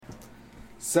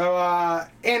So,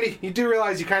 Andy, you do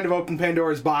realize you kind of opened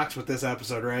Pandora's box with this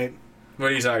episode, right?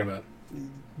 What are you talking about?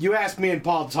 You asked me and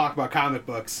Paul to talk about comic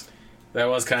books. That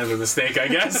was kind of a mistake, I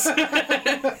guess. What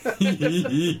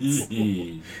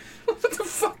the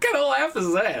fuck kind of laugh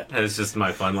is that? It's just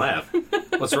my fun laugh.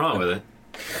 What's wrong with it?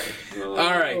 All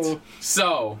right.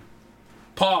 So,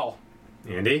 Paul.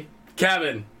 Andy?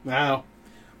 Kevin. Now,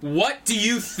 what do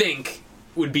you think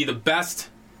would be the best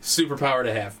superpower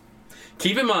to have?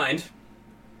 Keep in mind,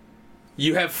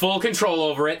 you have full control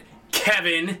over it,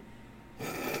 Kevin,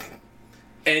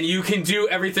 and you can do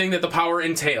everything that the power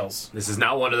entails. This is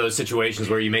not one of those situations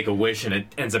where you make a wish and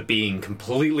it ends up being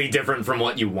completely different from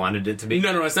what you wanted it to be.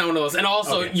 No, it's not one of those. And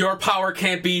also, Okay. your power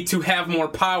can't be to have more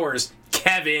powers,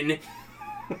 Kevin.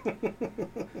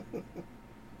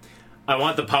 I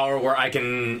want the power where I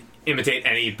can imitate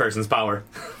any person's power.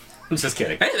 I'm just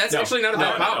kidding. Hey, that's actually not a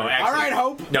bad power. actually, all right,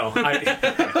 Hope.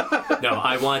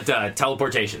 I want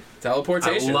teleportation.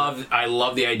 Teleportation. I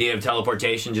love the idea of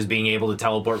teleportation, just being able to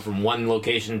teleport from one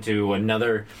location to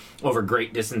another over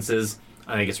great distances.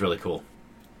 I think it's really cool.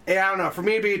 Yeah, I don't know. For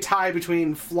me, it'd be a tie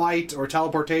between flight or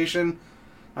teleportation.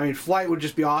 I mean, flight would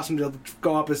just be awesome to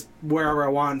go up as wherever I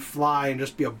want and fly and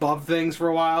just be above things for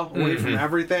a while, away from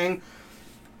everything.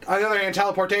 On the other hand,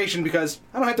 teleportation, because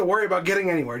I don't have to worry about getting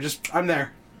anywhere. Just, I'm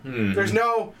there. There's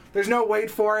no wait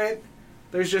for it.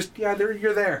 There's just, you're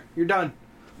there. You're done.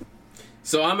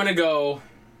 So I'm going to go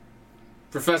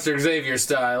Professor Xavier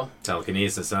style.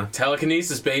 Telekinesis, huh?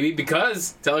 Telekinesis, baby.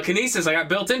 Because telekinesis, I got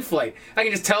built-in flight. I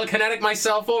can just telekinetic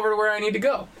myself over to where I need to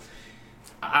go.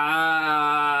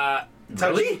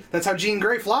 Really? That's how Jean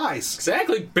Grey flies.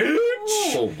 Exactly, bitch!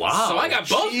 Oh, wow. So I got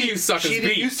both of you suckers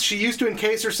beat. She used to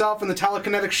encase herself in the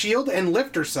telekinetic shield and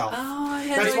lift herself.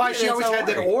 That's why she always had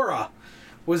that aura.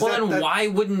 Why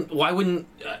wouldn't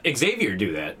Xavier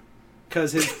do that?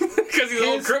 Because he's a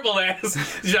little crippled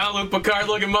ass Jean-Luc Picard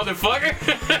looking motherfucker.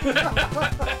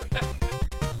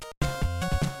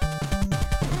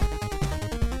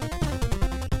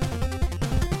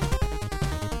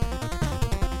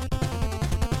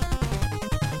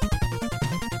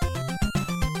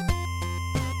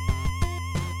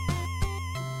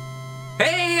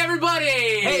 Hey everybody!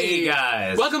 Hey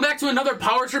guys! Welcome back to another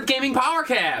Power Trip Gaming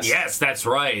Powercast. Yes, that's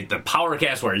right. The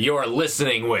Powercast where you're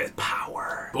listening with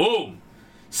power. Boom.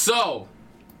 So,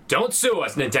 Don't sue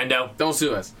us, Nintendo. don't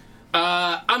sue us.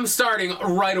 I'm starting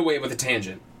right away with a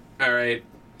tangent. Alright.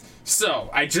 So,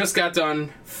 I just got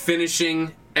done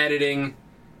finishing editing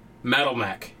Metal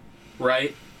Mech.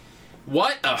 Right?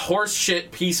 What a horse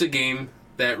shit piece of game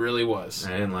that really was.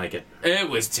 I didn't like it. It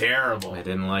was terrible. I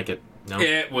didn't like it. No.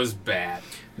 It was bad.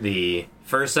 The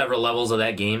first several levels of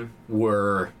that game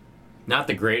were not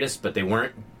the greatest, but they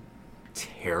weren't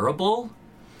terrible.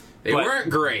 They weren't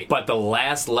great. But the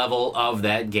last level of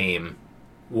that game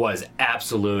was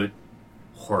absolute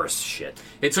horse shit.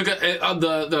 It took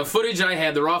the footage I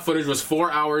had, the raw footage was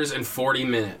 4 hours and 40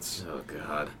 minutes. Oh,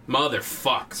 God.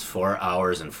 Motherfucks. 4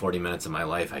 hours and 40 minutes of my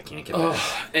life I can't get back.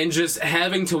 And just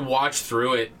having to watch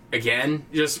through it again,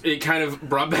 it kind of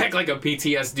brought back like a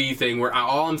PTSD thing where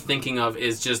all I'm thinking of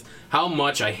is just how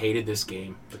much I hated this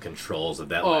game. The controls of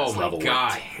that last level were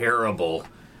terrible.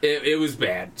 It was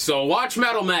bad. So watch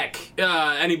Metal Mech,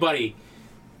 anybody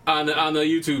on the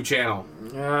YouTube channel.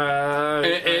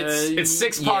 It's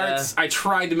 6 parts. I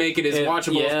tried to make it as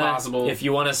watchable as possible. If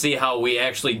you want to see how we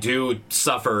actually do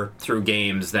suffer through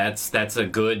games, that's a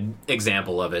good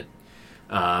example of it.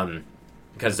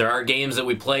 Because there are games that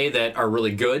we play that are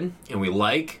really good and we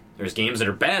like. There's games that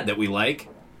are bad that we like.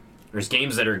 There's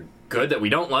games that are good that we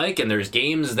don't like, and there's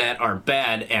games that are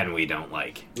bad and we don't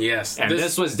like. Yes. And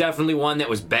this was definitely one that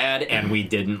was bad and we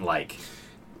didn't like.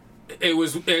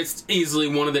 It's easily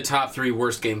one of the top 3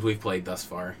 worst games we've played thus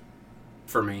far.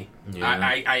 For me. Yeah.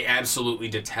 I absolutely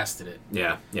detested it.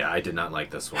 Yeah, I did not like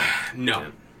this one. No.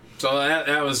 Yeah. So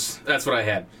that's what I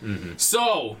had. Mm-hmm.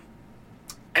 So,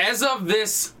 as of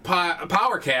this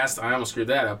Powercast, I almost screwed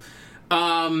that up.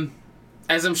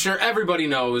 As I'm sure everybody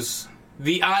knows,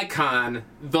 the icon,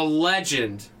 the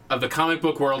legend of the comic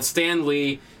book world, Stan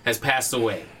Lee, has passed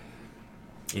away.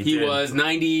 He was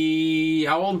 90...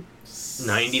 How old?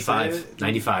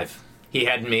 95. He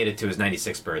hadn't made it to his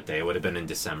 96th birthday. It would have been in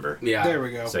December. Yeah. There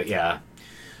we go. So, yeah.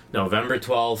 November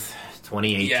 12th,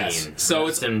 2018. Yes. So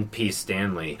Rest in peace,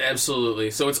 Stan Lee. Absolutely.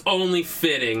 So it's only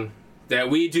fitting that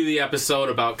we do the episode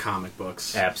about comic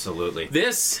books. Absolutely.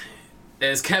 This,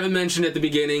 as Kevin mentioned at the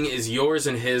beginning, is yours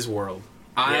and his world.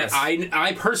 Yes.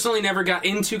 I personally never got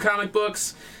into comic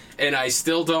books, and I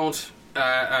still don't.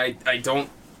 I don't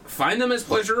find them as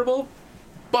pleasurable,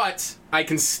 but I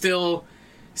can still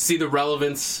see the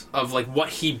relevance of like what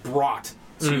he brought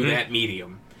to that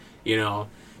medium, you know.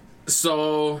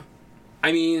 So,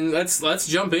 I mean, let's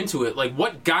jump into it. Like,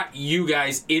 what got you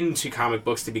guys into comic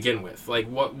books to begin with? Like,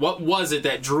 what was it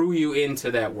that drew you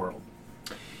into that world?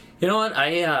 You know what?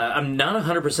 I'm not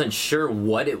 100% sure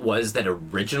what it was that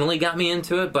originally got me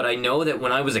into it, but I know that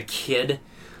when I was a kid,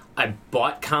 I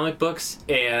bought comic books,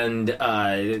 and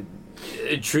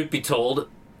truth be told,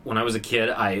 when I was a kid,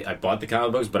 I bought the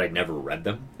comic books, but I never read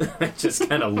them. I just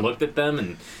kind of looked at them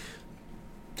and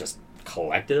just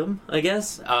collected them, I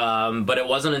guess. But it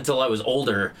wasn't until I was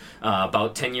older,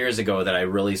 about 10 years ago, that I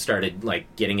really started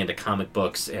like getting into comic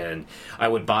books, and I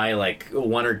would buy like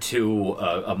one or two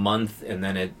a month, and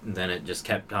then it just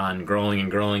kept on growing and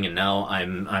growing, and now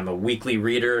I'm a weekly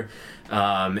reader,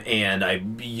 and I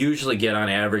usually get on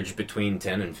average between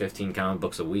 10 and 15 comic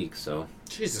books a week. So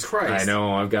Jesus Christ, I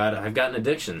know I've got an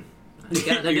addiction. You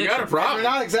got a problem.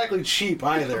 They're not exactly cheap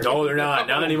either. No, they're not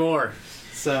anymore.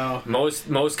 So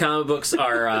most comic books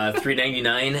are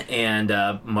 $3.99,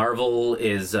 and Marvel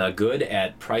is good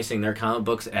at pricing their comic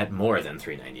books at more than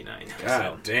 $3.99.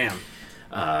 God damn.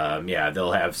 Yeah,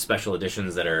 they'll have special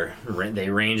editions that they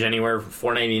range anywhere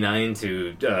from $4.99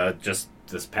 to just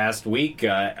this past week.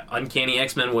 Uncanny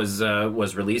X-Men was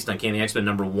released. Uncanny X-Men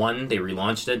 #1. They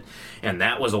relaunched it, and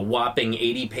that was a whopping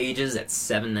 80 pages at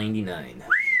 $7.99.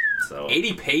 So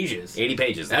 80 pages. 80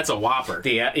 pages. That's a whopper.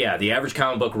 The average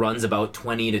comic book runs about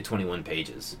 20 to 21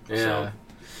 pages. Yeah. So.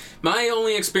 My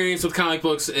only experience with comic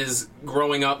books is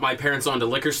growing up. My parents owned a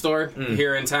liquor store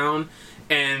here in town,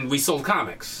 and we sold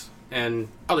comics and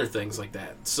other things like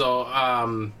that. So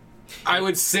I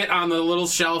would sit on the little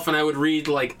shelf and I would read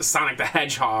like Sonic the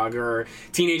Hedgehog or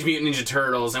Teenage Mutant Ninja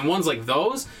Turtles and ones like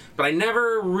those, but I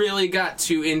never really got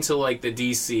too into like the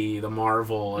DC, the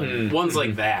Marvel, and ones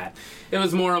like that. It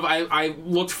was more of I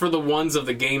looked for the ones of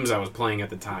the games I was playing at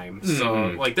the time.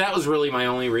 So like that was really my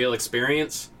only real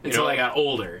experience until I got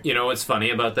older. You know what's funny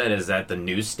about that is that the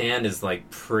newsstand is like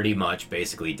pretty much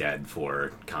basically dead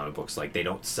for comic books. Like they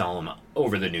don't sell them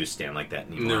over the newsstand like that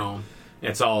anymore. No.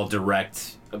 It's all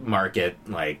direct market,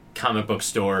 like comic book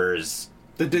stores.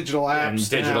 The digital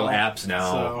apps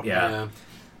now. So, yeah.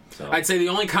 So. I'd say the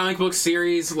only comic book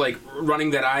series like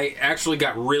running that I actually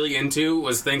got really into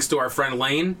was thanks to our friend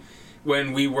Lane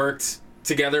when we worked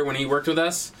together, when he worked with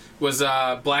us, was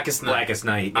Blackest Night. Blackest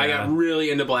Night, yeah. I got really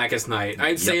into Blackest Night.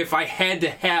 I'd say if I had to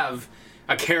have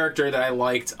a character that I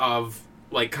liked of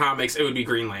like comics, it would be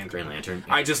Green Lantern. Green Lantern.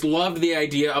 Yeah. I just loved the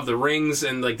idea of the rings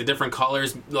and like the different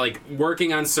colors, like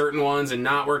working on certain ones and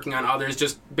not working on others,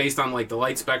 just based on like the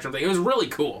light spectrum thing. It was really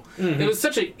cool. It was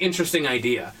such an interesting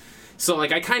idea. So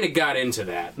like I kind of got into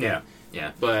that. Yeah.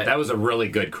 Yeah, but that was a really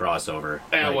good crossover.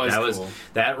 That was cool.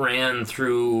 That ran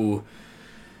through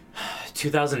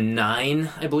 2009,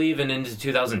 I believe, and into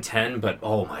 2010. But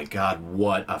oh my god,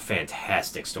 what a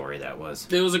fantastic story that was!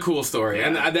 It was a cool story,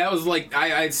 and that was like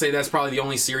I'd say that's probably the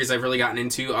only series I've really gotten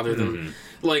into, other than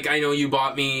like I know you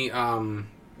bought me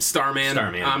Starman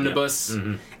Omnibus.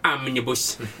 Yep.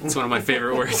 Omnibus. It's one of my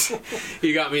favorite words.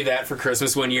 You got me that for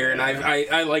Christmas one year, and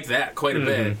I like that quite a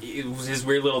bit. It was his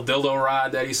weird little dildo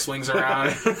rod that he swings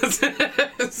around.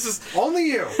 It's just, only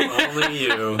you. Only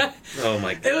you. Oh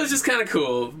my god. It was just kind of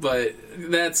cool, but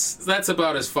that's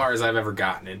about as far as I've ever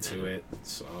gotten into it.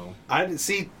 So I didn't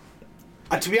see.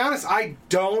 To be honest, I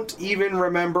don't even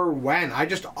remember when. I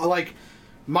just like.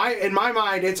 In my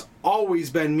mind, it's always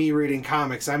been me reading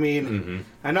comics. I mean,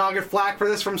 I know I'll get flack for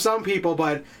this from some people,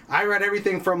 but I read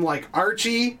everything from, like,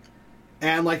 Archie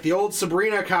and, like, the old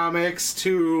Sabrina comics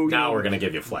to... Now we're going to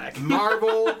give you flack.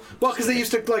 Marvel. Well, because they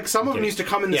used to, like, some of them used to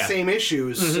come in the same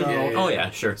issues. So. Oh, yeah,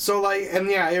 sure. So, like, and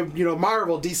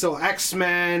Marvel, DC,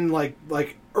 X-Men, like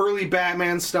early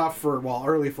Batman stuff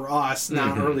early for us,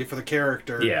 not early for the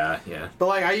character. Yeah. But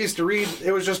like I used to read,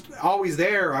 it was just always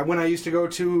there. When I used to go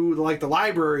to like the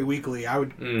library weekly, I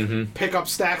would pick up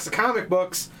stacks of comic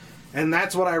books, and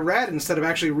that's what I read instead of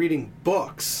actually reading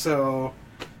books. So,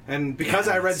 and because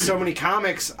I read so many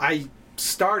comics, I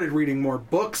started reading more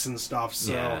books and stuff.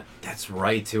 So yeah, that's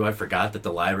right too. I forgot that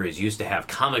the libraries used to have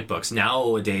comic books.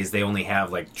 Nowadays they only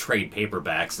have like trade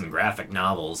paperbacks and graphic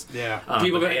novels. Yeah,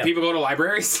 people go to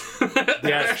libraries.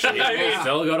 Yes, people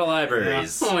still go to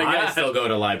libraries. Yeah. Oh my god, I still go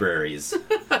to libraries.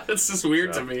 It's just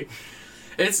weird to me.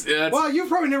 It's well, you've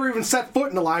probably never even set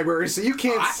foot in a library, so you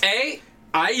can't.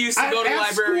 I used to go to the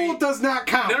library. School does not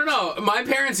count. No. My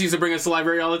parents used to bring us to the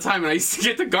library all the time, and I used to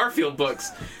get the Garfield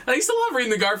books. I used to love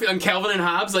reading the Garfield and Calvin and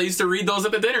Hobbes. I used to read those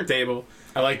at the dinner table.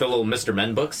 I like the little Mr.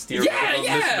 Men books. Do you remember those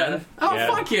Mr. Men? Oh,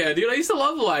 fuck yeah, dude. I used to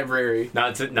love the library.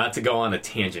 Not to go on a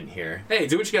tangent here. Hey,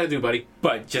 do what you gotta do, buddy.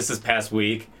 But just this past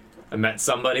week, I met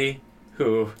somebody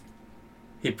who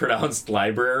he pronounced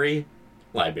library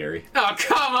library. Oh,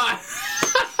 come on!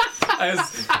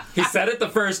 He said it the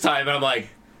first time, and I'm like,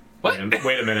 What?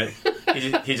 Wait a minute.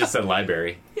 He just said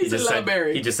library. He said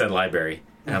library. He just said library.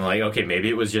 And I'm like, okay, maybe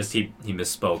it was just he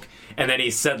misspoke. And then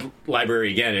he said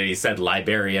library again, and he said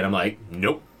library, and I'm like,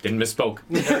 nope, didn't misspoke.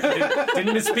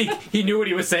 didn't misspeak. He knew what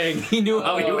he was saying. He knew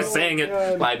how he was saying it.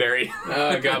 God. Library.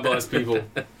 God bless people.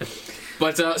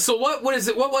 But so what is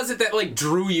it? What was it that like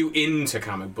drew you into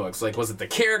comic books? Like, was it the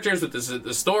characters, with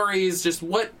the stories? Just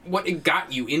what it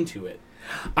got you into it?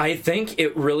 I think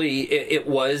it really it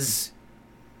was.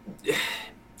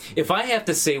 If I have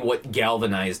to say what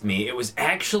galvanized me, it was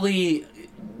actually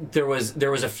there was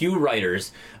a few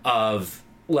writers of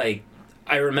like.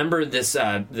 I remember this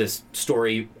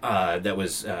story that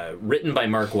was written by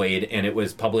Mark Waid, and it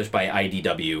was published by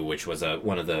IDW, which was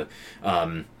one of the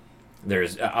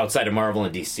there's outside of Marvel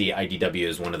and DC, IDW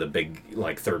is one of the big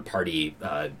like third party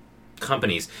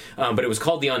companies, but it was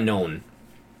called The Unknown,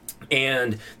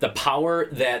 and the power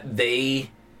that they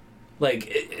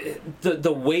like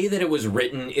the way that it was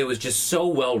written, it was just so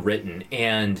well written,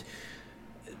 and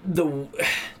the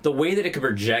way that it could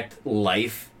project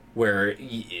life, where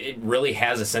it really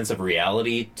has a sense of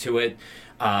reality to it,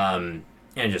 and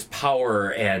just power,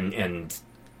 and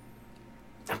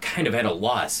I'm kind of at a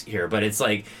loss here, but it's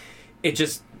like it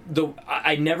just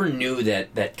I never knew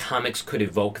that comics could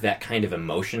evoke that kind of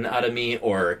emotion out of me,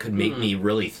 or could make me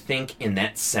really think in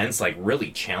that sense, like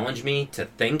really challenge me to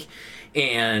think,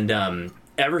 and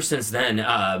ever since then,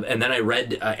 and then I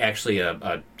read actually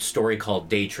a story called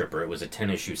Day Tripper. It was a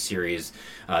 10-issue series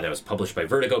that was published by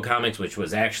Vertigo Comics, which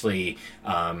was actually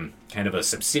kind of a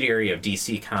subsidiary of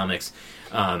DC Comics.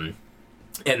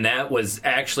 And that was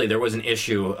actually, there was an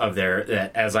issue of there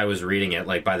that as I was reading it,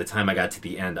 like by the time I got to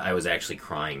the end, I was actually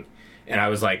crying. And I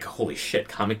was like, holy shit,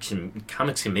 comics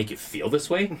can make you feel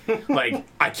this way? Like,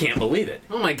 I can't believe it.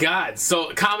 Oh my god.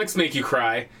 So comics make you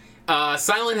cry.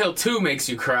 Silent Hill 2 makes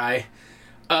you cry.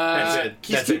 That's it.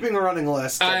 He's keeping a running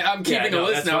list. I'm keeping a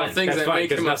list now of things that make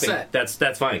him upset.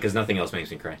 That's fine, because nothing else makes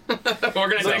me cry. We're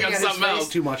going to take up something else.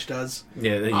 Too much does.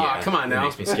 Yeah, come on now. It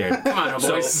makes me scared. Come on,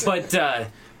 boys. So,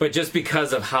 but just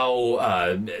because of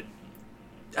how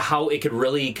it could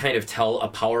really kind of tell a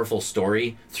powerful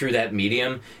story through that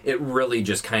medium, it really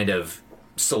just kind of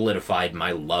solidified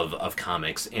my love of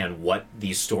comics and what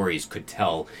these stories could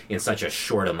tell in such a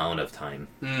short amount of time.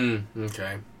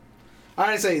 Okay.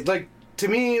 I'd say, like, to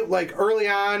me, like, early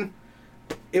on,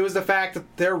 it was the fact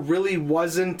that there really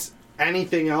wasn't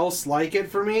anything else like it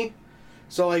for me.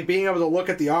 So, like, being able to look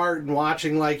at the art and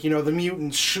watching, like, you know, the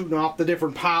mutants shooting off the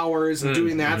different powers and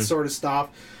doing that sort of stuff.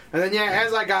 And then, yeah,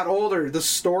 as I got older, the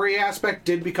story aspect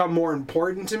did become more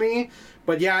important to me.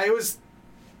 But, yeah, it was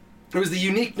the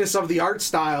uniqueness of the art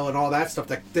style and all that stuff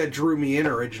that drew me in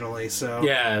originally. So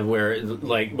yeah, where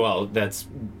like, well, that's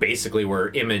basically where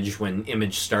when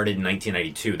Image started in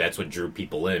 1992. That's what drew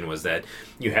people in, was that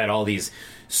you had all these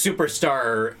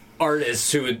superstar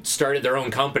artists who had started their own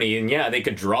company, and yeah, they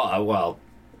could draw well.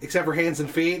 Except for Hands and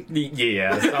Feet.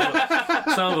 Yeah,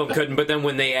 some of them couldn't. But then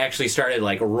when they actually started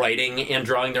like writing and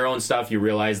drawing their own stuff, you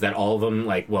realize that all of them,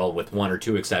 like, well, with one or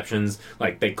two exceptions,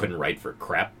 like they couldn't write for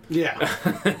crap. Yeah.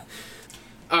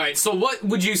 All right. So, what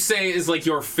would you say is like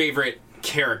your favorite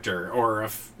character, or a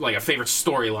favorite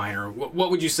storyline, or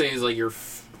what would you say is like your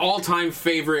all-time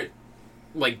favorite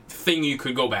like thing you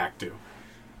could go back to?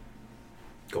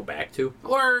 Go back to,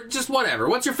 or just whatever.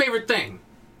 What's your favorite thing?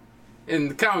 In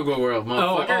the comic book world,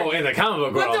 motherfucker. Oh, in the comic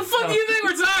book world. What the fuck do you think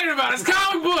we're talking about? It's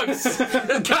comic books!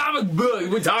 Comic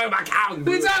book. We're talking about comic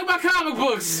books. We're talking about comic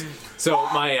books! So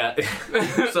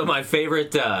my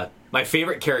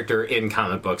favorite character in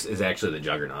comic books is actually the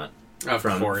Juggernaut. Of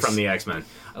course. From the X-Men.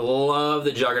 I love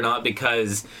the Juggernaut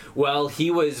because, well,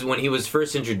 when he was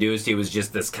first introduced, he was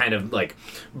just this kind of like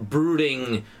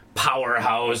brooding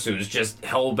powerhouse who's just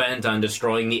hell-bent on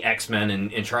destroying the X-Men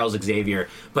and Charles Xavier.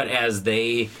 But as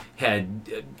they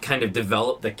had kind of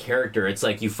developed the character, it's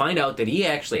like you find out that he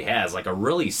actually has like a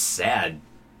really sad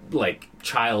like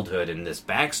childhood in this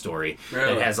backstory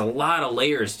that has a lot of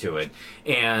layers to it.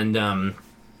 And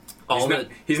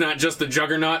he's not just the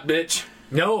Juggernaut, bitch.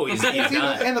 No, he's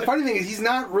not. And the funny thing is, he's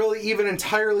not really even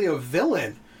entirely a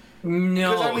villain.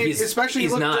 No, I mean, especially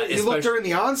you look during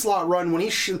the Onslaught run when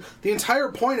the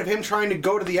entire point of him trying to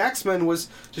go to the X-Men was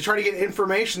to try to get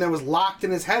information that was locked in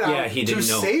his head out to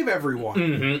save everyone.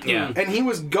 Mm-hmm, yeah, and he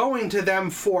was going to them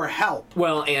for help.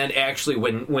 Well, and actually,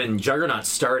 when Juggernaut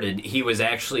started, he was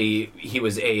a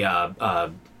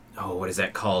what is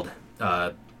that called?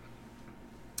 Well,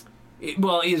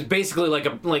 he was basically like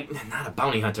not a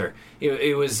bounty hunter.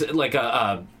 It was like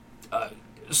a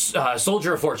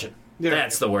soldier of fortune. Yeah.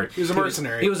 That's the word. He was a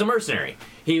mercenary. He was a mercenary.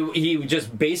 He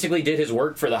just basically did his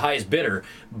work for the highest bidder,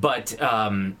 but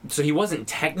so he wasn't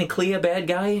technically a bad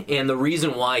guy. And the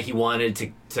reason why he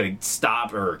wanted to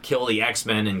stop or kill the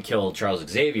X-Men and kill Charles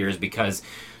Xavier is because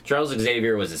Charles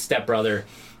Xavier was his stepbrother.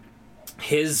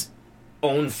 His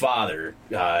own father,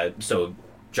 so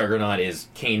Juggernaut is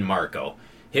Cain Marko.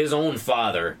 His own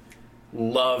father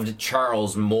loved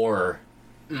Charles more,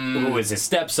 who was his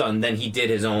stepson, than he did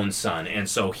his own son, and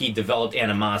so he developed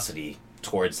animosity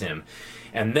towards him.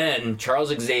 And then Charles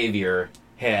Xavier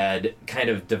had kind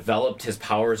of developed his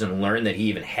powers and learned that he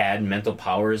even had mental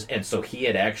powers, and so he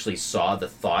had actually saw the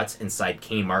thoughts inside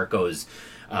Cain Marko's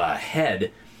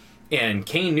head, and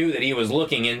Cain knew that he was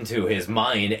looking into his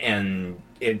mind, and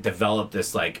it developed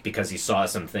this, like, because he saw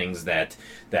some things that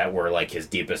were like his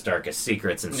deepest, darkest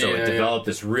secrets, and so it developed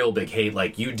this real big hate,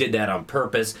 like, you did that on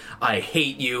purpose, I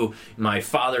hate you, my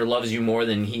father loves you more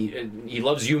than he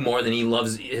loves you more than he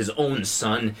loves his own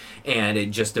son, and it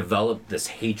just developed this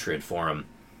hatred for him.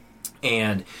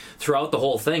 And throughout the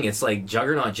whole thing, it's like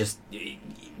Juggernaut just...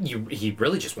 he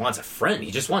really just wants a friend. He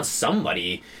just wants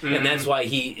somebody, and that's why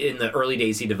in the early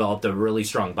days, he developed a really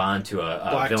strong bond to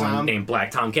a villain named Black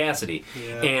Tom Cassidy.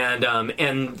 Yeah.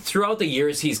 And throughout the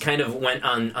years, he's kind of went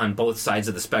on both sides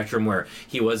of the spectrum, where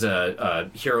he was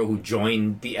a hero who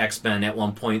joined the X-Men at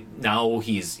one point. Now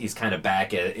he's kind of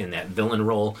back in that villain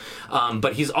role,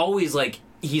 but he's always like,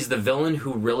 he's the villain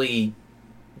who really...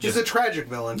 He's a tragic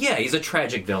villain. Yeah, he's a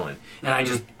tragic villain, and I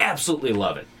just absolutely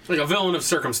love it. Like a villain of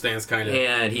circumstance, kind of.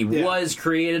 And he was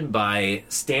created by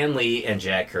Stan Lee and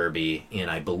Jack Kirby in,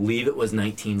 I believe it was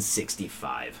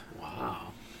 1965.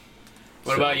 Wow.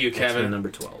 What about you, Kevin?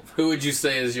 Number 12. Who would you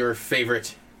say is your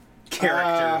favorite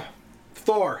character?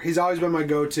 Thor. He's always been my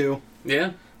go-to.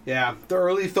 Yeah? Yeah. The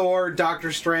early Thor,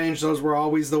 Doctor Strange, those were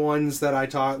always the ones that I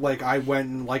taught. Like, I went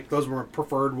and, like, those were my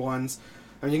preferred ones.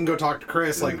 I mean, you can go talk to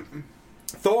Chris. Like,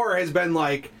 Thor has been,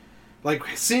 like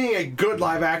seeing a good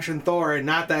live-action Thor and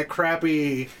not that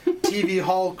crappy TV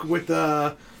Hulk with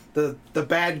the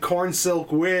bad corn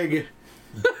silk wig.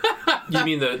 You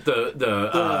mean the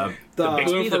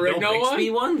Bixby, the Bill Bixby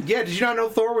one? Yeah, did you not know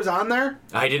Thor was on there?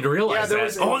 I didn't realize that.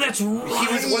 That's right.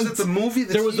 He was it the movie?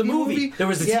 There was the movie. There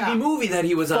was the TV movie that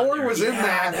he was on. Thor was in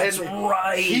that. That's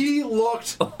right. He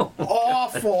looked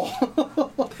awful.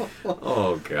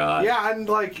 Oh, God. Yeah, and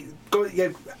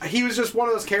he was just one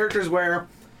of those characters where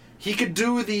he could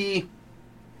do the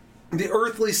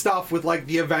earthly stuff with, like,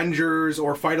 the Avengers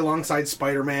or fight alongside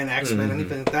Spider-Man, X-Men,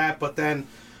 anything like that, but then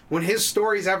when his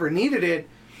stories ever needed it,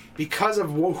 because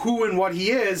of who and what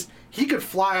he is, he could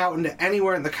fly out into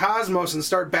anywhere in the cosmos and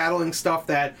start battling stuff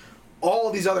that all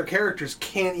these other characters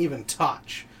can't even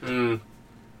touch.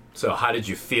 So how did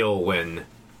you feel when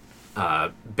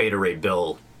Beta Ray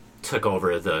Bill took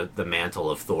over the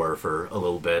mantle of Thor for a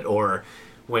little bit, or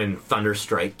when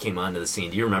Thunderstrike came onto the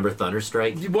scene? Do you remember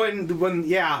Thunderstrike? When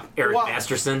Eric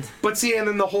Masterson. But see, and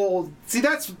then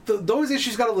that's those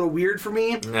issues got a little weird for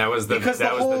me. That was the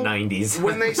 90s.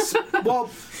 When they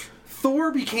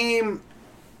Thor became,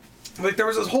 like, there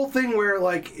was this whole thing where,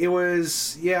 like, it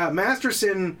was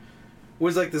Masterson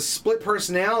was like the split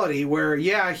personality where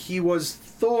he was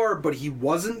Thor, but he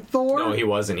wasn't Thor. No, he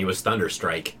wasn't. He was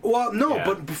Thunderstrike. Well, no,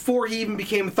 but before he even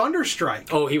became Thunderstrike.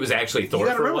 Oh, he was actually Thor. You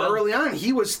gotta remember, early on,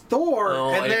 he was Thor,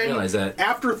 I didn't realize that.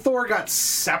 After Thor got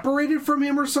separated from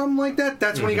him or something like that,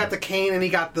 that's when he got the cane and he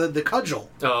got the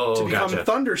cudgel to become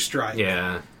Thunderstrike.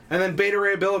 Yeah. And then Beta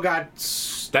Ray Bill got...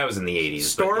 That was in the 80s.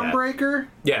 Stormbreaker?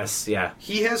 Yes, yeah.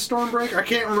 He has Stormbreaker? I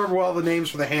can't remember all the names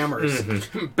for the hammers.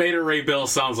 Beta Ray Bill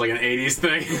sounds like an 80s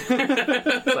thing. It's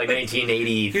like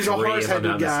 1983. He's a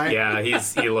horse-headed guy. Yeah,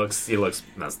 he looks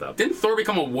messed up. Didn't Thor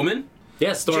become a woman?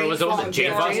 Yes, Thor was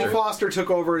Jane Foster. Jane Foster took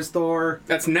over as Thor.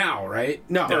 That's now, right?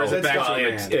 No,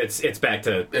 it's back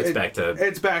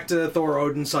to Thor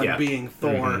Odin's son being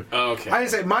Thor. Okay. I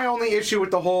say my only issue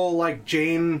with the whole, like,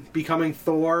 Jane becoming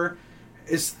Thor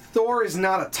is Thor is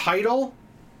not a title.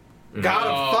 God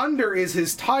of Thunder is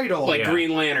his title. Like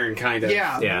Green Lantern, kind of.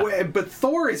 Yeah. But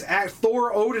Thor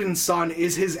Odin's son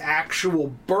is his actual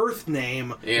birth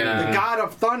name. Yeah. The God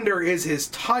of Thunder is his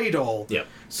title. Yep.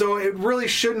 So it really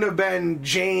shouldn't have been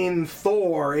Jane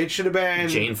Thor. It should have been...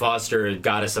 Jane Foster,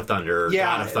 Goddess of Thunder,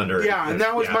 God of Thunder. Yeah, and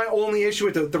that was my only issue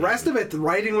with it. The rest of it, the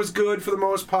writing was good for the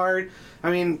most part.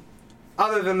 I mean...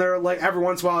 Other than every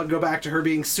once in a while I'd go back to her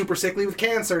being super sickly with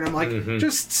cancer, and I'm like,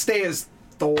 just stay as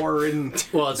Thor. And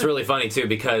well, it's really funny too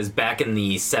because back in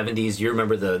the 70s, you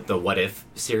remember the What If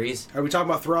series? Are we talking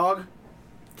about Throg?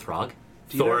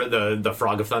 Thor, the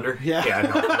Frog of Thunder. Yeah.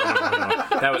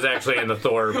 No. That was actually in the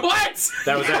Thor. What?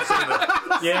 That was actually in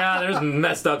the... Yeah, there's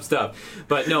messed up stuff.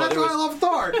 But no, That's why I love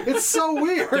Thor. It's so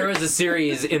weird. there was a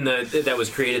series that was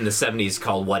created in the 70s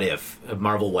called What If,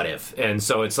 Marvel What If. And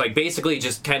so it's like basically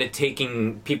just kind of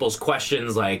taking people's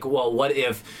questions like, well, what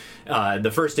if...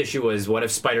 the first issue was, what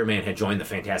if Spider-Man had joined the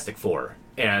Fantastic Four?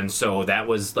 And so that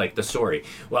was like the story.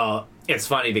 Well, it's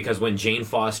funny because when Jane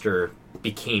Foster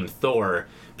became Thor,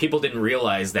 people didn't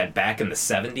realize that back in the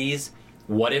 70s,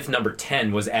 What If number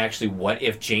 10 was actually what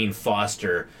if Jane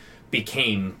Foster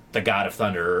became the God of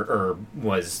Thunder or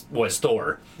was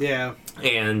Thor. Yeah.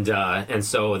 And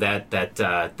so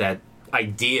that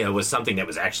idea was something that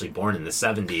was actually born in the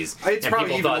 70s. It's and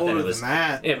probably people even thought older that it was, than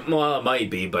that. Well, it might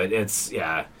be, but it's,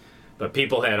 yeah. But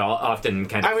people had often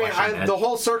kind of the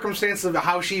whole circumstance of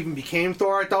how she even became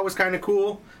Thor I thought was kind of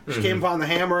cool. She came upon the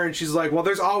hammer and she's like, well,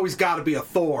 there's always got to be a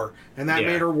Thor. And that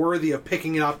made her worthy of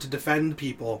picking it up to defend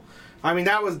people. I mean,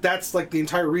 that's like the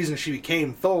entire reason she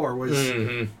became Thor was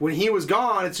when he was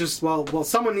gone, it's just, well,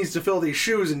 someone needs to fill these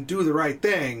shoes and do the right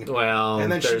thing. Well,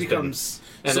 and then she becomes...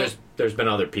 There's been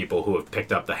other people who have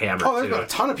picked up the hammer. Oh, there's been a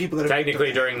ton of people that have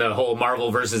technically during the whole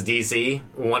Marvel versus DC,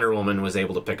 Wonder Woman was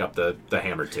able to pick up the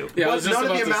hammer too. Yeah, but none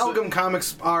of the Amalgam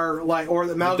comics are like, or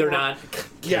the Amalgam. They're not.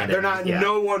 Yeah, they're not. Yeah.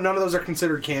 None of those are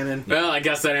considered canon. Well, I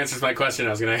guess that answers my question. I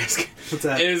was going to ask. What's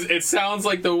that? It sounds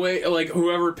like the way, like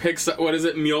whoever picks, what is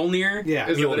it, Mjolnir? Yeah,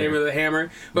 is Mjolnir. the name of the hammer.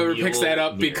 Whoever picks that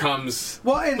up becomes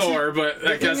Thor. But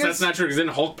I guess that's not true because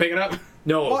didn't Hulk pick it up?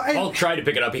 No, Hulk tried to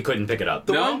pick it up. He couldn't pick it up.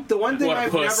 The one thing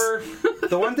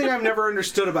I've never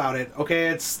understood about it. Okay,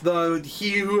 it's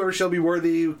he whoever shall be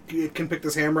worthy can pick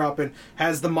this hammer up and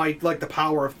has the might, like the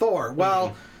power of Thor.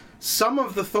 Well, some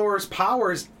of the Thor's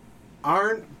powers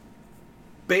aren't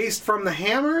based from the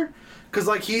hammer. Because,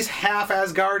 like, he's half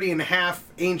Asgardian, half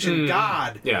ancient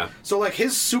god. Yeah. So, like,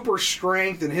 his super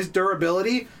strength and his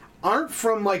durability aren't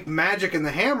from, like, magic and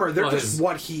the hammer. They're just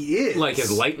what he is. Like his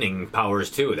lightning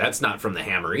powers, too. That's not from the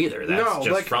hammer either. That's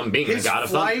just from being the god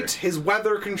of thunder. His flight, his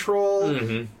weather control,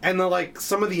 and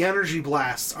some of the energy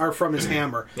blasts are from his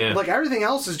hammer. Yeah. Like, everything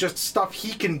else is just stuff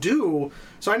he can do.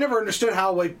 So I never understood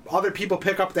how, like, other people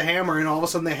pick up the hammer and all of a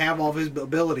sudden they have all of his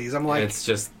abilities. I'm like...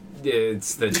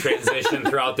 It's the transition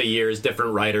throughout the years,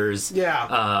 different writers.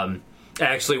 Yeah.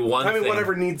 Actually,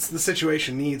 whatever the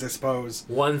situation needs, I suppose.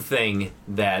 One thing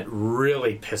that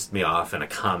really pissed me off in a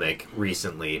comic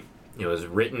recently, it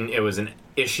was an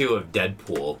issue of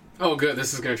Deadpool. Oh, good.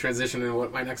 This is going to transition into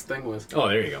what my next thing was. Oh,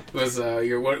 there you go. Was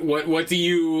what do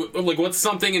you like? What's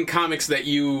something in comics that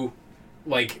you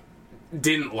like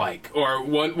didn't like, or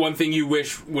one thing you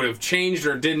wish would have changed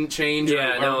or didn't change, or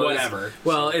whatever?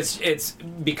 Well, it's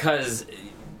because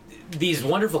these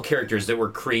wonderful characters that were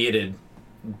created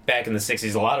back in the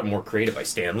 60s, a lot of them were created by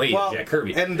Stan Lee and Jack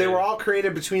Kirby. And they were all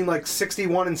created between, like,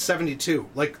 61 and 72.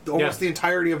 Like, almost the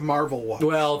entirety of Marvel was.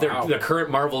 Well, the current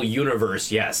Marvel universe,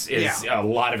 yes, a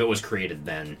lot of it was created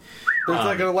then. There's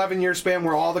like an 11-year span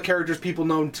where all the characters people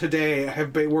know today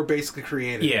were basically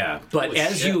created. Yeah, but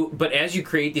as you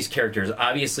create these characters,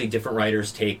 obviously different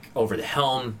writers take over the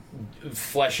helm,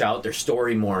 flesh out their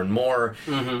story more and more,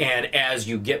 and as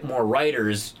you get more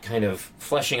writers kind of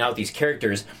fleshing out these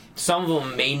characters, some of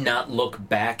them may not look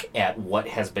back at what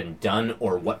has been done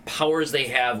or what powers they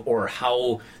have or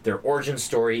how their origin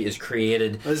story is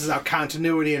created. This is how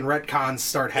continuity and retcons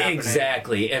start happening.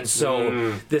 Exactly. And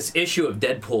so this issue of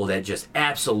Deadpool that just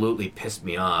absolutely pissed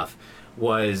me off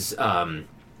was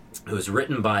it was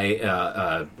written by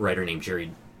a writer named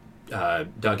Jerry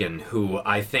Duggan, who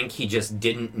I think he just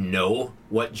didn't know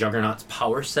what Juggernaut's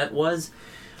power set was.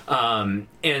 And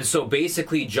so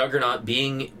basically Juggernaut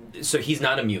so he's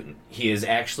not a mutant. He is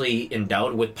actually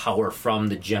endowed with power from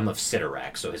the Gem of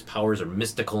Sidorak. So his powers are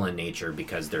mystical in nature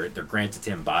because they're granted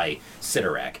him by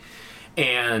Sidorak.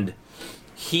 And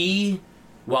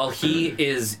while he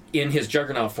is in his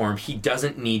Juggernaut form, he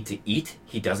doesn't need to eat.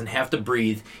 He doesn't have to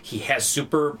breathe. He has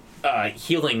super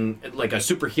healing, like a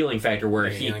super healing factor where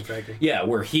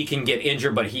where he can get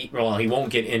injured, but he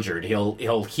won't get injured.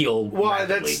 He'll heal. Well,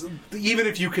 rapidly. That's even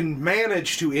if you can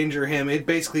manage to injure him, it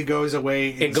basically goes away.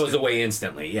 It goes away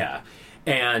instantly. Yeah,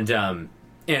 and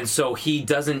so he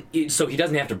doesn't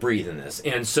have to breathe in this.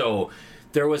 And so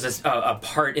there was a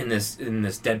part in this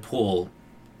Deadpool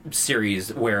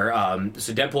series where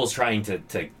so Deadpool's trying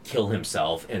to kill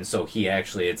himself, and so he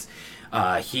actually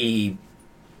he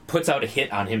puts out a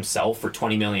hit on himself for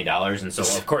 $20 million, and so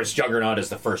of course Juggernaut is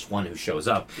the first one who shows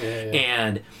up.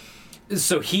 And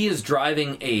so he is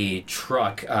driving a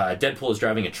truck, Deadpool is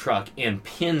driving a truck and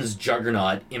pins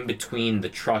Juggernaut in between the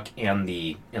truck and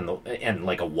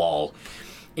like a wall.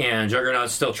 And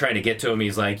Juggernaut's still trying to get to him.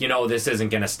 He's like, this isn't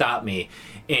going to stop me.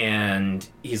 And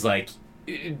he's like,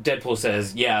 Deadpool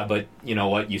says, yeah, but you know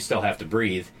what? You still have to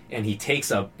breathe. And he takes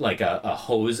a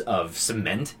hose of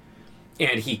cement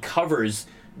and he covers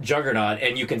Juggernaut,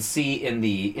 and you can see in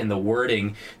the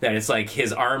wording that it's like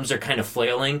his arms are kind of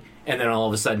flailing, and then all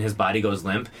of a sudden his body goes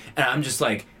limp. And I'm just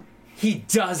like, he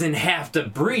doesn't have to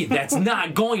breathe. That's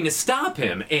not going to stop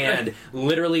him. And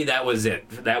literally, that was it.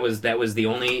 That was the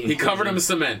only. He covered him in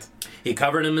cement. He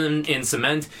covered him in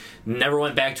cement. Never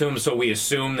went back to him. So we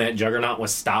assume that Juggernaut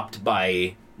was stopped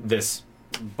by this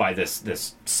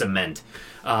cement.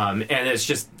 And it's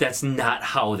just that's not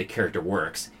how the character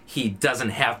works. He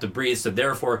doesn't have to breathe, so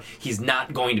therefore he's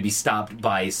not going to be stopped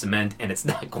by cement, and it's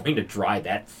not going to dry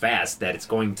that fast that it's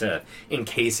going to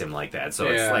encase him like that. So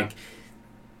it's like.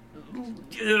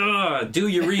 Do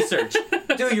your research.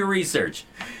 Do your research.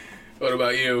 What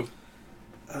about you?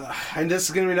 And this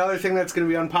is going to be another thing that's going to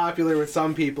be unpopular with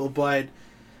some people, but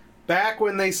back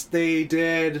when they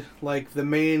did like the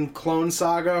main Clone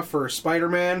Saga for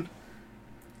Spider-Man,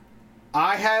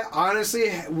 I had honestly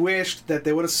wished that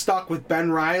they would have stuck with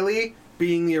Ben Reilly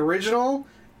being the original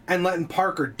and letting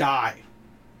Parker die.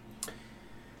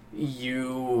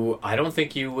 I don't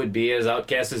think you would be as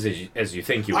outcast as you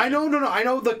think you would. I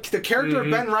know the character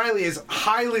of Ben Reilly is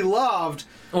highly loved,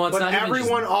 but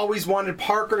everyone always wanted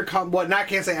Parker to come. Well, I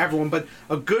can't say everyone, but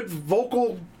a good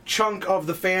vocal chunk of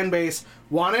the fan base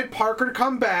wanted Parker to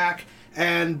come back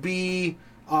and be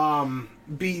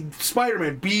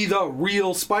Spider-Man, be the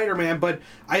real Spider-Man. But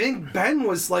I think Ben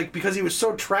was like, because he was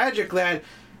so tragic that.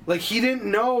 Like, he didn't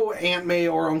know Aunt May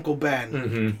or Uncle Ben.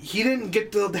 Mm-hmm. He didn't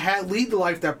get to lead the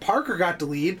life that Parker got to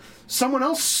lead. Someone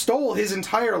else stole his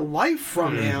entire life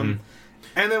from him.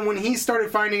 And then when he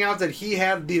started finding out that he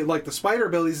had the spider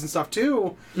abilities and stuff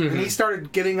too, and he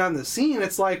started getting on the scene,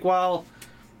 it's like, well,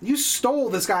 you stole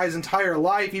this guy's entire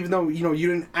life, even though, you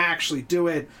didn't actually do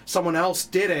it. Someone else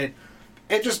did it.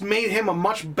 It just made him a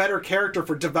much better character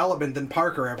for development than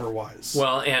Parker ever was.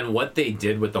 Well, and what they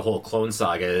did with the whole Clone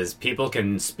Saga is people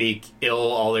can speak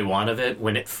ill all they want of it.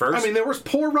 When it first... I mean, there was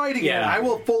poor writing in it. I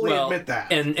will fully admit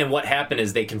that. And what happened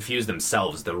is they confused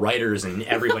themselves. The writers and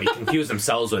everybody confused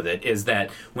themselves with it, is that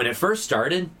when it first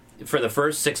started, for the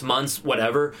first 6 months,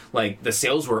 whatever, like, the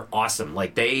sales were awesome.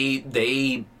 Like,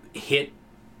 they hit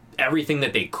everything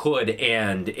that they could,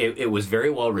 and it was very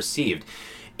well received.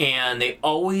 And they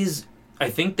always... I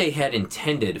think they had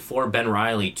intended for Ben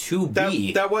Reilly to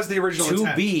be... That was the original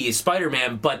intent. Be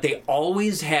Spider-Man, but they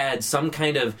always had some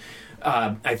kind of...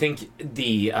 I think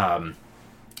the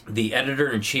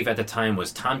editor-in-chief at the time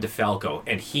was Tom DeFalco,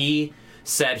 and he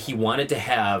said he wanted to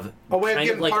have a way of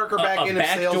getting Parker back in, a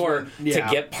backdoor to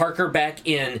get Parker back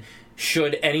in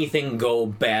should anything go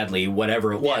badly,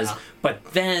 whatever it was. But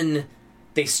then...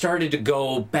 they started to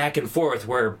go back and forth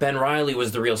where Ben Reilly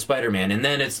was the real Spider-Man, and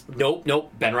then it's nope,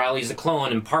 Ben Reilly's a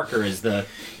clone and Parker is the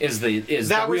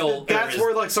real. That's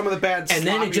where like some of the bad. And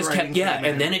then it just kept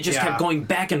kept going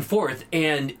back and forth,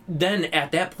 and then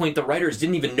at that point the writers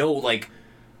didn't even know like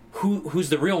who's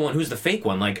the real one, who's the fake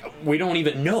one. Like we don't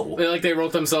even know. They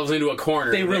wrote themselves into a corner.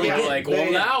 They really did. Like,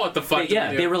 well, now what the fuck?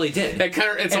 They really did.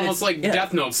 It's almost like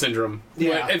Death Note syndrome.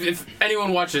 Yeah. If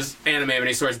anyone watches anime of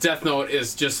any sorts, Death Note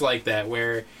is just like that,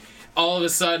 where all of a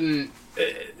sudden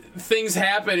things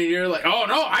happen and you're like, oh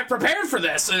no, I prepared for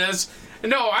this, and it's.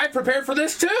 No, I prepared for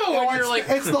this too. And you're like,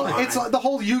 it's the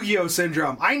whole Yu-Gi-Oh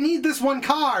syndrome. I need this one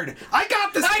card. I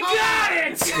got this. I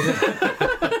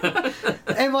got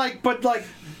it. And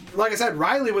like I said,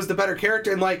 Riley was the better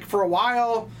character, and like for a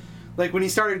while, like when he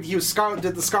started, he was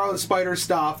did the Scarlet Spider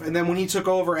stuff, and then when he took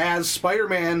over as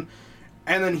Spider-Man,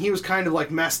 and then he was kind of like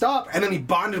messed up, and then he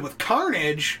bonded with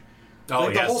Carnage. The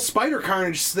whole Spider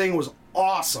Carnage thing was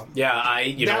awesome. Yeah,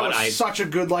 that was such a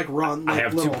good run. I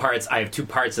have 2 parts. I have 2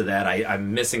 parts of that.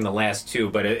 I'm missing the last 2,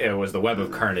 but it was the Web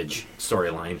of Carnage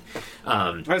storyline.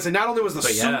 I say not only was the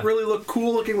suit really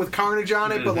cool looking with Carnage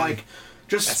on it, but like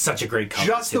just that's such a great cover.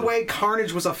 Just the way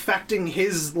Carnage was affecting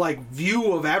his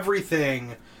view of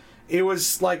everything, it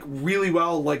was really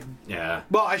well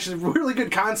really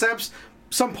good concepts.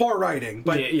 Some poor writing,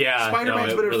 but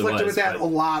Spider-Man's been afflicted with that a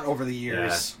lot over the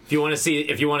years. Yeah. If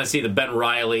you want to see the Ben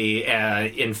Reilly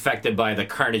infected by the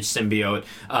Carnage symbiote,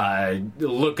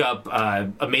 look up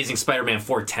Amazing Spider-Man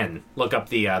 410. Look up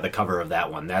the cover of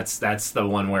that one. That's the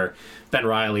one where Ben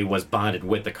Reilly was bonded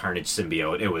with the Carnage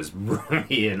symbiote. It was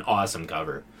really an awesome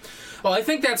cover. Well, I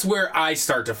think that's where I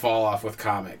start to fall off with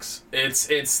comics.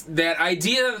 It's that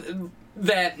idea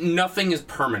that nothing is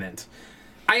permanent.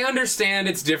 I understand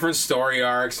it's different story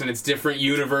arcs and it's different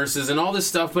universes and all this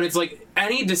stuff, but it's like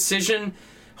any decision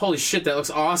holy shit, that looks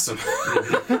awesome.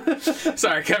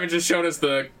 Sorry, Kevin just showed us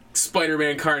the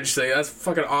Spider-Man Carnage thing. That's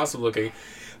fucking awesome looking.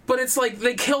 But it's like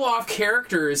they kill off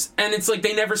characters, and it's like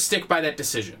they never stick by that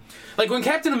decision. Like when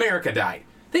Captain America died,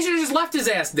 they should have just left his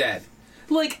ass dead.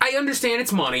 Like, I understand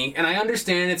it's money, and I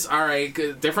understand it's, alright,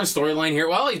 different storyline here.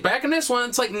 Well, he's back in this one.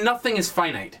 It's like nothing is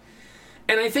finite.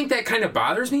 And I think that kind of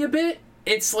bothers me a bit.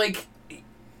 It's like,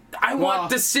 I want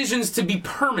decisions to be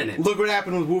permanent. Look what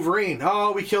happened with Wolverine.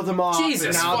 Oh, we killed him off.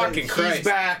 Jesus and now fucking Christ. He's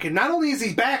back. And not only is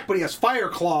he back, but he has fire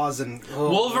claws. And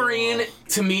Wolverine,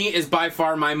 to me, is by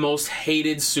far my most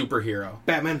hated superhero.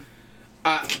 Batman.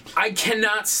 I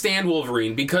cannot stand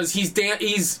Wolverine because he's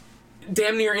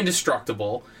damn near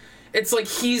indestructible. It's like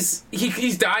he's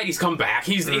died, he's come back.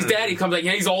 He's dead, he comes back.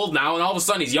 Yeah, he's old now, and all of a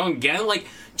sudden he's young again. Like,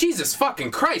 Jesus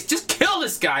fucking Christ, just kill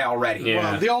this guy already.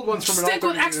 Yeah. Well, the old one's from an Stick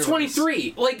with alternate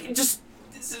X-23. Like, just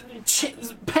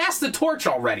pass the torch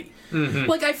already.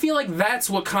 Like, I feel like that's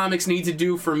what comics need to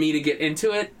do for me to get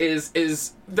into it.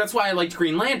 Is that's why I liked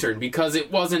Green Lantern, because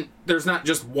there's not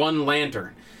just one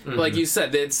lantern. Like you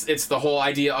said, it's the whole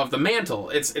idea of the mantle.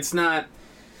 It's not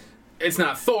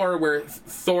Thor, where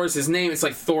Thor's his name. It's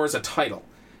like Thor's a title,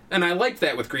 and I liked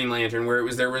that with Green Lantern,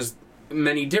 where there was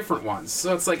many different ones.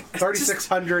 So it's like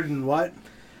 3,600 and what?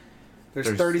 There's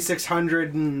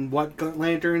 3,600 and what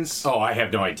lanterns? Oh, I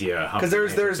have no idea. Because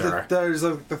there's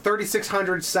the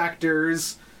 3,600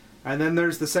 sectors, and then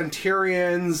there's the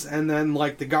Centurions, and then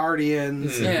like the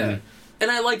Guardians. Yeah. And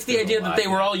I liked the idea that they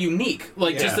were all unique.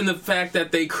 Like, just in the fact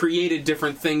that they created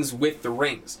different things with the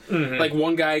rings. Like,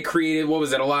 one guy created, what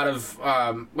was it, a lot of,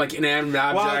 like, inanimate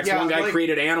objects. One guy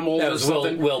created animals that or was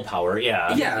something. willpower,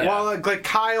 yeah. Well, like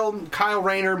Kyle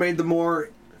Rayner made the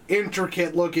more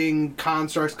intricate-looking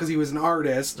constructs because he was an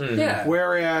artist. Yeah.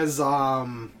 Whereas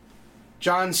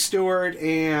John Stewart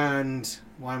and...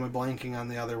 Why am I blanking on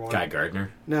the other one? Guy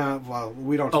Gardner? No, well,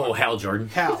 we don't... Oh, Hal Jordan.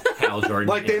 Hal Jordan.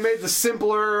 Like, they made the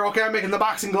simpler, okay, I'm making the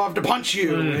boxing glove to punch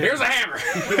you. Here's a hammer.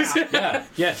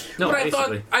 Yeah. No, but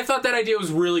basically. I thought that idea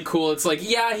was really cool. It's like,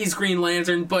 yeah, he's Green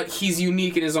Lantern, but he's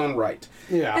unique in his own right.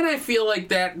 Yeah. And I feel like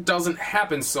that doesn't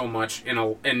happen so much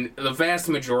in the vast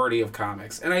majority of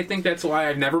comics. And I think that's why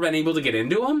I've never been able to get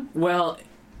into them. Well...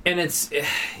 And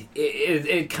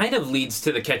it kind of leads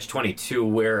to the catch-22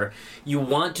 where you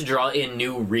want to draw in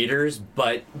new readers,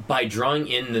 but by drawing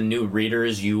in the new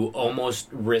readers, you almost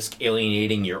risk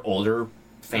alienating your older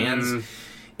fans.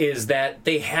 Is that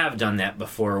they have done that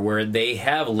before, where they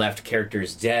have left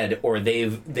characters dead, or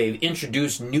they've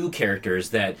introduced new characters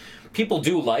that people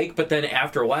do like, but then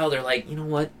after a while they're like, you know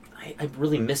what? I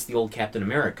really miss the old Captain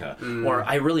America, or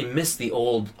I really miss the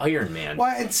old Iron Man.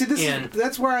 Well, and see,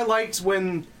 that's where I liked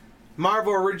when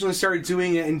Marvel originally started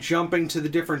doing it and jumping to the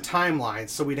different timelines.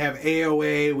 So we'd have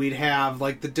AOA, we'd have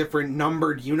like the different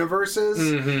numbered universes,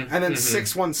 and then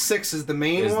 616 is the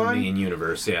main one. The main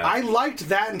universe, yeah. I liked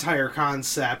that entire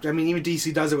concept. I mean, even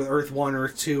DC does it with Earth 1,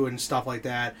 Earth 2, and stuff like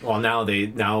that. Well, now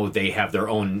they have their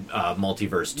own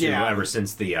multiverse too. Ever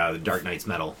since the Dark Knight's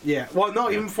Metal. Yeah. Well, no,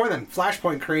 even before then,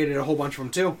 Flashpoint created a whole bunch of them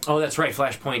too. Oh, that's right.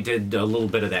 Flashpoint did a little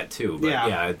bit of that too.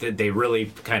 But they really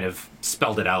kind of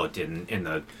spelled it out in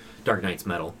the Dark Knight's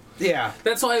Metal. Yeah.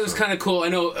 That's why it was kind of cool. I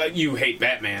know you hate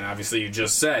Batman, obviously, you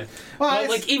just said. Well, but,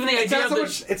 like, even the idea of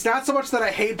it's not so much that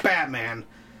I hate Batman,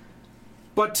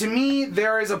 but to me,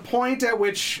 there is a point at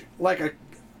which, like,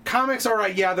 comics are,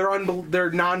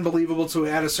 they're non-believable to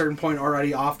at a certain point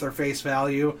already off their face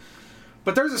value.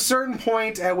 But there's a certain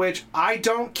point at which I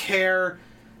don't care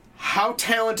how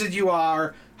talented you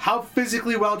are, how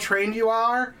physically well-trained you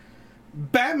are,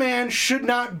 Batman should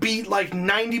not beat like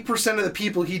 90% of the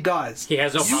people he does. He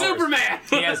has no powers. Superman!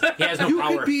 He has no you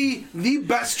power. You could be the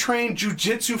best trained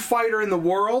jiu-jitsu fighter in the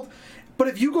world, but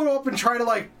if you go up and try to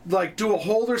like do a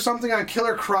hold or something on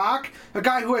Killer Croc, a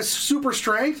guy who has super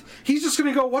strength, he's just going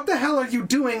to go, "What the hell are you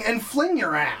doing?" and fling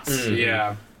your ass.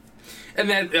 Yeah. And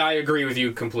that I agree with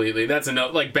you completely. That's a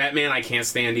note. Like Batman, I can't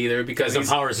stand either because the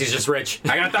powers. He's just rich.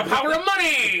 I got the power of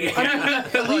money.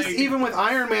 At least even with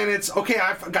Iron Man, it's okay.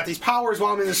 I've got these powers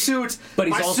while I'm in the suit. But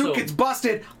my suit gets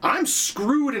busted. I'm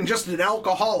screwed and just an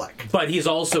alcoholic. But he's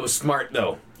also smart,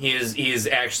 though. He is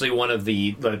actually one of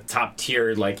the top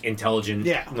tier, like, intelligent,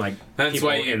 like, that's people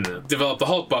why he developed the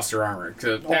Hulkbuster armor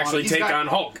to actually take on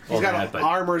Hulk. He's got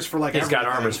armors for like. He's got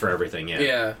armors for everything. Yeah.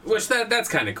 Yeah, which that's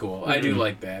kind of cool. I do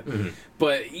like that.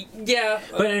 But yeah.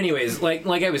 But anyways, like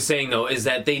I was saying though, is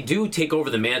that they do take over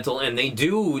the mantle and they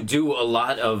do a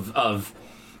lot of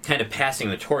kind of passing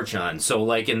the torch on. So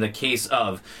like in the case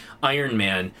of Iron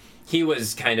Man, he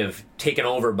was kind of taken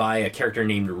over by a character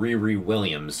named Riri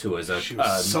Williams, who was She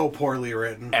was so poorly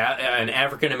written. an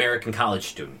African-American college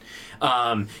student.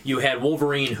 You had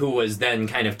Wolverine, who was then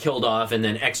kind of killed off, and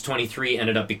then X-23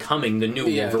 ended up becoming the new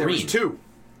Wolverine. There was two.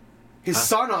 His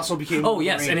son also became Oh Wolverine.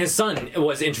 yes, and his son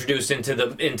was introduced into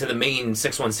the main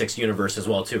 616 universe as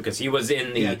well too, because he was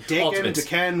in the Dakin, Ultimates.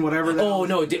 Daken, whatever that Oh was.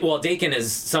 no, well Dakin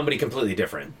is somebody completely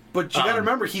different. But you got to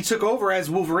remember, he took over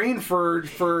as Wolverine for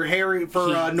Harry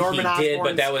Norman he did, Osborn's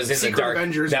but that was in Secret the Dark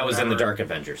Avengers. That was in the whatever. Dark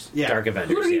Avengers. Yeah. Dark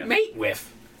Avengers. Who did he yeah. mate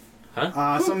with?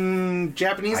 Some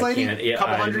Japanese lady a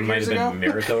couple hundred might years have ago. been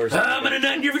America or something. I'm gonna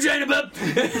nut in your vagina, bub.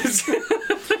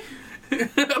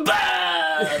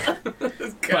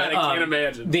 God, I can't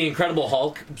imagine. The Incredible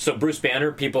Hulk. So Bruce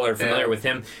Banner, people are familiar with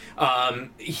him.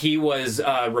 He was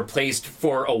replaced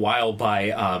for a while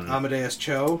by Amadeus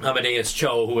Cho.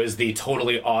 Who is the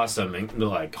totally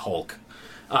awesome Hulk.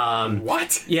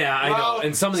 What? Yeah, I know.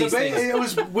 And some of these things. It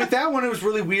was with that one. It was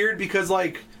really weird because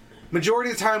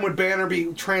majority of the time when Banner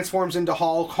transforms into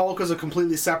Hulk is a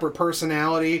completely separate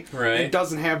personality. Right. It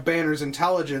doesn't have Banner's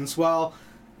intelligence. Well,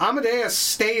 Amadeus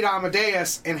stayed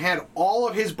Amadeus and had all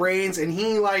of his brains, and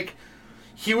he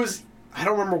was, I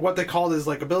don't remember what they called his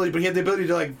ability, but he had the ability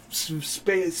to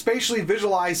spatially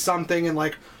visualize something and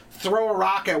throw a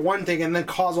rock at one thing and then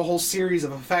cause a whole series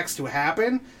of effects to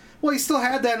happen. Well, he still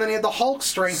had that, and then he had the Hulk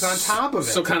strength on top of it.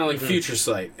 So kind of like Future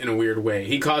Sight in a weird way.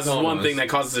 He causes one thing that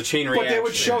causes a chain reaction. But they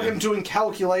would show him doing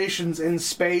calculations in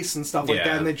space and stuff like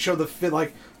that, and they'd show the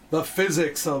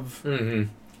physics of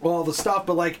all the stuff.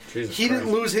 But Jesus he didn't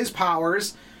Christ. lose his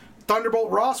powers. Thunderbolt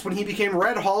Ross, when he became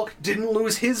Red Hulk, didn't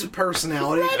lose his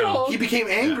personality. Red Hulk? He became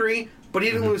angry, but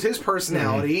he didn't lose his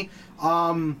personality.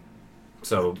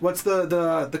 So What's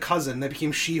the cousin that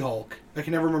became She-Hulk? I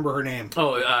can never remember her name.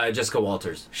 Jessica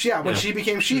Walters. When she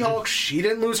became She-Hulk, she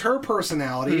didn't lose her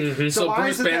personality. So why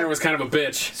Bruce is it Banner that- was kind of a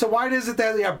bitch. So why is it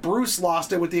that Bruce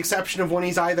lost it, with the exception of when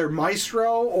he's either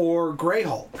Maestro or Grey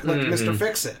Hulk, Mr.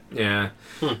 Fix-It? Yeah,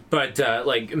 but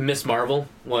Miss Marvel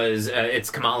was it's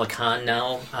Kamala Khan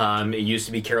now. It used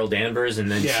to be Carol Danvers, and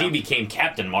then she became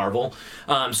Captain Marvel.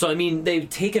 So I mean, they've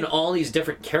taken all these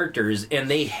different characters,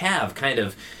 and they have kind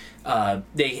of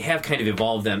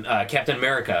evolved them. Captain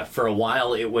America, for a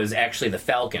while, it was actually the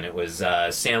Falcon. It was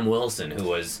Sam Wilson who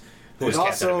was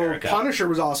Captain America. Punisher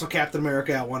was also Captain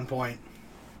America at one point.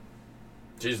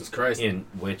 Jesus Christ. In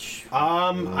which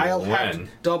I'll have to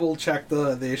double check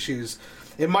the issues.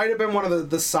 It might have been one of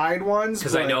the side ones.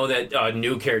 Because I know that a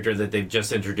new character that they've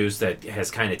just introduced that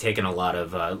has kind of taken a lot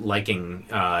of liking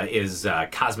is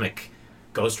Cosmic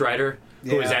Ghost Rider,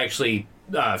 who is actually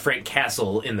Frank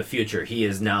Castle in the future. He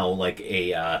is now like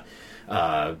a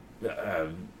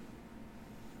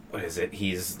what is it?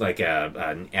 He's like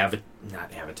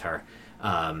not Avatar.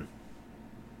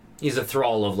 He's a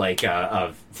thrall of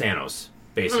of Thanos,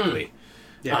 basically.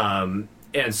 Yeah.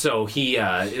 And so he,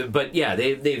 but yeah,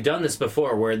 they've done this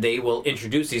before where they will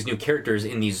introduce these new characters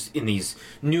in these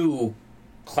new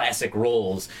classic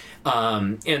roles,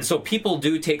 and so people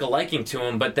do take a liking to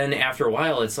him. But then after a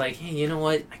while, it's like, hey, you know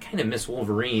what? I kind of miss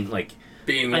Wolverine.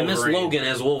 Being I Wolverine. miss Logan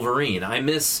as Wolverine. I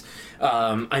miss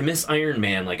Iron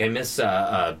Man. I miss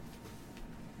why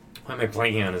am I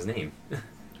blanking on his name?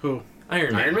 Who?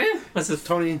 Iron Man. Iron Man? What's his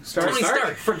Tony Stark. Tony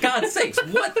Stark, for God's sakes,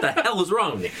 what the hell is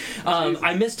wrong with me?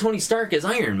 I miss Tony Stark as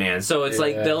Iron Man, so it's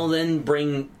like they'll then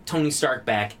bring Tony Stark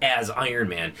back as Iron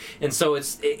Man, and so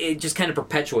it just kind of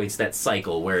perpetuates that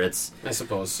cycle where it's, I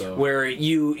suppose so. where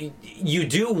you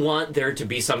do want there to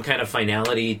be some kind of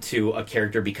finality to a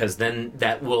character, because then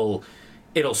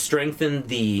it'll strengthen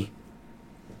the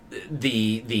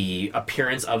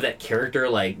appearance of that character,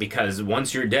 because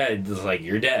once you're dead, it's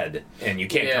you're dead and you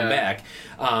can't come back,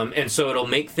 and so it'll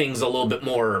make things a little bit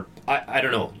more, I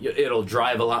don't know, it'll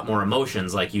drive a lot more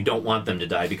emotions. You don't want them to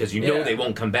die because they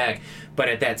won't come back, but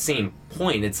at that same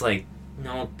point it's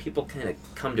no, people kind of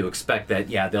come to expect that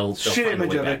they'll Shit find a image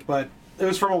way of back. it, but it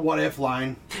was from a What If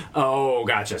line. Oh,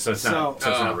 gotcha. So it's not it's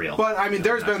not real. But I mean,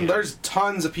 Not there's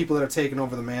tons of people that have taken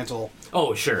over the mantle.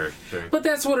 Oh, sure. But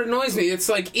that's what annoys me.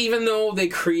 It's even though they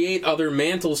create other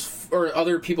mantles or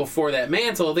other people for that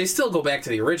mantle, they still go back to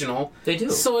the original. They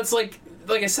do. So it's like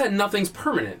I said, nothing's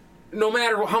permanent. No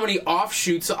matter how many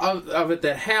offshoots of it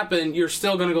that happen, you're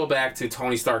still going to go back to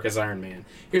Tony Stark as Iron Man.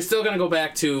 You're still going to go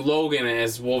back to Logan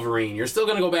as Wolverine. You're still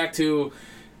going to go back to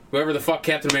whoever the fuck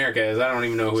Captain America is. I don't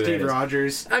even know who Steve that is.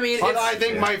 Rogers. I mean, I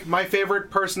think my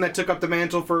favorite person that took up the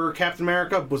mantle for Captain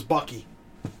America was Bucky.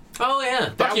 Oh, yeah.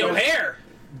 Bucky O'Hare.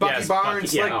 Bucky Yes, Barnes.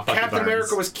 Bucky, yeah, like Bucky Captain Barnes.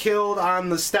 America was killed on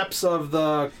the steps of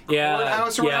the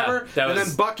courthouse or whatever, and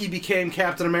then Bucky became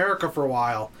Captain America for a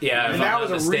while. Yeah, and that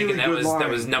was a really good line. That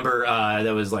was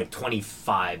that was like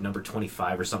 25, number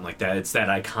 25 or something like that. It's that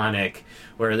iconic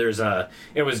where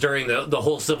it was during the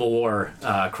whole Civil War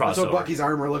crossover. That's what Bucky's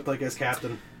armor looked like as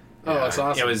Captain. Oh, that's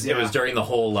awesome. It was during the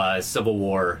whole Civil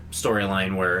War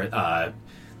storyline where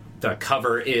the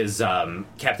cover is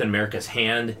Captain America's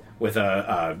hand with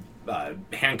a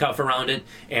handcuff around it,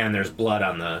 and there's blood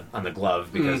on the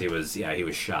glove because he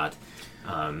was shot.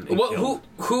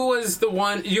 Who was the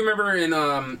one you remember in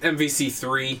MVC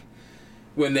 3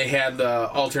 when they had the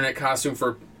alternate costume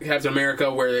for Captain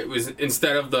America where it was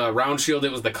instead of the round shield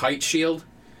it was the kite shield?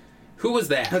 Who was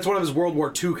that? That's one of his World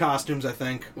War II costumes, I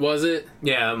think. Was it?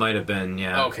 Yeah, it might have been.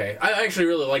 Yeah. Okay, I actually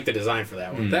really like the design for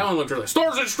that one. That one looked really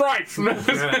Stars and Stripes.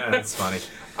 That's funny.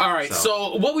 All right,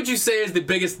 so what would you say is the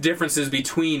biggest differences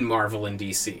between Marvel and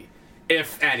DC,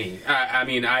 if any? I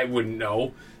mean, I wouldn't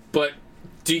know, but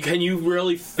can you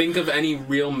really think of any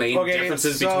real main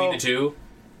differences between the two?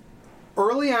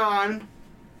 Early on,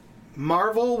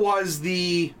 Marvel was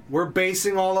we're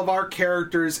basing all of our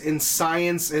characters in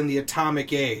science and the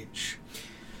atomic age.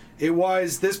 It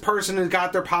was this person who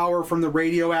got their power from the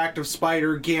radioactive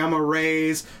spider, gamma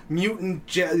rays, the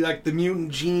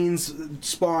mutant genes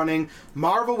spawning.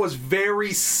 Marvel was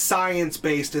very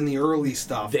science-based in the early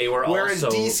stuff. They were whereas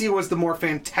also... DC was the more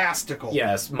fantastical.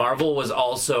 Yes, Marvel was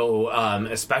also,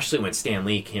 especially when Stan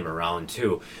Lee came around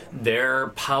too, their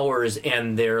powers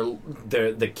and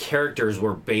the characters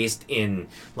were based in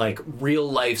like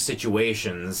real-life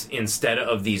situations instead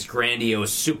of these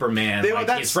grandiose Superman,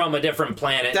 he's from a different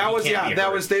planet.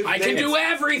 I can do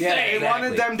everything. Yeah, they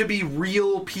wanted them to be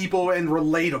real people and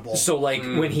relatable. So, like,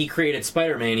 when he created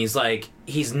Spider-Man,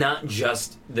 he's not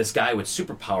just this guy with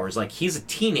superpowers. Like, he's a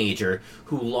teenager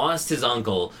who lost his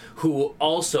uncle, who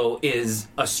also is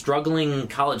a struggling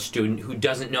college student who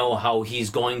doesn't know how he's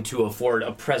going to afford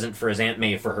a present for his Aunt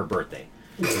May for her birthday.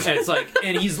 And it's like,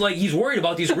 and he's worried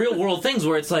about these real world things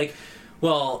where it's like,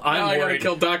 well, I gotta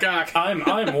kill Doc Ock.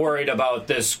 I'm worried about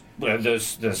this super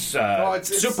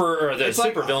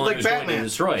villain who's Batman. going to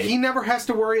destroy it. He never has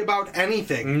to worry about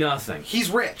anything. Nothing. He's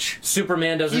rich.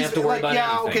 Superman doesn't have to worry about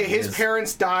anything. Okay, his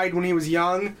parents died when he was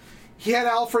young. He had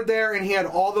Alfred there, and he had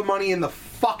all the money in the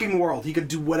fucking world. He could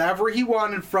do whatever he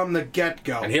wanted from the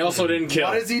get-go. And he also didn't kill.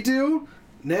 What does he do?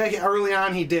 Early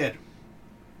on, he did.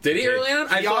 Did he early on?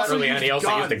 He also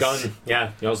used a gun.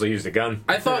 Yeah, he also used a gun.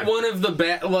 I thought one of the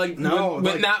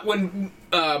not when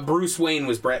Bruce Wayne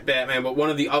was Batman, but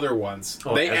one of the other ones.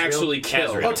 They Azrael? actually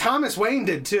killed. Azrael. Oh, Thomas Wayne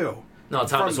did too. No,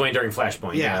 Thomas Wayne during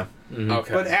Flashpoint. Yeah. Mm-hmm.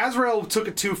 Okay. But Azrael took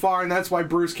it too far, and that's why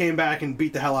Bruce came back and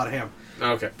beat the hell out of him.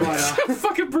 Okay. But,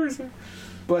 fucking Bruce.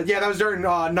 But yeah, that was during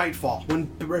Nightfall when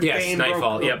Bane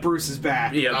broke Bruce's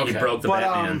back. Yeah, okay. He broke the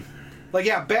Batman.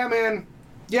 Batman.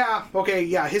 Yeah, okay,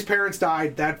 yeah, his parents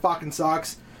died. That fucking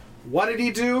sucks. What did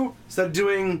he do? Instead of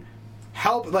doing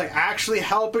actually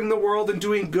helping the world and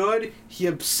doing good, he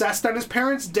obsessed on his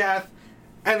parents' death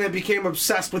and then became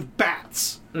obsessed with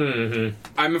bats. Mm-hmm.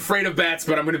 I'm afraid of bats,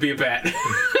 but I'm going to be a bat.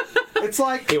 It's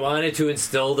like he wanted to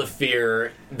instill the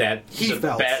fear that he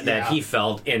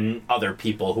felt in other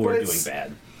people who were doing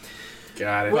bad.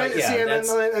 Got it.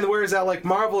 And where is that? Like,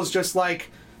 Marvel is just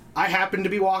like, I happened to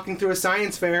be walking through a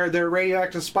science fair, their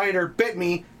radioactive spider bit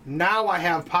me, now I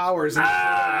have powers.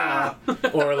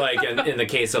 Or like in the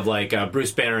case of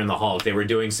Bruce Banner and the Hulk, they were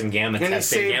doing some gamma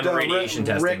radiation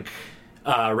testing.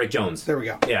 Rick Jones. There we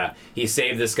go. Yeah, he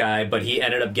saved this guy, but he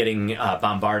ended up getting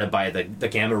bombarded by the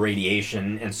gamma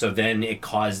radiation, and so then it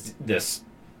caused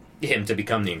him to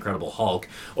become the Incredible Hulk.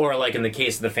 Or like in the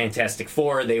case of the Fantastic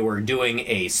Four, they were doing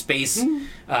a space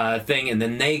thing, and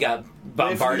then they got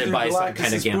bombarded by some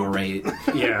kind of gamma ray.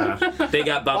 Yeah, they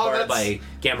got bombarded by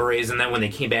gamma rays, and then when they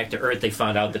came back to Earth, they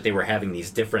found out that they were having these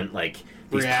different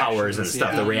these powers and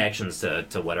stuff, the reactions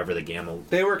to whatever the gamma.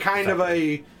 They were kind of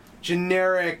a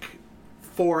generic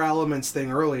four elements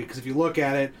thing early, because if you look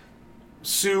at it,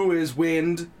 Sue is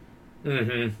wind.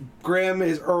 Mm-hmm. Grim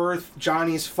is earth,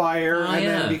 Johnny's fire,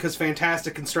 then because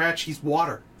Fantastic and Stretch, he's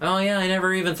water. Oh yeah, I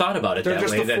never even thought about it They're that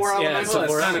just way. The four elements.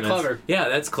 That's kind of clever. Yeah,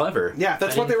 that's clever. Yeah,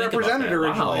 that's what they represented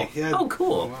originally. Wow. Yeah. Oh,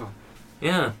 cool. Wow.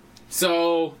 Yeah.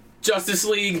 So, Justice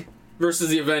League versus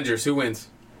the Avengers, who wins?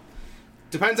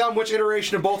 Depends on which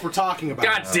iteration of both we're talking about.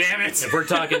 God damn it! If we're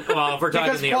talking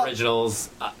the originals,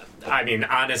 I mean,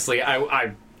 honestly,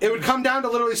 it would come down to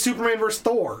literally Superman versus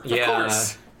Thor. Yeah. Of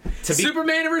course.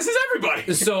 Superman versus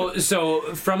everybody. So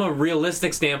from a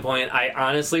realistic standpoint, I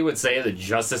honestly would say the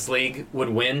Justice League would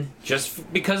win,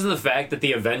 just because of the fact that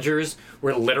the Avengers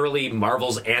were literally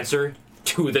Marvel's answer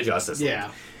to the Justice League.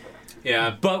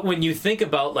 Yeah. But when you think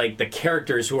about like the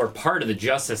characters who are part of the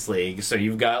Justice League, so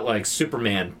you've got like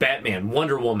Superman, Batman,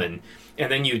 Wonder Woman,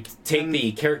 and then you take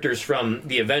the characters from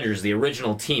the Avengers, the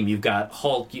original team. You've got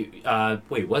Hulk.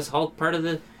 Wait, was Hulk part of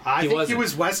the? I think he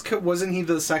was wasn't he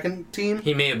the second team?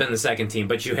 He may have been the second team,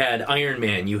 but you had Iron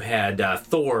Man, you had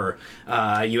Thor,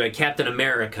 you had Captain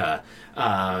America.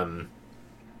 I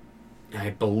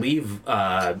believe.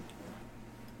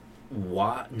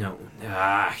 What? No.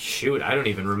 Shoot! I don't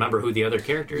even remember who the other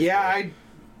characters. Yeah, were.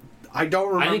 I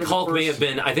don't remember. I think Hulk first... may have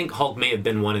been. I think Hulk may have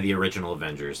been one of the original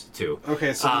Avengers too.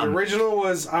 Okay, so the original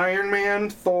was Iron Man,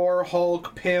 Thor,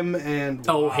 Hulk, Pym, and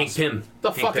Hank Pym.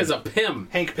 The fuck is a Pym?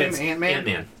 Hank Pym, Ant-Man.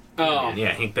 Ant-Man. Oh, Ant-Man,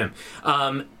 yeah, Hank Pym.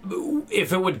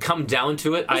 If it would come down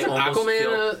to it, was I almost Aquaman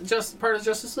feel... just part of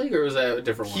Justice League, or was that a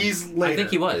different one? He's later. I think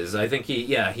he was. I think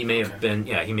he may have been.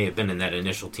 Yeah, he may have been in that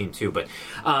initial team too. But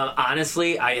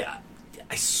honestly, I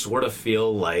sort of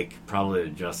feel like probably the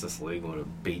Justice League would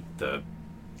have beat the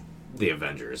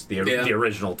Avengers, the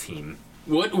original team.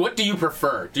 What do you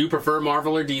prefer? Do you prefer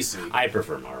Marvel or DC? I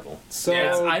prefer Marvel. So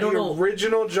I don't know. The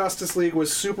original Justice League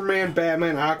was Superman,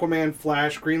 Batman, Aquaman,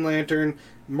 Flash, Green Lantern,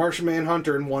 Martian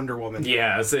Manhunter, and Wonder Woman.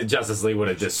 Yeah, so Justice League would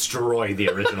have destroyed the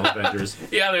original Avengers.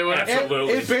 Yeah, they would.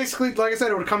 Absolutely. It basically, like I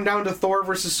said, it would come down to Thor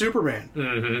versus Superman.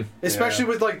 Mm-hmm. Especially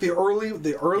with like the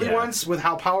early ones, with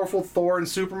how powerful Thor and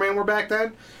Superman were back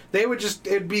then.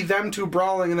 It'd be them two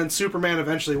brawling and then Superman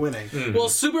eventually winning. Mm-hmm. Well,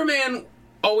 Superman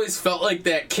always felt like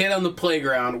that kid on the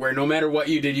playground where no matter what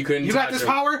you did, you couldn't. You got this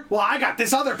power? Well, I got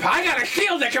this other power. I got a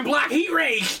shield that can block heat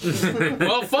rays.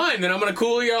 Well, fine. Then I'm gonna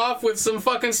cool you off with some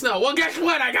fucking snow. Well, guess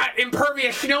what? I got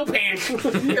impervious snow pants.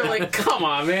 You're like, come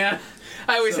on, man.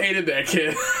 I always hated that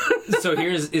kid. so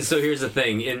here's the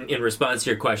thing. In response to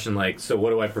your question, like, so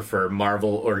what do I prefer,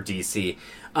 Marvel or DC?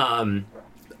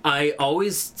 I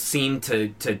always seem to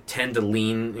tend to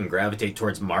lean and gravitate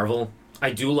towards Marvel.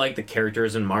 I do like the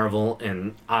characters in Marvel,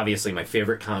 and obviously my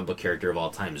favorite comic book character of all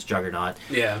time is Juggernaut.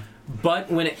 Yeah.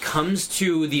 But when it comes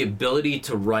to the ability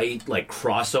to write like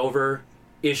crossover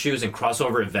issues and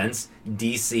crossover events,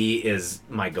 DC is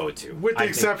my go-to. With the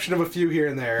exception of a few here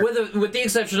and there. With the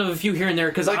exception of a few here and there,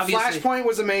 because like obviously Flashpoint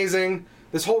was amazing.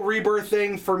 This whole Rebirth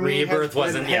thing for me has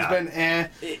been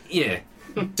Yeah.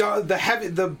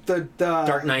 The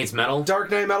Dark Knight's Metal. Dark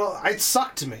Knight Metal. It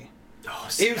sucked to me. Oh,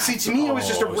 to me, it was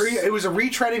just it was a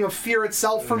retreading of Fear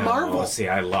itself from Marvel. See,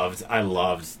 I loved.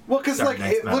 Well, because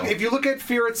if you look at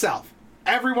Fear itself,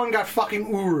 everyone got fucking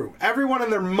Uru. Everyone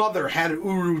and their mother had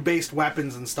Uru-based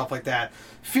weapons and stuff like that.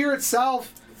 Fear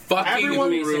itself,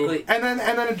 everyone, Uru. and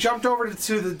then it jumped over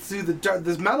to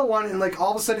this metal one, and like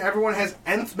all of a sudden everyone has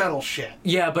nth metal shit.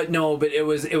 Yeah, but it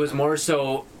was more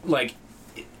so like.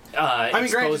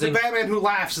 Granted, the Batman Who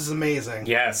Laughs is amazing.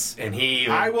 Yes, and he's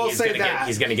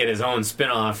going to get his own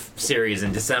spin-off series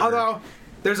in December. Although,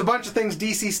 there's a bunch of things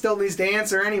DC still needs to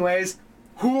answer anyways.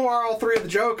 Who are all three of the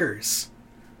Jokers?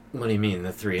 What do you mean,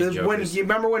 the three Jokers? When you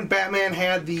remember when Batman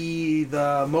had the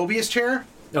Mobius chair?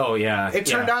 Oh, yeah. It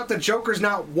turned out the Joker's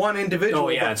not one individual,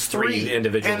 but it's three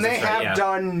individuals. And they have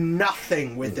done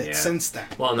nothing with it since then.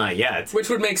 Well, not yet. Which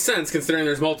would make sense, considering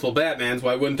there's multiple Batmans.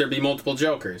 Why wouldn't there be multiple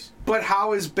Jokers? But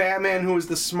how is Batman, who is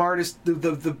the smartest,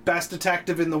 the best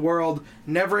detective in the world,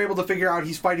 never able to figure out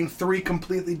he's fighting three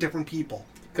completely different people?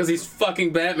 Because he's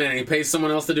fucking Batman and he pays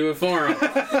someone else to do it for him.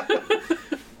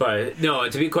 But, no,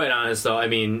 to be quite honest, though, I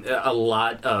mean,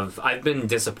 I've been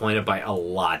disappointed by a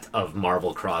lot of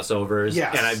Marvel crossovers.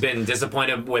 Yes. And I've been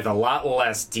disappointed with a lot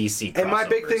less DC crossovers. And my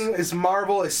big thing is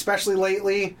Marvel, especially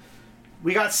lately.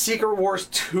 We got Secret Wars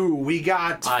 2. We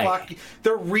got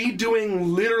they're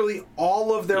redoing literally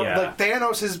all of their like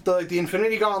Thanos is the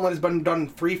Infinity Gauntlet has been done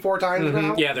 3-4 times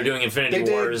now. Yeah, they're doing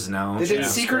Infinity Wars now. They did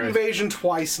Secret Invasion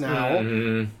twice now.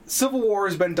 Mm-hmm. Civil War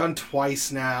has been done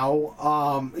twice now.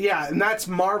 And that's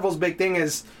Marvel's big thing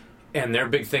is. And their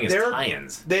big thing is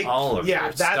tie-ins. All of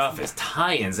their stuff is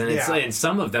tie-ins, and and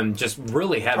some of them just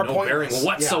really have no bearing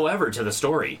whatsoever to the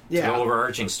story, to the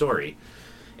overarching story.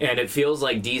 And it feels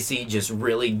like DC just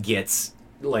really gets,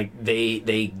 like,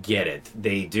 they get it.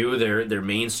 They do their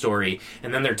main story,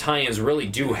 and then their tie-ins really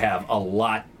do have a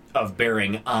lot of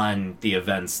bearing on the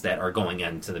events that are going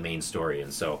into the main story.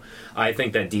 And so I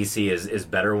think that DC is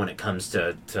better when it comes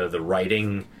to the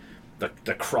writing,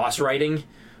 the cross-writing.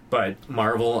 But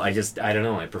Marvel, I don't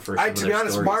know. I prefer some of to be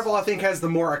honest, stories. Marvel, I think, has the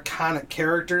more iconic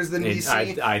characters than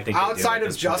DC. I think outside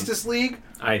of Justice League,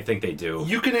 I think they do.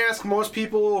 You can ask most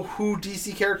people who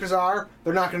DC characters are;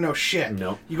 they're not going to know shit.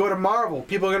 Nope. You go to Marvel,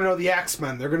 people are going to know the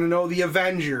X-Men. They're going to know the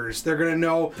Avengers. They're going to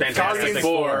know Fantastic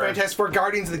Four,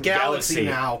 Guardians of the Galaxy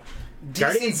now.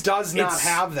 DC does not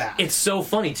have that. It's so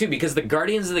funny too because the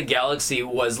Guardians of the Galaxy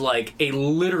was like a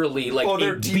literally like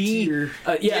they're a D B. tier.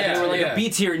 They were like a B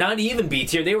tier, not even B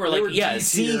tier. They were like D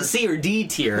tier. C or D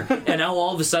tier. And now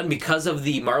all of a sudden, because of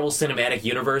the Marvel Cinematic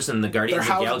Universe and the Guardians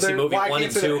of the Galaxy movie 1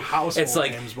 and 2, it's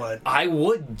like names, but I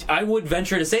would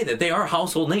venture to say that they are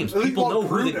household names. People know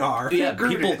who they are. Yeah,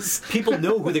 Groot people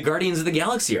know who the Guardians of the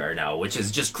Galaxy are now, which is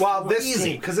just crazy. Well, this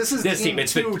team, because this is team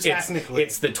It's 2, technically.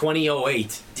 It's the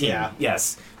 2008 team. Yeah.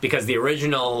 Yes. Because the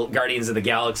original Guardians of the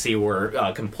Galaxy were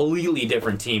a completely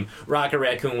different team. Rocket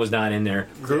Raccoon was not in there.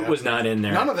 Groot was not in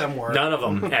there. None of them were. None of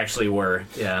them actually were.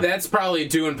 Yeah. That's probably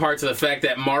due in part to the fact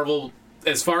that Marvel,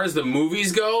 as far as the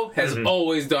movies go, has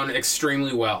always done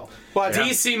extremely well. But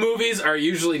DC movies are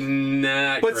usually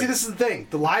not But great. see, this is the thing.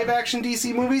 The live-action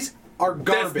DC movies are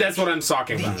garbage. That's what I'm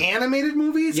talking about. The animated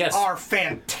movies Yes. are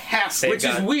fantastic. Which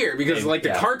is weird because like the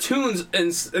yeah. cartoons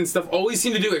and stuff always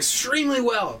seem to do extremely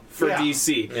well for Yeah.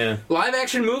 DC. Yeah. Live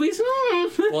action movies.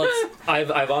 Well,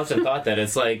 I've often thought that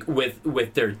it's like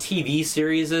with their TV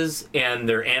series and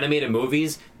their animated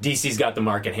movies, DC's got the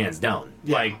market hands down.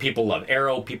 Yeah. Like people love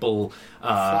Arrow, people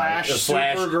Flash,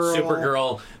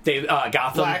 Supergirl. They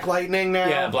Gotham, Black Lightning now.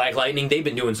 Yeah, Black Lightning. They've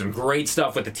been doing some great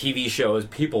stuff with the TV shows.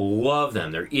 People love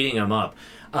them. They're eating them up.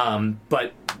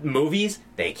 But movies,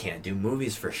 they can't do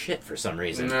movies for shit for some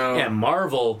reason. No. And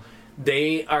Marvel,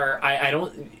 they are. I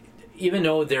don't. Even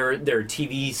though their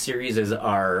TV series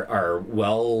are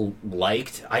well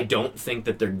liked, I don't think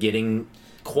that they're getting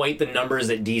quite the numbers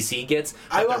that DC gets.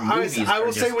 I but their movies will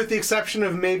are say, just- with the exception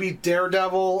of maybe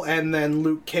Daredevil and then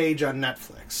Luke Cage on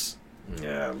Netflix,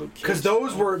 yeah, Luke Cage. because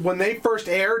those were when they first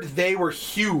aired, they were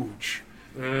huge,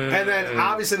 and then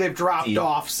obviously they've dropped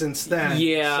off since then.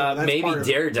 Yeah, so that's maybe part of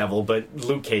it. Daredevil, but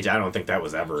Luke Cage, I don't think that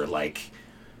was ever like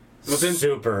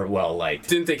super well liked.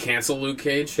 Didn't they cancel Luke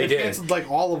Cage? They did. Canceled,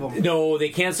 like all of them. No, they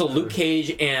canceled Luke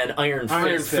Cage and Iron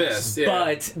Iron Fist. Fist, yeah.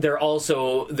 But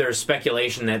there's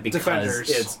speculation that because Defenders.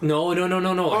 it's no.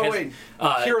 Oh wait,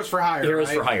 Heroes for Hire. Heroes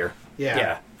right? for Hire.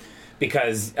 Yeah.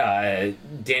 Because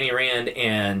Danny Rand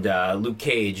and Luke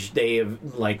Cage, they have,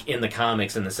 like in the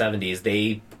comics in the 70s,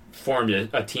 they formed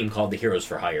a team called the Heroes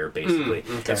for Hire, basically.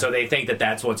 okay. And so they think that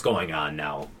that's what's going on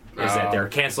now. Is that they're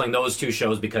canceling those two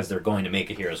shows because they're going to make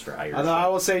a Heroes for Hire. Although I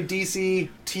will say DC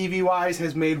TV wise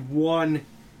has made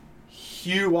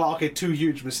two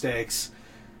huge mistakes.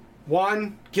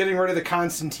 One, getting rid of the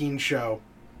Constantine show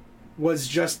was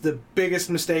just the biggest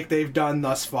mistake they've done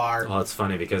thus far. Well, it's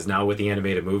funny because now with the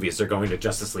animated movies, they're going to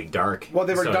Justice League Dark. Well,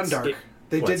 they've already done Dark.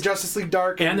 They well, did Justice League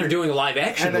Dark, and they're doing a live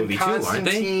action and then movie too, aren't they?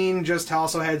 Constantine just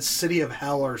also had City of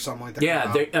Hell or something like that.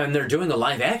 Yeah, they're doing a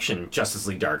live action Justice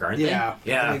League Dark, aren't yeah,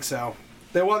 they? Yeah, I think so.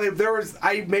 There was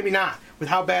maybe not with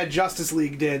how bad Justice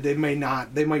League did. They may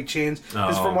not. They might change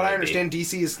because from what I maybe. understand,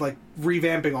 DC is like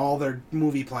revamping all their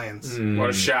movie plans.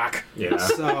 What a shock. Yeah.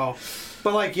 So,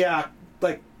 but I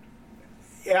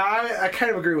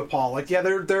kind of agree with Paul. Like, yeah,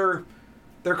 their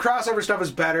crossover stuff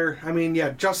is better. I mean,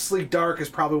 yeah, Justice League Dark is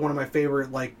probably one of my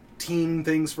favorite like team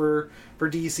things for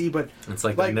DC. But It's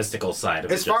like the mystical side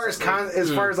of as far as Justice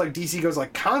League. far as like DC goes,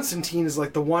 like Constantine is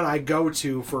like the one I go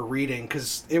to for reading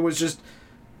because it was just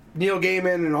Neil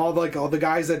Gaiman and all the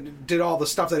guys that did all the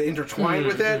stuff that intertwined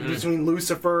with it between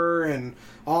Lucifer and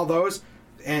all those.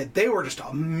 And they were just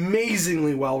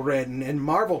amazingly well written, and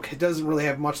Marvel doesn't really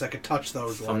have much that could touch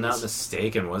those If ones. I'm not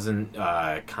mistaken, wasn't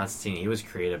Constantine? He was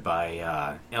created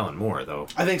by Alan Moore, though.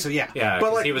 I think so, yeah. Yeah, but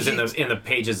 'cause like he was in the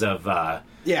pages of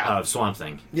Swamp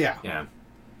Thing. yeah. Yeah.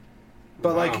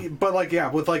 But Wow. yeah,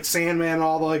 with like Sandman,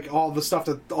 all the stuff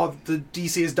that all the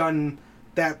DC has done,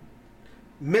 that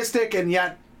mystic and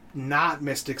yet not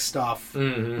mystic stuff.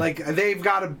 Mm-hmm. Like they've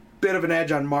got a bit of an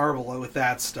edge on Marvel with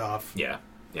that stuff. Yeah,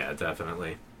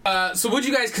 definitely. So would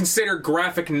you guys consider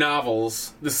graphic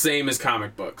novels the same as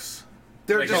comic books?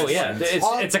 They're Like, just Oh yeah,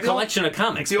 it's a collection of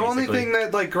comics. The only basically. thing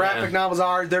that like graphic Yeah. novels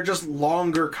are, they're just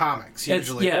longer comics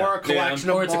usually, or a collection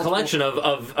of or it's a multiple- collection of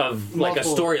like a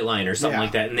multiple- storyline or something Yeah.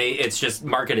 like that, and it's just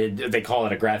marketed. They call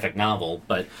it a graphic novel,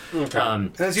 but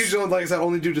And it's usually, like I said,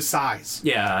 only due to size.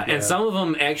 yeah, and some of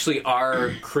them actually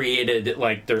are created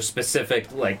like they're specific,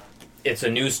 like it's a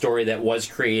new story that was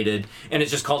created, and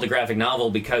it's just called a graphic novel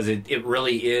because it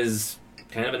really is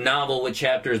kind of a novel with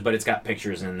chapters, but it's got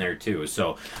pictures in there too.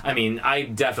 So, I mean, I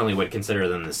definitely would consider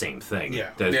them the same thing. Yeah.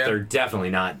 They're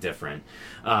definitely not different.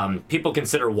 People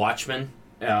consider Watchmen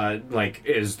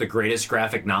is the greatest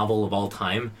graphic novel of all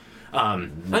time. I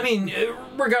mean,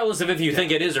 regardless of if you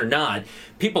think it is or not,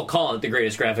 people call it the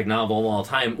greatest graphic novel of all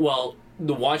time. Well,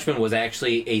 The Watchmen was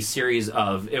actually a series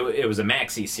of it was a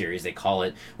maxi series, they call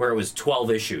it, where it was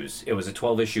 12 issues. It was a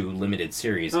 12-issue limited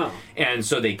series. Oh. And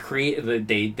so they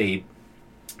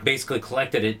basically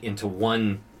collected it into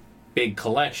one big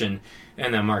collection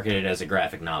and then marketed it as a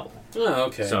graphic novel. Oh,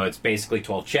 okay. So it's basically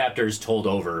 12 chapters told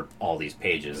over all these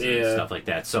pages and stuff like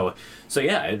that. So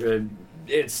yeah,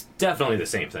 it's definitely the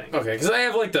same thing. Okay, because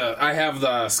I have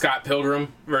the Scott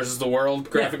Pilgrim versus the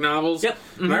World graphic novels. Yep.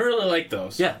 And I really like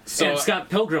those. Yeah. So and Scott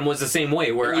Pilgrim was the same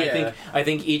way, where I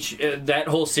think each that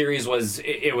whole series was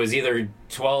either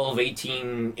 12,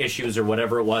 18 issues or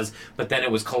whatever it was, but then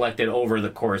it was collected over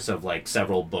the course of like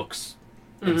several books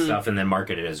and stuff, and then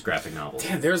marketed as graphic novels.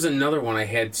 Damn, there's another one I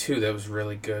had too that was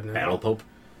really good. Battle Pope.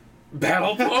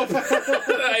 Battle Pope.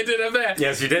 I did have that.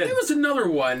 Yes, you did. There was another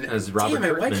one. As Robert Damn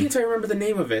it! Why Kirkman. can't I remember the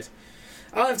name of it?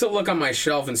 I'll have to look on my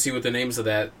shelf and see what the names of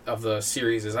the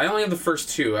series is. I only have the first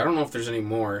two. I don't know if there's any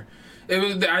more.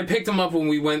 I picked them up when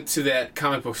we went to that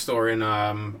comic book store in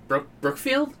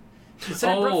Brookfield. Is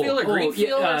that Brookfield or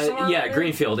Greenfield? or somewhere yeah, there?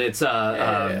 Greenfield. It's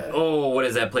what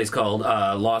is that place called?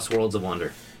 Lost Worlds of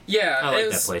Wonder. Yeah, I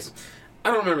like that place. I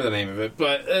don't remember the name of it,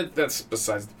 but that's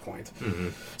besides the point. Mm-hmm.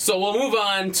 So we'll move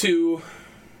on to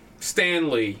Stan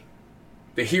Lee,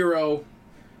 the hero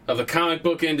of the comic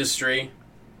book industry.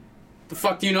 The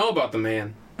fuck do you know about the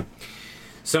man?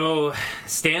 So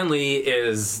Stan Lee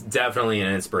is definitely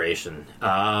an inspiration,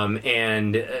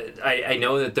 and I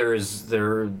know that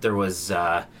there was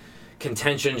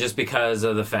contention just because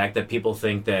of the fact that people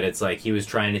think that it's like he was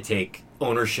trying to take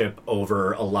ownership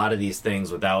over a lot of these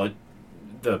things without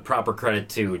the proper credit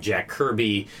to Jack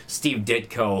Kirby, Steve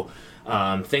Ditko,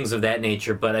 things of that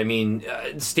nature. But I mean,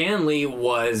 Stan Lee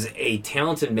was a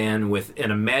talented man with an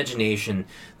imagination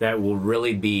that will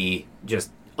really be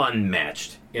just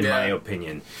unmatched, in my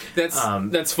opinion.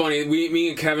 That's funny. Me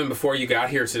and Kevin, before you got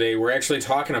here today, we're actually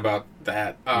talking about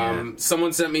that.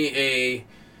 Someone sent me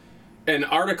an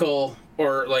article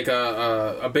or like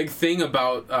a big thing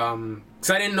about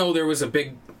because I didn't know there was a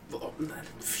big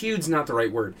feud's not the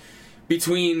right word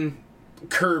between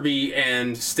Kirby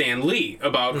and Stan Lee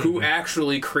about who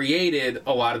actually created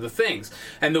a lot of the things.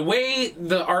 And the way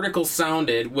the article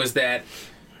sounded was that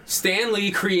Stan Lee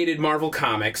created Marvel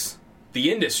Comics, the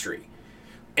industry,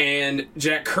 and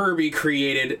Jack Kirby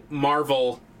created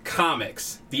Marvel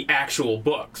Comics, the actual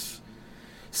books.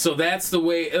 So that's the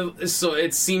way. So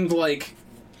it seemed like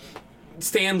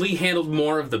Stan Lee handled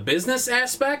more of the business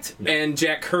aspect, and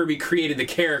Jack Kirby created the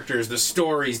characters, the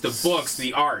stories, the books,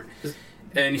 the art.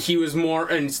 And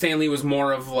Stan Lee was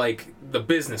more of like the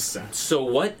business sense. So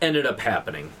what ended up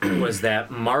happening was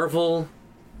that Marvel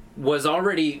was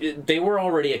already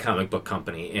a comic book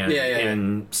company,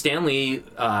 and Stan Lee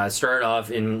started off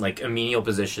in like a menial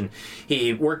position.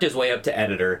 He worked his way up to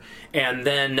editor, and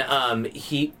then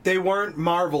They weren't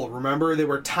Marvel, remember? They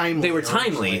were Timely. They were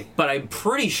originally. Timely, but I'm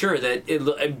pretty sure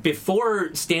that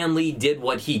before Stan Lee did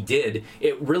what he did,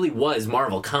 it really was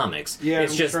Marvel Comics. Yeah,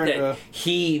 it's I'm just trying that to-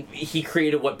 he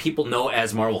created what people know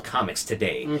as Marvel Comics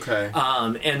today. Okay.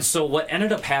 And so what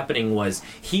ended up happening was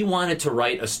he wanted to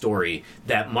write a story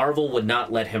that Marvel would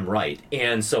not let him write,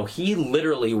 and so he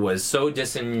literally was so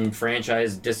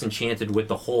disenchanted with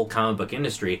the whole comic book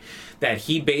industry that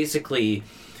he basically.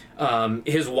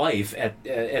 His wife at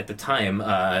the time,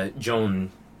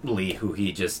 Joan Lee, who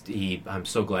I'm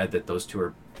so glad that those two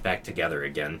are back together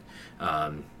again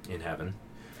in heaven.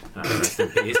 Rest in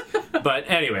peace. But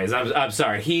anyways, I'm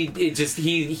sorry.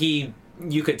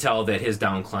 You could tell that his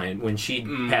downcline when she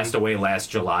passed away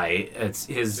last July.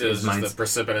 His just mind's a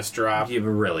precipitous drop. Yeah,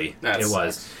 really, That it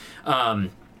sucks. was.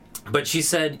 But she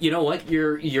said, "You know what?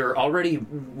 You're already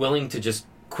willing to just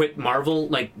quit Marvel.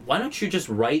 Like, why don't you just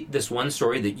write this one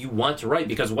story that you want to write?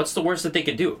 Because what's the worst that they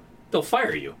could do? They'll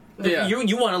fire you. Yeah.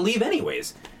 You want to leave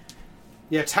anyways."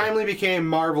 Yeah, Timely became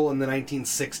Marvel in the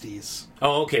 1960s.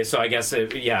 Oh, okay. So I guess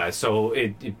so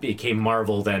it became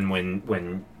Marvel then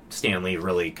when Stan Lee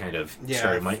really kind of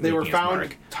started making they were his found.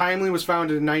 mark. Timely was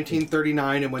founded in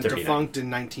 1939 and went 39. defunct in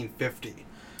 1950.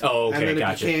 Oh, okay, And then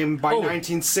gotcha. it became by Oh.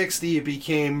 1960 it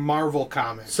became Marvel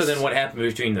Comics. So then what happened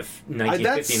between the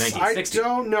 1950 and 1960? I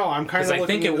don't know. I'm kind of Because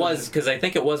I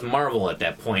think it was Marvel at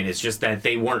that point. It's just that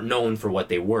they weren't known for what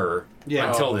they were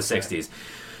until the 60s.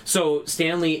 So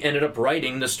Stan Lee ended up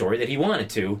writing the story that he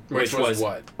wanted to, which was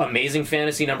what? Amazing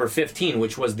Fantasy number 15,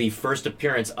 which was the first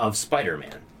appearance of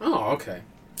Spider-Man. Oh, okay.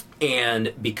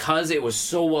 And because it was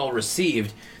so well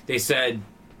received, they said,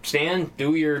 "Stan,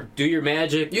 do your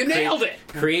magic. You nailed it.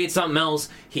 Create something else."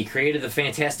 He created the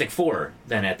Fantastic Four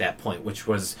then at that point, which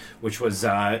was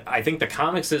I think the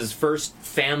comics' first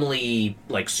family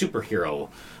like superhero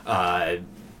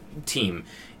team.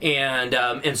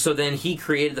 And so then he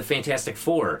created the Fantastic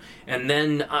Four, and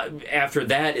then after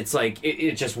that, it's like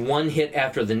it just one hit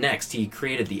after the next. He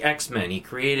created the X-Men, he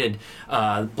created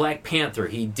Black Panther,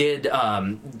 he did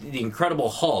the Incredible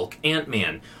Hulk,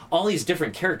 Ant-Man, all these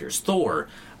different characters, Thor,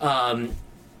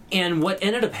 and what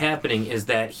ended up happening is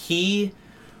that he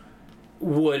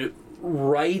would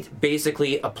write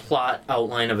basically a plot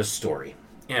outline of a story,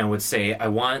 and would say, I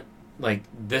want, like,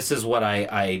 this is what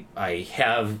I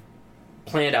have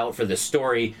planned out for this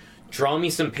story. Draw me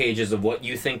some pages of what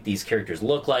you think these characters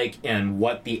look like and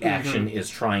what the action is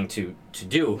trying to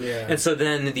do. Yeah. And so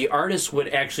then the artist would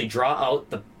actually draw out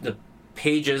the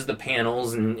pages, the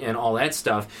panels, and all that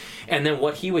stuff. And then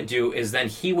what he would do is then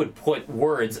he would put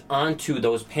words onto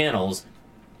those panels,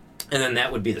 and then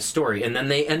that would be the story. And then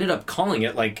they ended up calling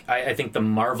it, like, I think the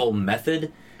Marvel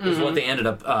method is what they ended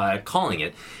up calling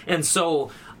it. And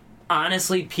so,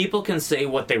 honestly, people can say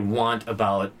what they want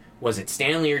about, was it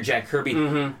Stan Lee or Jack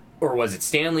Kirby? Or was it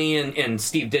Stan Lee and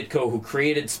Steve Ditko who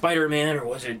created Spider-Man? Or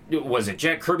was it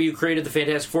Jack Kirby who created the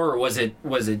Fantastic Four? Or was it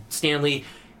Stan Lee?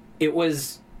 It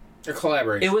was a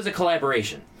collaboration. It was a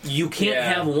collaboration. You can't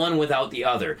have one without the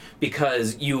other,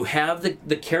 because you have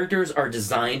the characters are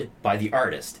designed by the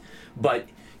artist, but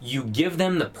you give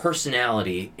them the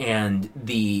personality, and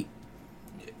the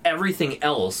everything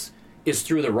else is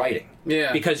through the writing.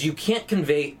 Yeah. Because you can't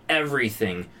convey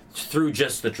everything through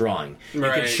just the drawing. You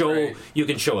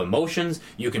can show emotions,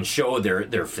 you can show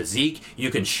their physique,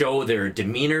 you can show their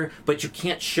demeanor, but you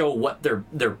can't show what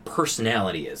their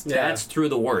personality is. Yeah. That's through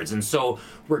the words. And so,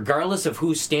 regardless of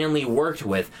who Stan Lee worked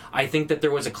with, I think that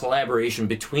there was a collaboration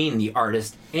between the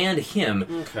artist and him.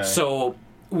 Okay. So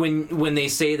when they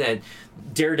say that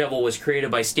Daredevil was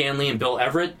created by Stan Lee and Bill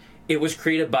Everett, it was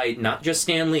created by not just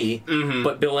Stan Lee,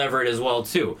 but Bill Everett as well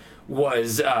too.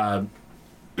 Was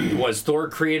Thor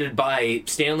created by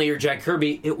Stan Lee or Jack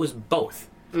Kirby? It was both.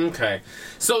 Okay.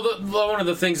 So one of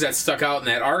the things that stuck out in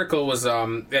that article was,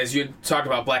 as you talked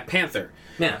about Black Panther.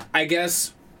 Yeah. I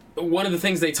guess one of the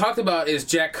things they talked about is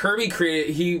Jack Kirby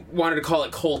he wanted to call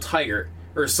it Coal Tiger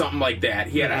or something like that.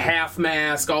 He had a half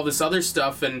mask, all this other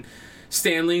stuff, and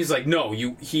Stan Lee's like, no,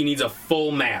 he needs a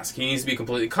full mask. He needs to be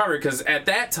completely covered, because at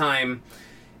that time,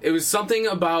 it was something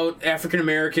about African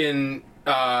American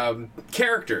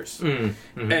characters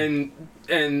and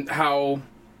how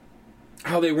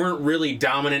they weren't really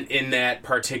dominant in that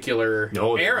particular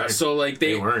era. Weren't. So like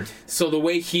they weren't. So the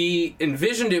way he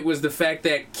envisioned it was the fact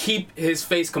that keep his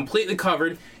face completely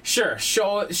covered. Sure,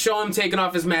 show him taking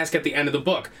off his mask at the end of the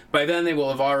book. By then they will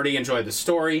have already enjoyed the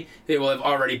story. They will have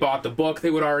already bought the book.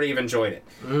 They would already have enjoyed it.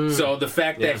 So the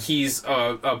fact that he's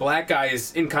a black guy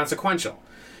is inconsequential.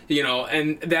 You know,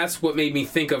 and that's what made me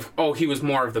think of, he was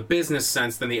more of the business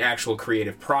sense than the actual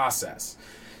creative process.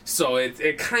 So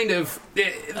it kind of...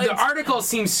 the article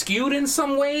seems skewed in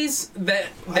some ways, that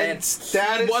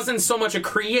wasn't so much a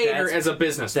creator as a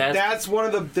business. That's one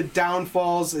of the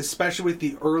downfalls, especially with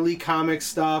the early comic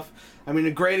stuff. I mean,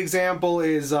 a great example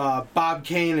is Bob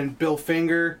Kane and Bill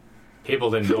Finger.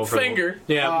 People didn't know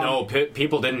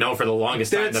people didn't know for the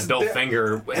longest time that Bill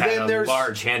Finger had a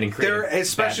large hand in creating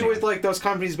especially Batman. with like those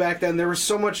companies back then. There was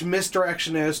so much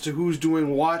misdirection as to who's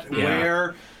doing what,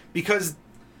 where, because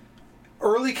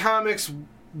early comics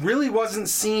really wasn't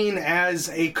seen as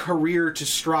a career to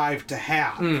strive to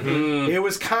have. It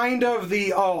was kind of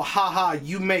the,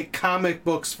 you make comic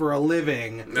books for a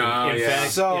living. In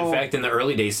fact, in the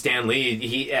early days, Stan Lee,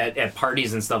 he at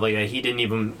parties and stuff like that, he didn't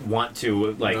even want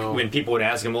to, when people would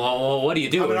ask him, well, what do you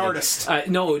do? I'm an artist.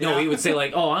 No, he would say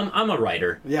like, I'm a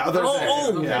writer. Yeah.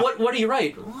 What do you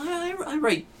write?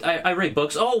 Well, I write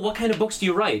books. Oh, what kind of books do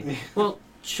you write? Well,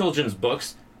 children's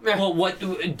books. Well, what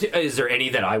is there any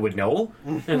that I would know?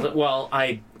 And like, well,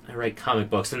 I write comic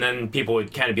books, and then people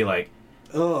would kind of be like,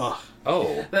 ugh.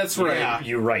 Oh, that's right. Yeah.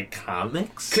 You write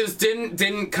comics? Because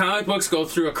didn't comic books go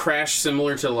through a crash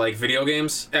similar to like video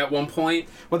games at one point?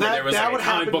 Well, there was like a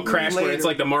comic book crash later. where it's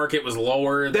like the market was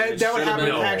lower. That would happen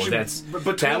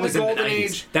between the golden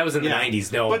age. That was in the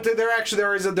 90s. No, but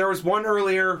there was one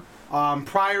earlier.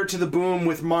 Prior to the boom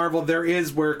with Marvel, there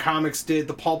is where comics did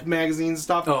the pulp magazine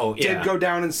stuff. Did go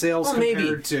down in sales. Well,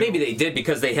 maybe they did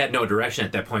because they had no direction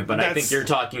at that point. But I think you're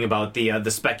talking about the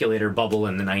speculator bubble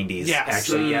in the 90s. Yes,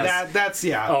 actually, yes.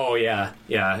 Oh yeah.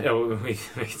 We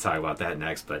can talk about that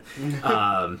next. But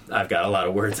I've got a lot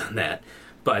of words on that.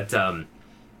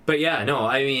 But yeah, no,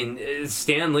 I mean,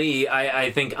 Stan Lee, I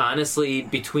think, honestly,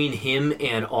 between him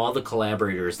and all the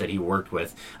collaborators that he worked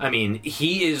with, I mean,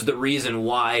 he is the reason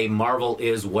why Marvel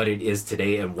is what it is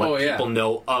today and what people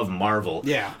know of Marvel.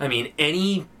 Yeah. I mean,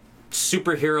 any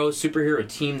superhero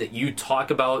team that you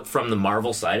talk about from the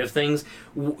Marvel side of things,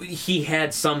 he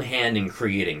had some hand in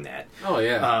creating that. Oh,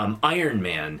 yeah. Iron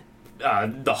Man,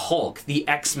 the Hulk, the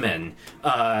X-Men,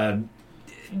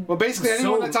 well, basically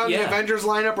anyone that's on the Avengers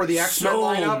lineup or the X-Men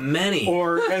lineup, many,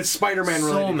 or Spider-Man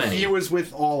related, many. he was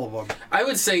with all of them. I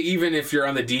would say even if you're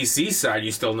on the DC side,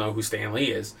 you still know who Stan Lee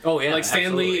is. Oh yeah, like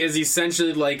Stan Lee is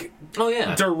essentially like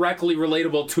directly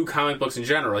relatable to comic books in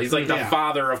general. He's like the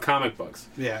father of comic books.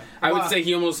 Yeah, I would say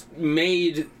he almost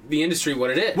made the industry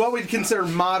what it is. What we'd consider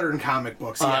modern comic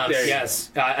books.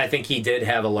 Yes, I think he did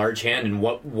have a large hand in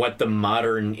what the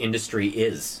modern industry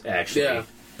is actually,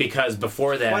 because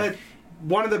before that.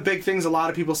 One of the big things a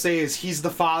lot of people say is he's the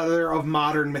father of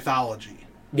modern mythology.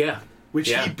 Yeah.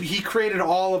 Which he created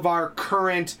all of our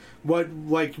current, what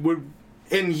like would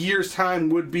in years' time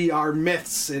would be our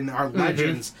myths and our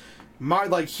legends.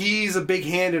 Like he's a big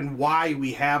hand in why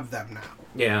we have them now.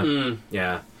 Yeah.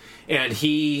 Yeah. And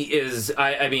he is,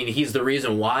 I mean, he's the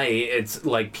reason why it's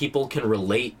like people can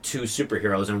relate to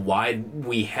superheroes and why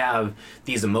we have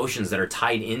these emotions that are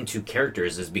tied into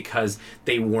characters is because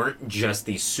they weren't just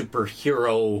these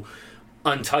superhero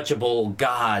untouchable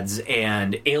gods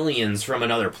and aliens from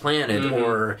another planet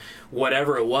or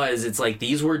whatever it was. It's like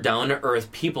these were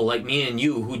down-to-earth people like me and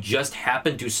you who just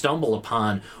happened to stumble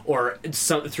upon or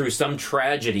through some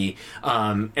tragedy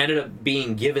ended up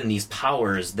being given these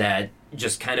powers that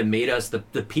just kind of made us the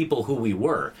people who we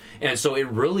were. And so it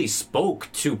really spoke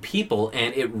to people,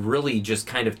 and it really just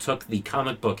kind of took the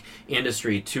comic book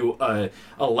industry to a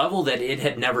level that it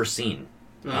had never seen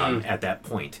at that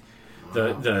point.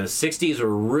 The 60s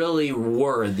really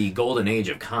were the golden age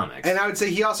of comics. And I would say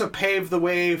he also paved the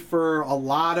way for a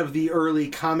lot of the early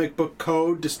comic book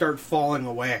code to start falling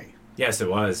away. Yes, it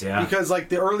was, yeah. Because like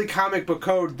the early comic book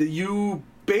code, that you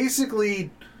basically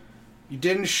you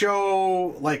didn't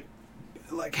show like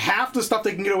half the stuff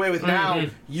they can get away with now,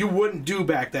 you wouldn't do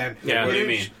back then. Yeah, what do you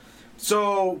mean?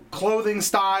 So clothing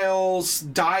styles,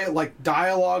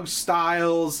 dialogue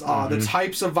styles, the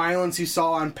types of violence you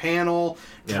saw on panel,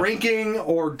 drinking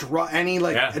or any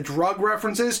drug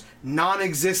references,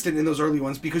 non-existent in those early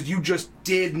ones because you just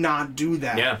did not do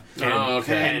that. Yeah.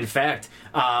 And in fact,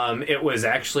 it was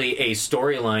actually a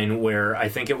storyline where I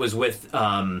think it was with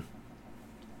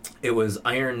it was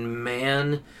Iron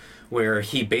Man, where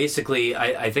he basically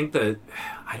I think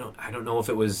I don't know if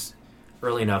it was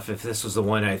early enough if this was the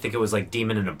one. I think it was like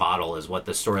Demon in a Bottle is what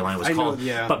the storyline was called.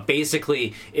 But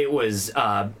basically it was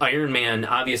Iron Man.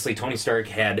 Obviously Tony Stark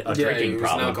had a drinking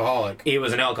problem. An alcoholic. He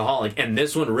was an alcoholic, and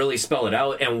this one really spelled it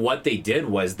out. And what they did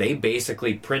was they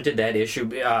basically printed that issue.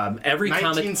 Every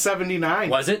 1979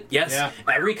 comic was it? Yes. Yeah.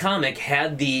 Every comic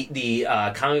had the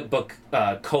comic book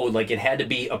code, like it had to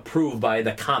be approved by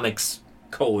the comics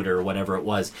code or whatever it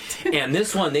was. And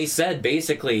this one they said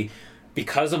basically,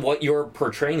 because of what you're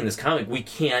portraying in this comic, we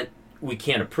can't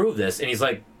approve this. And he's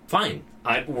like, fine,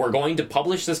 we're going to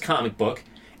publish this comic book,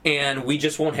 and we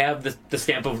just won't have the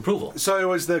stamp of approval. So it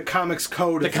was the Comics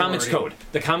Code Authority.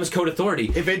 The Comics Code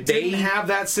Authority. If it didn't have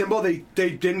that symbol, they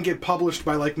didn't get published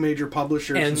by like major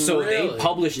publishers. And so they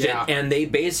published it, and they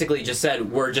basically just said,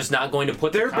 we're just not going to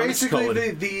put the Comics Code.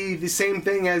 They're basically the same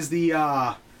thing as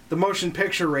the motion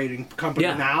picture rating company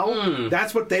now.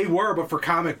 That's what they were, but for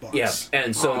comic books. Yeah,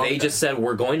 and so they just said,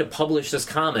 we're going to publish this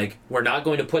comic. We're not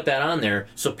going to put that on there,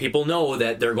 so people know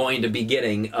that they're going to be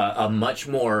getting a much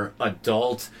more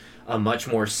adult, a much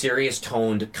more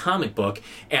serious-toned comic book.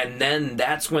 And then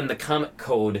that's when the comic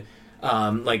code,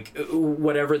 like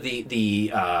whatever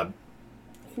the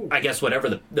I guess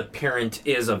whatever the parent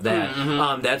is of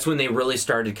that, that's when they really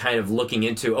started kind of looking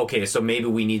into, okay, so maybe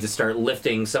we need to start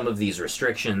lifting some of these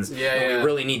restrictions. We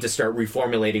really need to start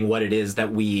reformulating what it is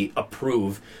that we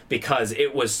approve, because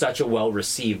it was such a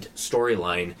well-received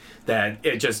storyline that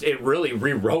it really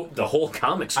rewrote the whole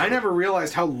comics. I never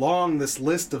realized how long this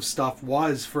list of stuff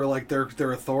was for like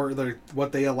their authority,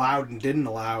 what they allowed and didn't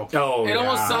allow. Oh, it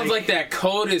almost sounds like that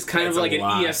code is kind of like an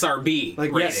ESRB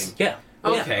like rating. Yeah.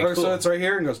 Okay, cool. So it's right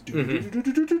here and goes.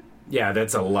 Yeah,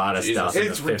 that's a lot of stuff.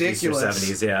 It's in the ridiculous. 50s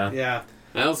or 70s. Yeah. Yeah.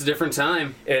 Well, it's a different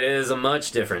time. It is a much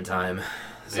different time.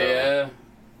 So. Yeah.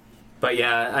 But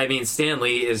yeah, I mean, Stan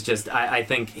Lee is just. I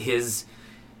think his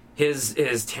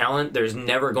talent. There's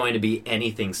never going to be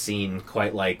anything seen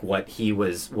quite like what he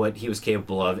was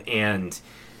capable of. And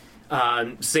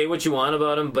say what you want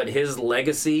about him, but his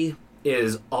legacy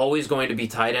is always going to be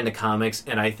tied into comics.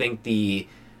 And I think the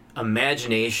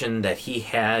imagination that he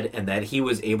had and that he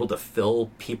was able to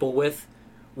fill people with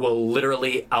will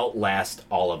literally outlast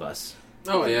all of us.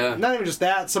 Oh yeah. Not even just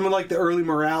that, some of like the early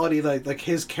morality, like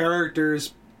his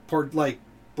characters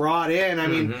brought in. I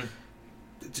mean,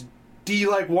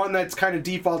 one that's kind of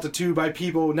defaulted to by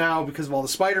people now because of all the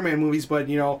Spider-Man movies, but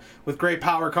with great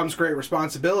power comes great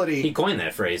responsibility. He coined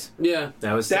that phrase. Yeah.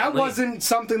 That wasn't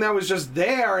something that was just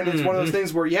there, and it's one of those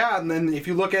things where, and then if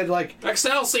you look at, like...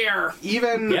 Excelsior!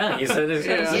 Even... Yeah, he said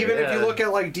Excelsior. Even if you look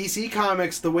at, like, DC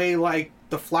Comics, the way, like,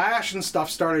 the Flash and stuff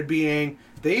started being...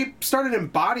 They started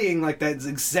embodying, like, that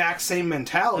exact same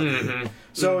mentality.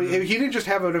 So he didn't just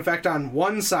have an effect on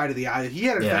one side of the eye. He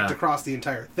had an effect across the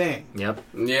entire thing. Yep.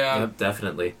 Yeah. Yep,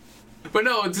 definitely. But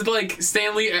no, did, like,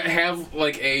 Stan Lee have,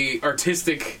 like, a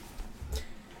artistic,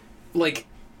 like,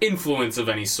 influence of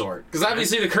any sort? Because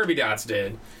obviously the Kirby dots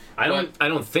did. I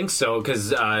don't think so,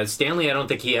 because Stan Lee, I don't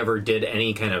think he ever did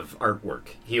any kind of artwork.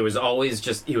 He was always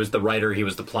he was the writer, he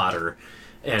was the plotter.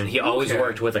 And he always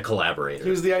worked with a collaborator.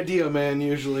 He was the idea man,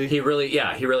 usually. He really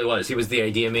was. He was the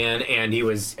idea man, and he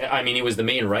was the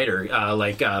main writer.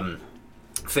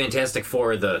 Fantastic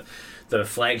Four, the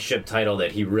flagship title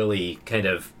that he really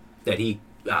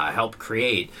helped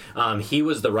create. He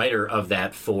was the writer of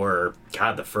that for,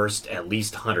 the first at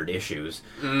least 100 issues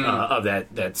of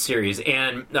that series.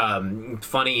 And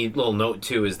funny little note,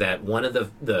 too, is that one of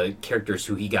the characters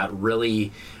who he got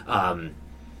really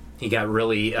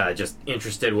just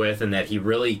interested with, and that he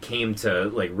really came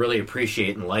to really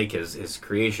appreciate and like his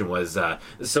creation was the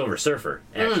Silver Surfer,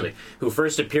 actually, who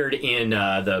first appeared in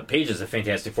the pages of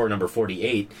Fantastic Four number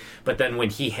 48. But then when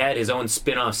he had his own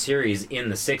spin-off series in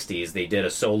the 60s, they did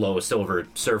a solo Silver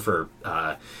Surfer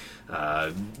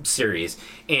series,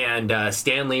 and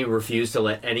Stan Lee refused to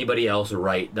let anybody else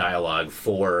write dialogue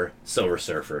for Silver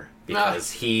Surfer.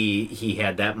 Because he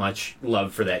had that much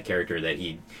love for that character that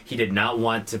he did not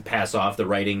want to pass off the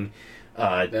writing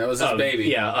that was his baby.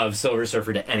 Yeah, of Silver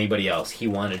Surfer to anybody else. He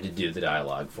wanted to do the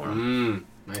dialogue for him.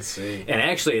 I see. And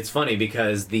actually, it's funny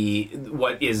because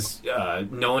what is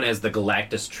known as the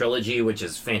Galactus Trilogy, which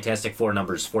is Fantastic Four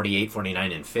numbers 48,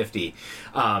 49, and 50,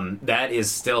 that is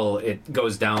still, it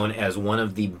goes down as one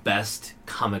of the best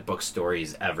comic book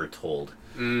stories ever told.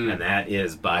 And that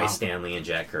is by Stan Lee and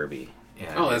Jack Kirby.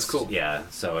 And that's cool. Yeah,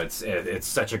 so it's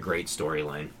such a great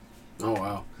storyline. Oh,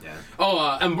 wow. Yeah.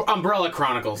 Oh, Umbrella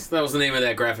Chronicles. That was the name of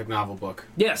that graphic novel book.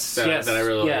 Yes, That I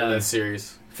really yeah. love that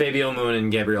series. Fabio Moon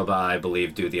and Gabriel Ba, I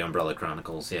believe, do the Umbrella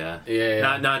Chronicles. Yeah.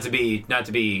 Yeah. Not to be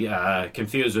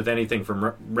confused with anything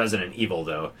from Resident Evil,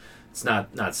 though. It's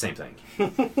not the same thing.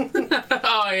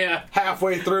 Oh yeah.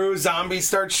 Halfway through, zombies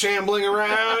start shambling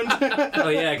around. Oh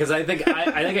yeah, because I think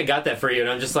I got that for you, and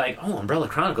I'm just like, oh, Umbrella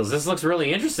Chronicles. This looks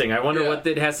really interesting. I wonder what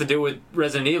it has to do with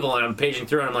Resident Evil. And I'm paging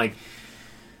through, and I'm like,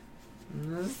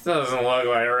 this doesn't look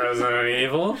like Resident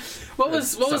Evil. What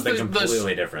was something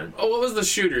completely different? Oh, what was the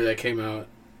shooter that came out?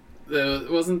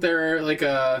 Wasn't there like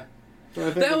a?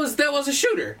 That was a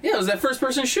shooter. Yeah, it was that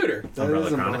first-person shooter. Umbrella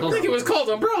Chronicles? I think it was called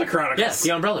Umbrella Chronicles. Yes,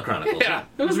 the Umbrella Chronicles. Yeah,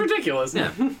 it was ridiculous.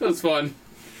 Yeah. It was fun.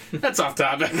 That's off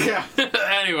topic. Yeah.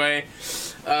 Anyway,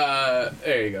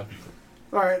 there you go.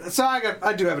 All right, so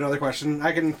I do have another question.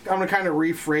 I'm gonna kind of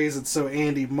rephrase it so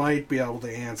Andy might be able to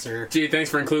answer. Gee, thanks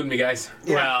for including me, guys.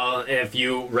 Yeah. Well, if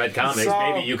you read comics,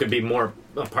 maybe you could be more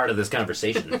a part of this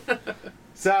conversation.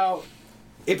 So,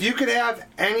 if you could have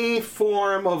any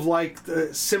form of like the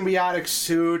symbiotic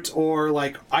suit or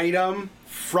like item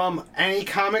from any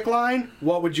comic line,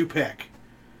 what would you pick?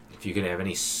 If you could have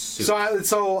any suit.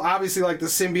 So obviously like the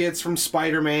symbiotes from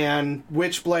Spider-Man,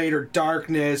 Witchblade or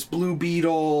Darkness, Blue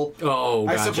Beetle. Oh,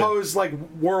 gotcha. I suppose like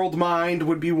World Mind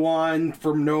would be one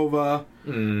from Nova.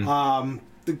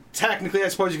 Technically, I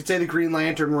suppose you could say the Green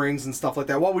Lantern rings and stuff like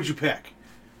that. What would you pick?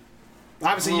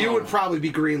 Obviously, you would probably be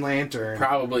Green Lantern.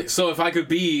 Probably. So if I could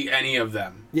be any of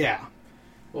them. Yeah.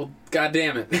 Well, God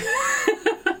damn it.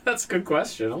 That's a good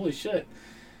question. Holy shit.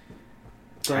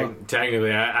 So,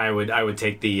 technically, I would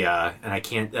take the and I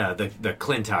can't the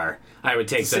Clintar. I would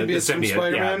take the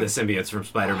symbiote, the symbiotes from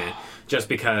Spider-Man, just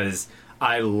because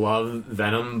I love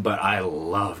Venom, but I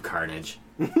love Carnage.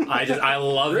 I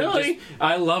love really? him.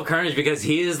 I love Carnage because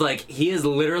he is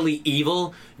literally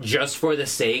evil just for the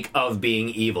sake of being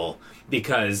evil,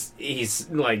 because he's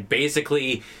like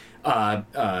basically oh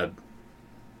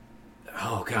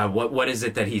god, what is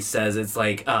it that he says? It's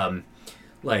like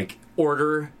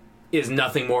order is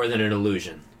nothing more than an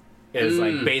illusion. It's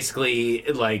like basically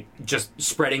like just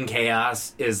spreading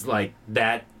chaos is like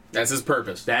that. That's his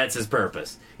purpose. That's his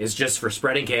purpose. It's just for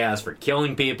spreading chaos, for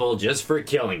killing people, just for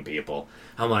killing people.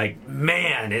 I'm like,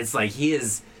 man, it's like he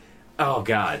is. Oh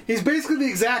God, he's basically the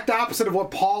exact opposite of what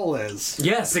Paul is.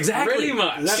 Yes, exactly. Pretty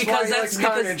much. That's why he likes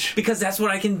Carnage. Because that's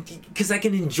what I can. Because I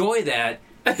can enjoy that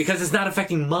because it's not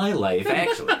affecting my life,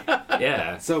 actually.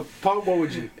 Yeah. So, Pope, what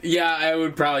would you? Yeah, I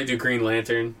would probably do Green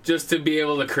Lantern just to be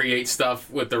able to create stuff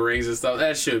with the rings and stuff.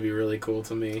 That should be really cool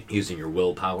to me. Using your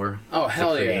willpower. Oh,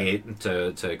 hell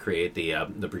to create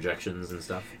the projections and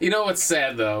stuff. You know what's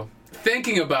sad though?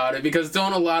 Thinking about it, because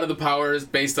don't a lot of the powers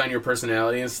based on your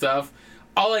personality and stuff,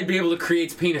 all I'd be able to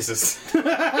create is penises.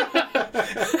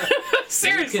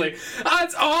 Seriously.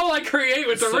 That's all I create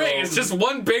with the ring. It's just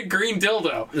one big green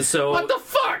dildo. So what the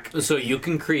fuck? So you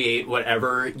can create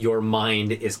whatever your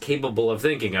mind is capable of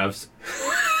thinking of.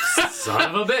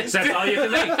 Son of a bitch. That's all you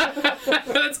can make.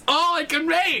 That's all I can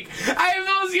make. I have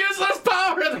the most useless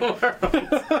power in the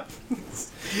world.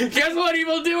 Guess what,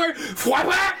 evildoer?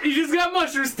 You just got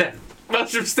mushroom stamped.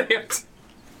 Mushroom stamped.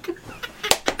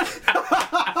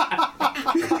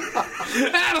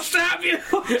 That'll stop you.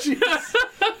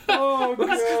 Oh,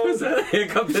 God. Was that a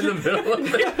hiccup in the middle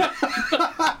of it?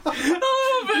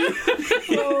 Oh, man.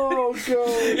 Oh,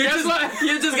 God. Guess what?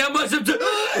 You just got mushroom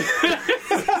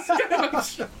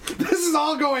This is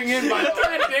all going in, by the way.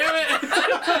 God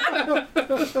damn it.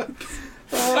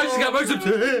 I just got mushroom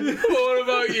What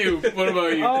about you? What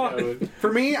about you? Kevin?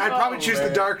 For me, I'd probably choose man.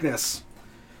 the darkness.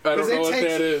 I don't know what takes,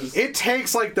 that is. It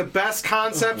takes, like, the best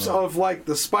concepts of, like,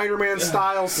 the Spider-Man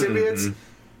style symbiotes,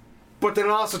 but then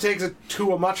it also takes it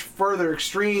to a much further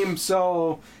extreme.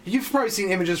 So, you've probably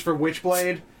seen images for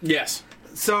Witchblade. Yes.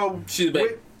 So, She's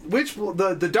big.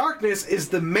 the darkness is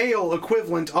the male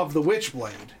equivalent of the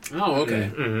Witchblade. Oh,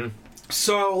 okay. Mm-hmm.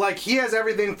 So, like, he has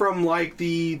everything from, like,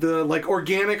 the like,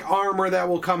 organic armor that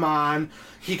will come on.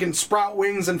 He can sprout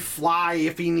wings and fly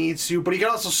if he needs to, but he can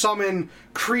also summon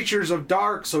creatures of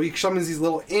dark, so he summons these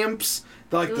little imps,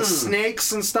 the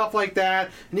snakes and stuff like that,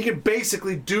 and he can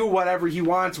basically do whatever he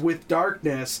wants with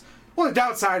darkness. Well, the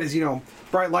downside is,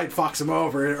 bright light fucks him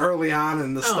over early on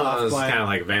in the stuff. It's but kind of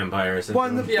like vampires.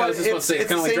 Yeah, I was just about to say, it's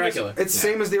kind of like Dracula. It's the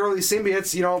same as the early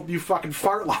symbiotes. You fucking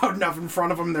fart loud enough in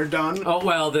front of them, they're done. Oh,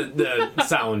 well, the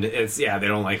sound, they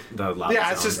don't like the loud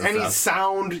Yeah, it's just any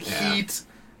sound, heat.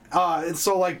 And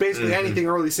so, like, basically anything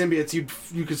early symbiotes, you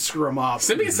could screw them up.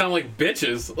 Symbiotes sound like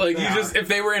bitches. Like, if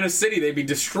they were in a city, they'd be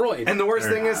destroyed. And the worst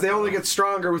thing is, they only get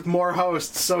stronger with more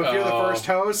hosts. So if you're the first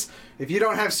host, if you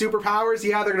don't have superpowers,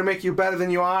 they're going to make you better than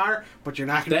you are, but you're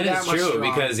not going to be that much strong. That is true,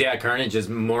 because, Carnage is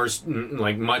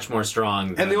much more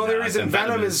strong. And the only reason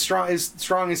Venom is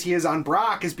strong as he is on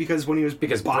Brock is because when he was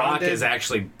bonded, Brock is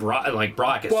actually,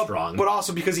 Brock is strong. But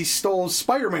also because he stole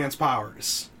Spider-Man's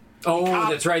powers. Oh,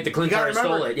 that's right. The Clintara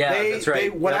stole it. Yeah, that's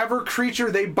right. Whatever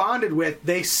creature they bonded with,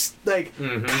 they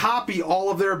copy all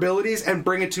of their abilities and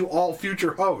bring it to all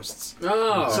future hosts.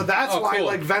 Oh, so that's why cool.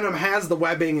 Venom has the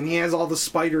webbing and he has all the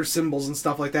spider symbols and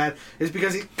stuff like that. Is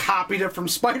because he copied it from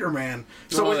Spider-Man.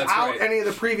 So without any of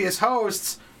the previous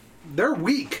hosts, they're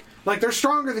weak. Like, they're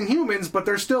stronger than humans, but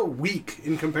they're still weak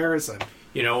in comparison.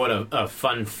 You know what a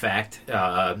fun fact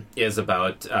is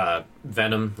about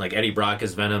Venom, like Eddie Brock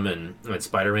as Venom and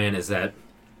Spider-Man, is that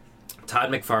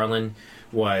Todd McFarlane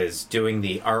was doing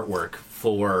the artwork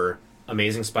for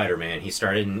Amazing Spider-Man. He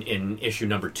started in issue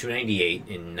number 298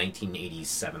 in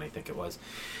 1987, I think it was.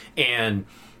 And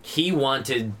he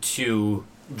wanted to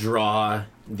draw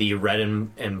the red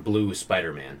and blue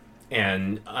Spider-Man.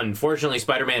 And unfortunately,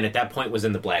 Spider-Man at that point was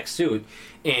in the black suit.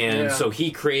 And so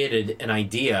he created an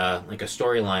idea, like a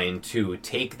storyline, to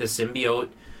take the symbiote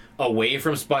away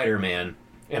from Spider-Man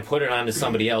and put it onto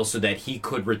somebody else so that he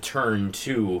could return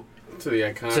to the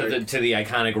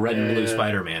iconic red and blue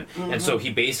Spider-Man. And so he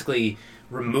basically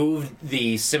removed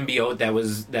the symbiote that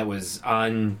was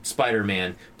on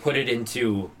Spider-Man, put it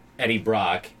into Eddie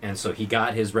Brock, and so he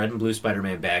got his red and blue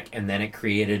Spider-Man back, and then it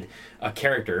created a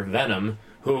character, Venom,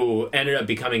 who ended up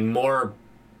becoming more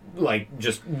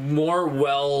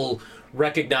well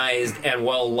recognized and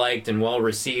well liked and well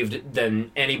received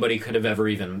than anybody could have ever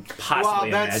even possibly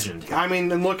imagined. I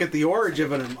mean, and look at the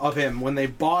origin of him when they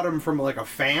bought him from like a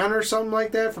fan or something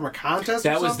like that, from a contest.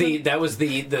 That was the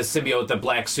symbiote, the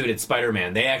black suited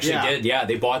Spider-Man. They actually did. Yeah,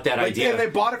 they bought that idea. Yeah, they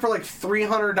bought it for like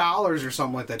 $300 or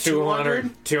something like that.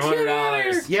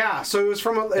 $200. Yeah, so it was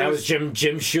from that was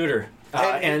Jim Shooter.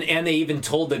 And they even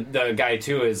told the guy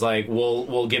too, is like,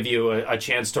 we'll give you a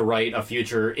chance to write a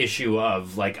future issue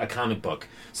of like a comic book,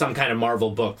 some kind of Marvel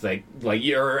book, like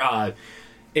your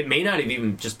It may not have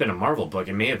even just been a Marvel book.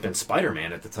 It may have been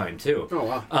Spider-Man at the time, too.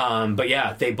 Oh, wow. But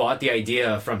yeah, they bought the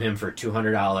idea from him for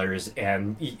 $200,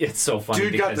 and it's so funny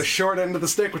Dude because... got the short end of the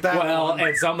stick with that Well, one.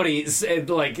 and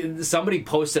somebody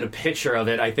posted a picture of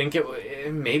it. I think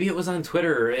maybe it was on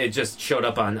Twitter. Or it just showed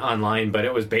up online, but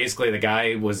it was basically the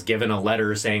guy was given a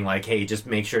letter saying like, "Hey, just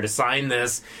make sure to sign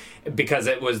this," because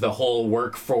it was the whole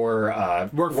work for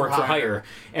hire.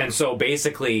 And so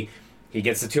basically, he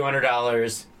gets the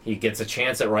 $200. He gets a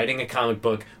chance at writing a comic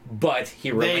book, but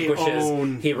he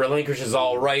relinquishes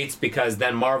all rights because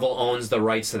then Marvel owns the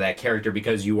rights to that character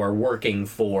because you are working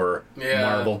for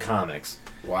Marvel Comics.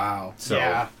 Wow. So,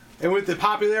 yeah. And with the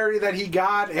popularity that he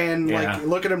got, and like,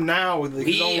 look at him now with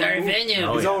his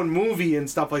own movie and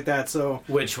stuff like that. So,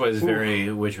 which was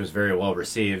very well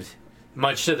received,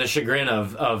 much to the chagrin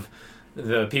of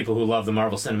the people who love the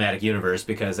Marvel Cinematic Universe,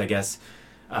 because I guess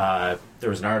there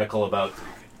was an article about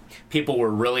people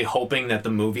were really hoping that the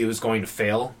movie was going to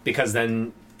fail because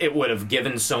then it would have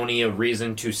given Sony a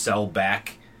reason to sell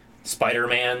back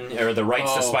Spider-Man or the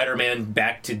rights to Spider-Man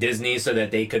back to Disney so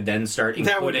that they could then start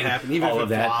including all of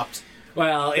that. Flopped.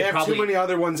 Well, they have too many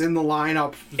other ones in the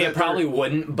lineup. It probably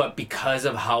wouldn't, but because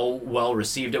of how well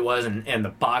received it was and the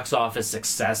box office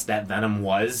success that Venom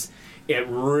was, it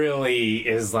really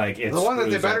is like it's the one that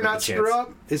they better not screw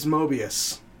up is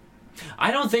Mobius.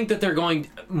 I don't think that they're going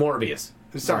Morbius.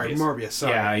 Sorry, Morbius.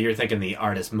 Sorry. Yeah, you're thinking the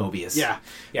artist Mobius. Yeah,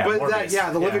 but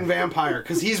the living vampire,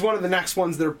 because he's one of the next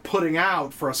ones they're putting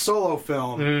out for a solo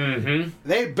film. Mm-hmm.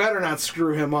 They better not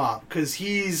screw him up, because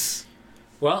he's...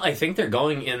 Well, I think they're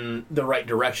going in the right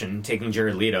direction, taking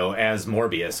Jared Leto as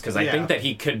Morbius, because I think that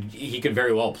he could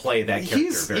very well play that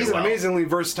character He's an amazingly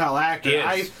versatile actor.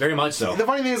 He is, very much so. The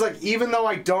funny thing is, like, even though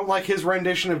I don't like his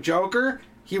rendition of Joker,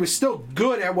 he was still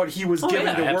good at what he was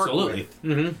given to work with.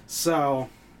 Mm-hmm. So...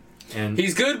 And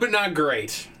he's good, but not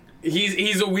great.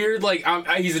 He's a weird, like,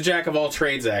 he's a jack of all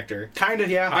trades actor. Kind of,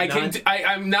 yeah.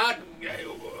 I'm not.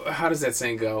 How does that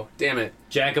saying go? Damn it!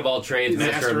 Jack of all trades,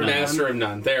 master of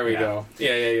none. There we go.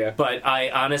 Yeah. But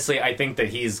I think that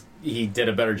he did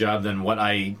a better job than what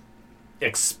I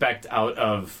expect out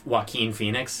of Joaquin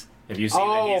Phoenix. Have you seen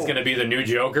that he's going to be the new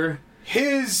Joker?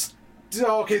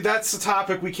 Okay, that's a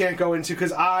topic we can't go into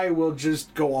because I will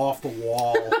just go off the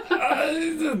wall.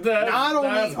 That's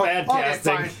bad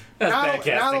casting.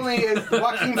 Not only is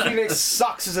Joaquin Phoenix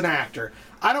sucks as an actor,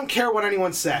 I don't care what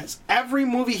anyone says. Every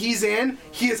movie he's in,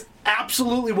 he is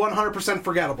absolutely 100%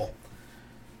 forgettable.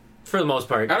 For the most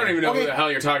part. I don't even know who the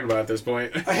hell you're talking about at this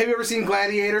point. Have you ever seen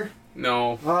Gladiator?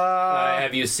 No.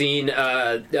 Have you seen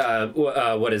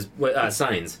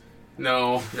Signs?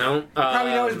 No. You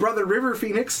probably know his brother River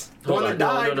Phoenix, the one that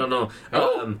died. No.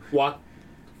 Walk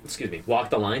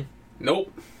the Line?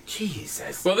 Nope.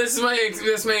 Jesus. Well, this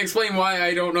may explain why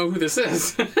I don't know who this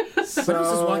is. What else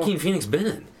has Joaquin Phoenix been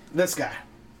in? This guy.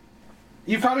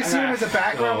 You've probably seen him as a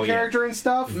background character and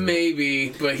stuff. Maybe,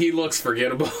 but he looks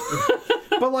forgettable.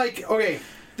 But like, okay,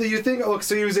 do you think? Look,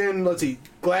 so he was in. Let's see,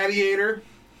 Gladiator,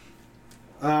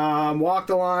 Walk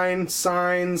the Line,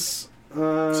 Signs.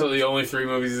 So the only 3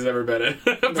 movies he's ever been in,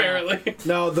 apparently.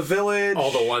 No, The Village. All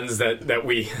the ones that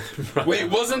we... Wait,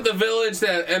 wasn't The Village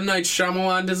that M. Night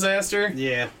Shyamalan disaster?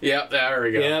 Yeah. Yep, there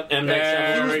we go. Yep, M. Night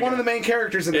Shyamalan. He was one of the main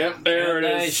characters in Yep, there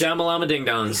it is. Shyamalama Ding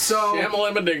Dong.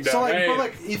 Shyamalama Ding Dong. So,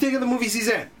 like, you think of the movies he's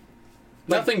in.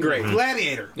 Nothing great.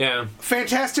 Gladiator. Yeah.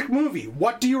 Fantastic movie.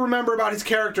 What do you remember about his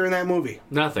character in that movie?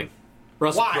 Nothing.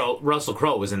 Russell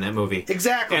Crowe was in that movie.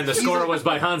 Exactly. And the score was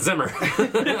by Hans Zimmer.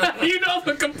 You know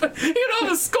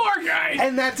the score guy.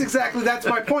 And that's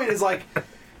my point, is like,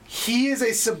 he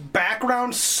is a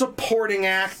background supporting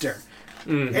actor.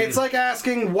 Mm-hmm. It's like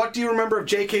asking, what do you remember of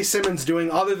J.K. Simmons doing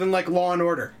other than, like, Law and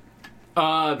Order?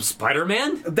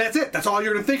 Spider-Man? That's it. That's all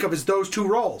you're going to think of is those 2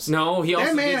 roles. No, he also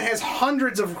That man has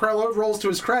hundreds of roles to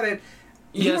his credit.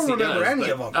 You don't remember any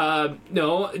of them.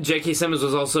 No, J.K. Simmons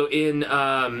was also in...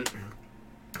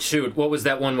 what was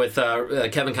that one with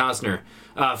Kevin Costner?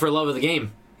 For Love of the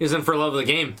Game. He was in For Love of the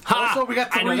Game. Ha! Also, we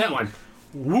got 3. I know that one.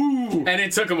 Woo! And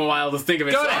it took him a while to think of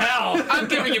it. Go to hell! I'm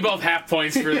giving you both half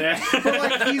points for that. But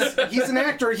like, he's an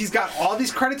actor. He's got all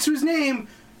these credits to his name.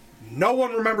 No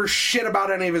one remembers shit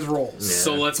about any of his roles. Yeah.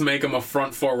 So let's make him a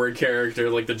front-forward character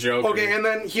like the Joker. Okay, and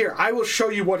then here, I will show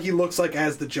you what he looks like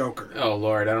as the Joker. Oh,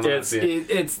 Lord, I don't know how to see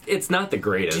it. It's not the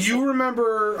greatest. Do you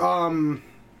remember...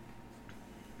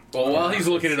 Well, while he's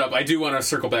looking it up, I do want to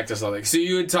circle back to something. So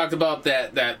you had talked about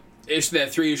that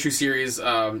 3-issue series.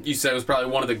 You said it was probably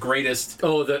one of the greatest.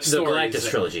 Oh, the Galactus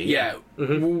trilogy. Yeah.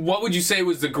 Mm-hmm. What would you say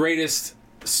was the greatest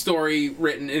story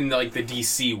written in like the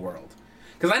DC world?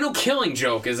 Because I know Killing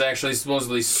Joke is actually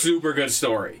supposedly super good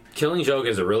story. Killing Joke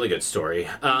is a really good story.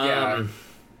 Yeah.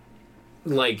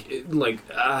 I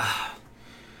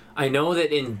know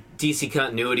that in DC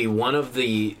continuity, one of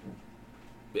the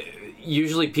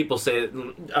usually people say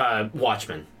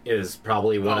Watchmen is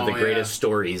probably one of the greatest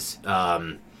stories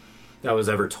that was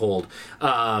ever told.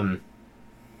 What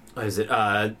is it?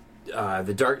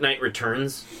 The Dark Knight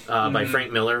Returns by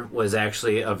Frank Miller was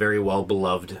actually a very well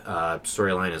beloved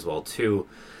storyline as well too.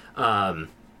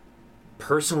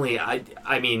 Personally,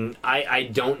 I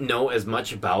don't know as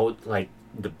much about like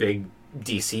the big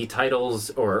DC titles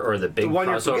or the big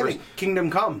crossovers.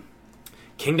 Kingdom Come.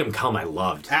 Kingdom Come, I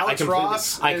loved.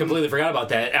 Ross. I completely forgot about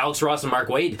that. Alex Ross and Mark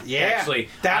Wade. Yeah, actually,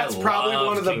 that's probably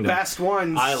one of the best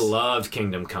ones. I loved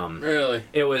Kingdom Come. Really?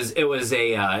 It was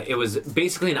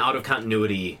basically an out of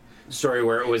continuity story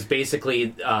where it was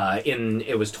basically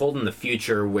it was told in the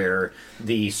future where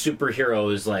the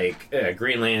superheroes like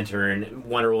Green Lantern,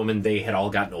 Wonder Woman, they had all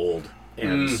gotten old,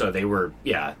 and so they were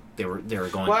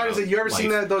going. Well, is it? You ever seen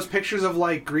those pictures of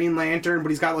like Green Lantern, but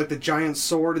he's got like the giant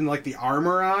sword and like the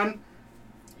armor on?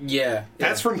 Yeah,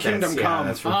 that's from Kingdom Come.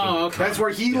 That's from Kingdom okay. Come. That's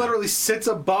where he literally sits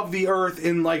above the earth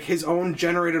in like his own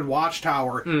generated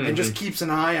watchtower and just keeps an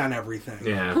eye on everything.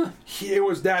 Yeah,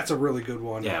 that's a really good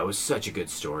one. Yeah, it was such a good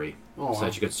story. Oh,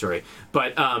 such a good story.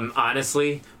 But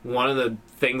honestly, one of the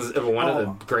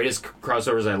greatest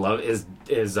crossovers I love is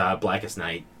Blackest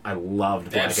Night. I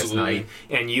loved Blackest Night,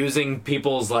 and using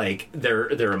people's like their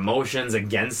emotions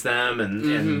against them,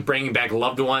 and bringing back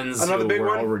loved ones who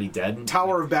were already dead.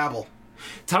 Tower of Babel.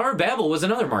 Tower of Babel was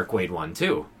another Mark Waid one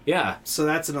too. Yeah, so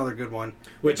that's another good one.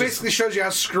 Which basically shows you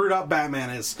how screwed up Batman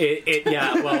is.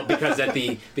 Because at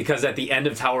the end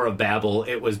of Tower of Babel,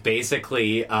 it was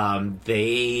basically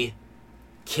they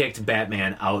kicked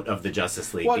Batman out of the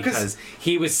Justice League because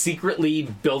he was secretly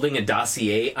building a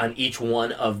dossier on each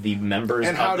one of the members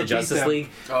of the Justice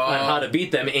League on how to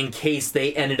beat them in case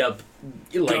they ended up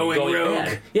going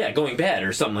bad. Yeah, going bad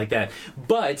or something like that.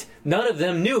 But none of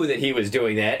them knew that he was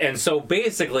doing that, and so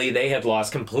basically they had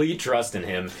lost complete trust in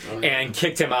him and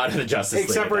kicked him out of the Justice League.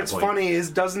 Except for it's funny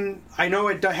I know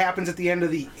it happens at the end of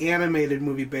the animated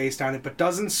movie based on it, but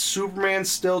doesn't Superman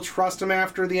still trust him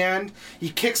after the end? He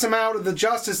kicks him out of the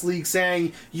Justice League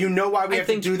saying, you know why we have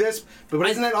to do this? But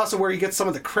isn't that also where he gets some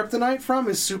of the kryptonite from?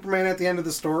 Is Superman at the end of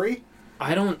the story?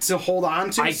 I don't to hold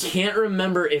on to. I can't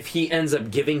remember if he ends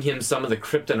up giving him some of the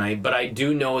kryptonite, but I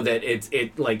do know that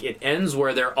it ends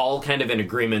where they're all kind of in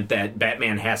agreement that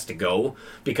Batman has to go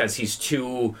because he's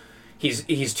too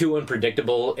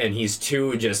unpredictable, and he's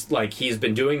too just like he's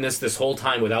been doing this whole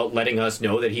time without letting us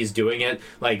know that he's doing it.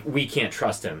 Like, we can't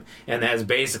trust him, and that's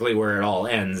basically where it all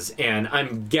ends. And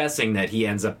I'm guessing that he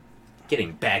ends up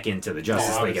getting back into the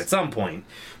Justice League at some point,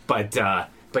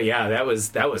 But yeah, that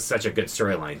was such a good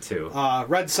storyline too.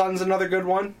 Red Sun's another good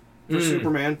one for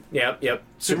Superman. Yep.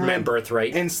 Superman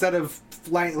Birthright. Instead of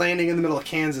landing in the middle of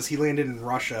Kansas, he landed in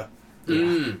Russia.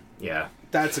 Yeah.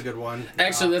 That's a good one.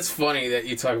 Actually, that's funny that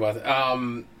you talk about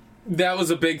that. That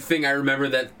was a big thing I remember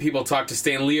that people talked to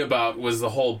Stan Lee about was the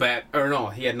whole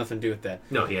he had nothing to do with that.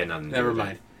 No, he had nothing to do Never with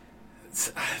mind.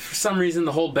 For some reason,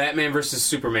 the whole Batman versus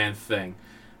Superman thing.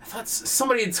 I thought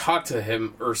somebody had talked to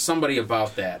him or somebody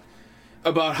about that.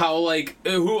 About how, like,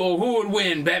 who would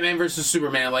win, Batman versus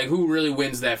Superman? Like, who really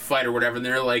wins that fight or whatever? And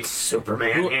they're like...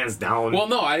 Superman, hands down. Well,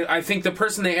 no, I think the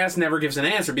person they asked never gives an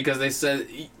answer because they said,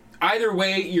 either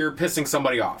way, you're pissing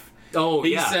somebody off.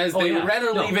 He says they would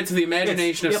rather leave it to the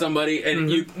imagination of somebody,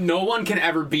 and no one can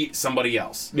ever beat somebody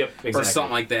else. Yep, exactly. Or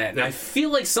something like that. And I feel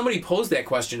like somebody posed that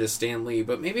question to Stan Lee,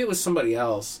 but maybe it was somebody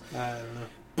else. I don't know.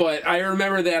 But I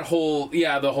remember that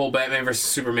the whole Batman versus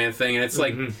Superman thing, and it's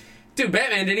like... Dude,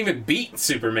 Batman didn't even beat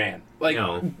Superman. Like,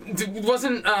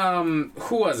 wasn't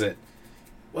who was it?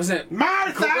 Wasn't it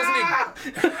Martha?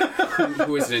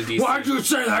 Who is it in DC? Why'd you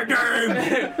say that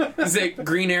name? Is it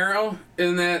Green Arrow?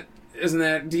 Isn't that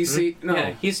DC? No.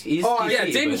 Yeah, he's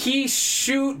DC, didn't he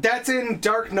shoot? That's in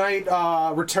Dark Knight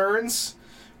Returns,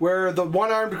 where the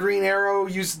one-armed Green Arrow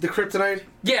used the kryptonite.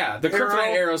 Yeah, the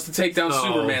kryptonite arrows to take down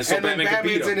Superman, so and Batman could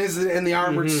beat Batman's him. in the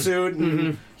armored suit,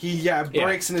 and he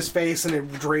breaks in his face, and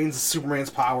it drains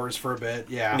Superman's powers for a bit.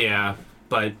 Yeah,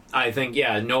 but I think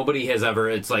nobody has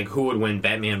ever. It's like who would win,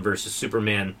 Batman versus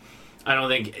Superman. I don't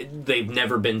think they've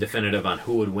never been definitive on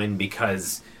who would win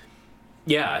because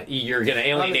you're going to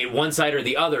alienate one side or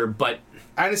the other, but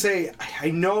I have to say, I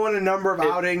know in a number of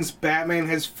outings, Batman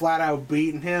has flat out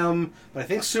beaten him, but I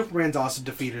think Superman's also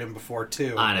defeated him before,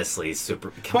 too. Honestly,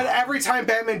 But every time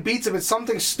Batman beats him, it's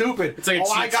something stupid. It's like a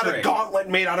cheap I got trick. a gauntlet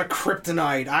made out of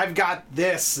kryptonite. I've got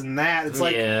this and that. It's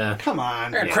like, come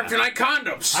on. Yeah, kryptonite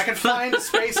condoms. I can fly into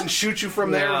space and shoot you from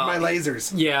there with Well, my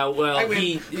lasers. Yeah, well, I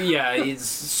mean-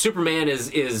 Superman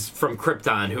is from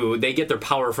Krypton, who they get their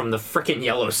power from the frickin'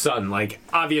 yellow sun. Like,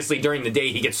 obviously, during the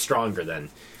day, he gets stronger then.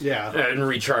 Yeah. And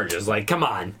recharges. Like, come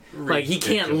on. Like, he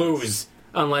can't lose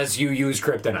unless you use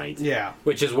kryptonite. Yeah.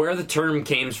 Which is where the term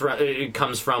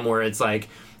comes from, where it's like,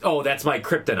 oh, that's my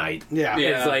kryptonite. Yeah.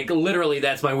 It's like, literally,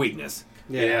 that's my weakness.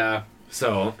 Yeah.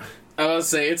 So... I will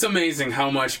say, it's amazing how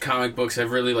much comic books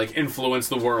have really, like, influenced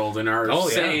the world and our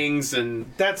sayings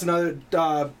and... That's another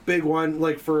big one,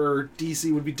 like, for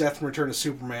DC would be Death and Return of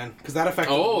Superman, because that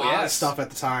affected a lot of stuff at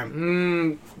the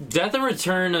time. Death and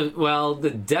Return of... Well,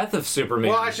 the death of Superman...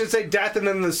 Well, I should say Death and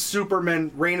then the Superman,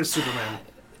 Reign of Superman.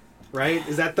 Right?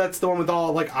 That's the one with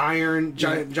all, like, iron,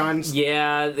 John...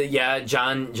 Yeah,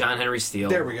 John Henry Steele.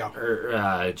 There we go.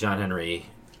 Or, John Henry...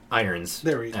 Irons.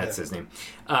 That's his name.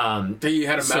 You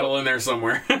had a medal in there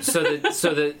somewhere. so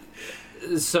the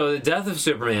death of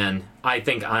Superman, I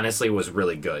think, honestly, was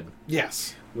really good.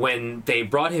 Yes. When they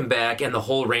brought him back and the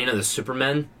whole reign of the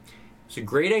Supermen, it's a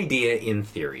great idea in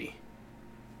theory.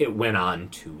 It went on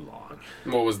too long.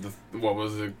 What was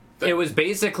the? It was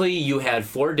basically you had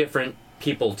 4 different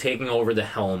people taking over the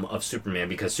helm of Superman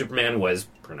because Superman was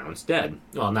pronounced dead.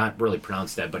 Well, not really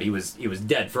pronounced dead, but he was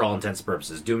dead for all intents and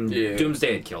purposes.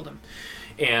 Doomsday had killed him,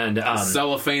 and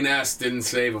Cellophane S didn't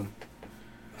save him.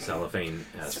 Cellophane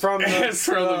S. It's from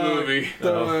the movie.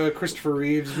 The Christopher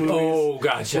Reeves movie. Oh,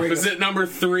 gotcha. Was it number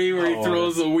 3 where he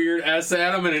throws a weird S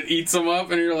at him and it eats him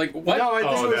up, and you're like, what? No, I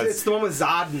think it's the one with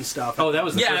Zod and stuff. Oh, that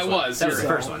was the first one. was. That was the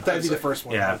You're first one. That'd be the first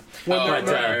one. Yeah. When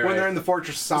they're in the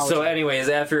Fortress of Solitude. So, anyways,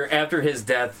 after his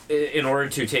death, in order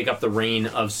to take up the reign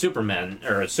of Superman,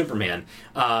 so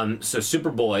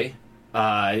Superboy,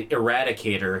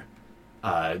 Eradicator,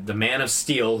 the Man of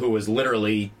Steel, who was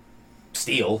literally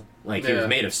steel, like he was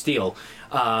made of steel.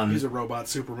 He's a robot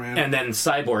Superman. And then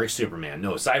Cyborg Superman.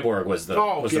 No, Cyborg was the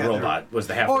robot, was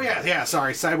the half. Oh yeah,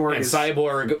 sorry, Cyborg. And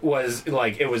Cyborg was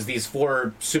like it was these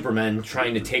 4 Supermen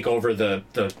trying to take over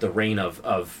the reign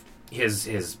of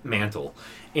his mantle,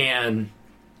 and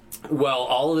while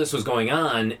all of this was going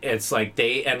on, it's like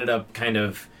they ended up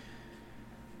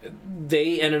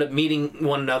meeting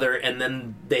one another, and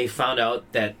then they found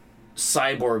out that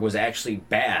Cyborg was actually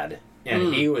bad.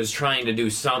 And he was trying to do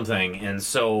something, and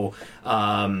so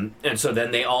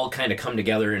then they all kind of come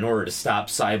together in order to stop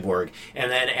Cyborg. And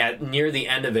then near the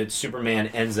end of it, Superman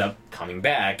ends up coming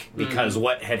back because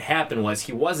what had happened was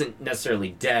he wasn't necessarily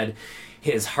dead.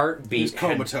 His heartbeat he was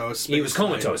comatose. He was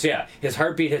comatose. Yeah, his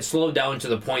heartbeat had slowed down to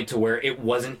the point to where it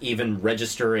wasn't even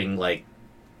registering. Like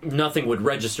nothing would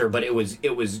register, but it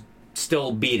was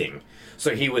still beating.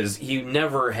 So he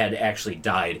never had actually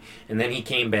died, and then he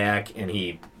came back and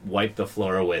he wiped the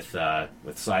floor with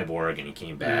Cyborg, and he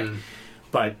came back.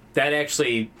 But that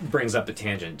actually brings up a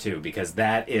tangent too, because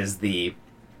that is that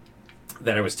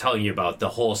I was telling you about, the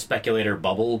whole speculator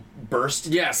bubble burst.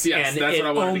 Yes, and that's what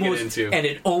I wanted to get into. And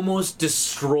it almost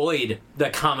destroyed the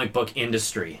comic book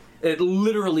industry. It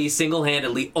literally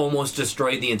single-handedly almost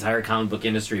destroyed the entire comic book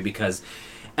industry because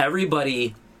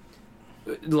everybody.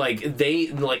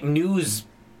 News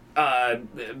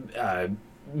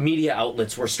media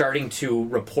outlets were starting to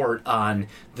report on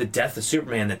the death of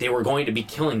Superman, that they were going to be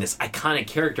killing this iconic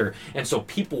character, and so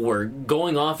people were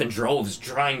going off in droves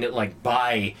trying to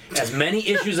buy as many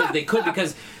issues as they could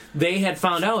because they had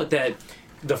found out that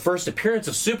the first appearance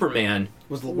of Superman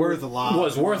was worth a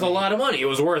lot of money. It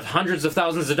was worth hundreds of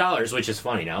thousands of dollars, which is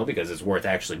funny now because it's worth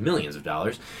actually millions of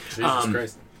dollars. Jesus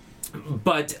Christ.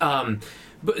 But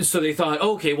so they thought,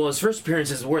 okay, well, his first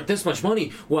appearance is worth this much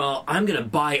money. Well, I'm going to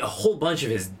buy a whole bunch of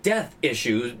his death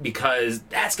issues because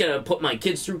that's going to put my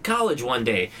kids through college one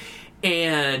day.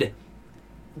 And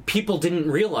people didn't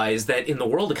realize that in the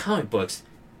world of comic books,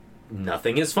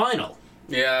 nothing is final.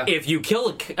 Yeah. If you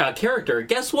kill a character,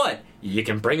 guess what? You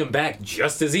can bring them back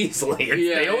just as easily.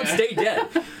 They don't stay dead.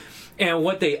 And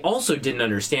what they also didn't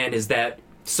understand is that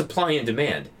supply and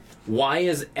demand. Why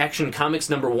is Action Comics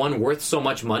 #1 worth so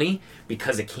much money?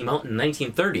 Because it came out in the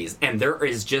 1930s, and there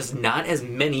is just not as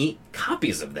many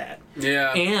copies of that.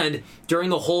 Yeah. And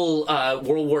during the whole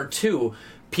World War II,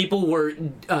 people were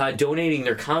donating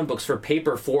their comic books for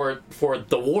paper for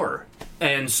the war.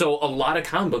 And so a lot of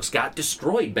comic books got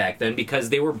destroyed back then because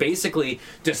they were basically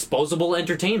disposable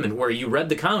entertainment where you read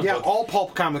the comic book. Yeah, all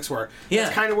pulp comics were. Yeah.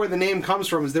 That's kind of where the name comes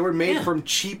from, is they were made from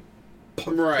cheap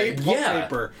pulp Yeah.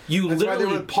 paper. You That's why they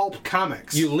literally- were pulp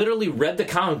comics. You literally read the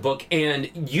comic book, and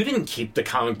you didn't keep the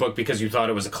comic book because you thought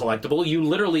it was a collectible. You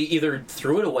literally either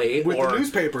threw it away with or the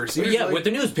newspapers. yeah, usually. with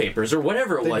the newspapers or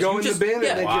whatever it They'd was. go You in just, the bin and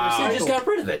yeah, they'd get you recycled. just got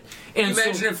rid of it. And so,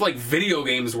 Imagine if like video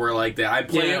games were like that. I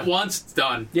play Yeah. it once, it's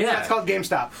done. yeah, That's called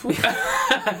GameStop.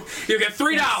 You get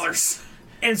 $3.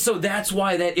 and so that's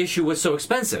why that issue was so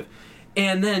expensive.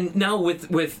 And then now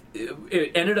with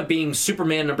it ended up being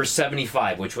Superman number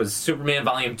 75, which was Superman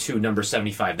Volume 2 number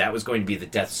 75. That was going to be the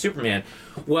death of Superman.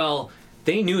 Well,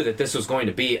 they knew that this was going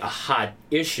to be a hot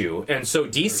issue, and so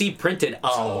DC printed a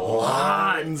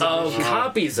lot of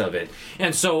copies of it.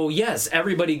 And so yes,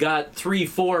 everybody got 3,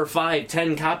 4, 5,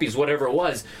 10 copies, whatever it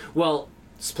was. Well,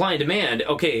 supply and demand,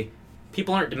 okay,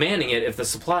 people aren't demanding it if the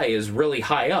supply is really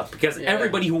high up, because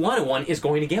everybody who wanted one is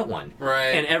going to get one. Right.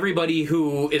 And everybody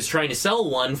who is trying to sell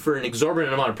one for an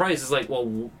exorbitant amount of price is like,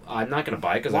 well, I'm not going to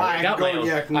buy it because I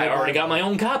already got my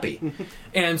own copy.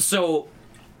 And so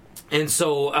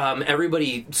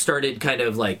everybody started kind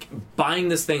of like buying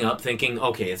this thing up, thinking,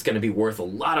 okay, it's going to be worth a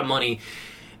lot of money.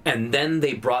 And then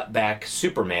they brought back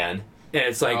Superman, and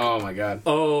it's like, Oh my god.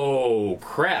 oh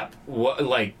crap, what,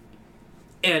 like.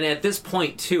 And at this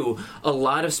point, too, a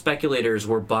lot of speculators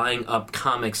were buying up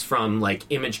comics from, like,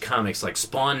 Image Comics, like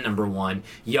Spawn #1,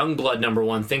 Youngblood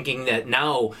 #1, thinking that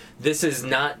now this is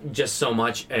not just so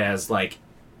much as, like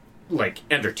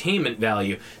entertainment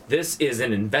value. This is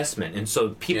an investment. And so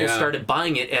people started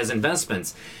buying it as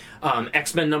investments.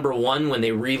 X-Men #1, when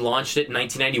they relaunched it in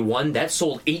 1991, that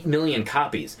sold 8 million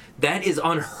copies. That is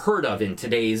unheard of in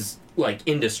today's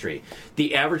industry.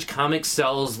 The average comic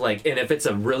sells and if it's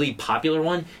a really popular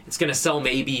one, it's going to sell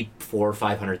maybe 400,000 or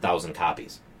 500,000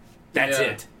 copies. That's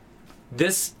it.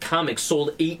 This comic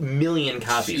sold 8 million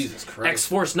copies. Jesus Christ.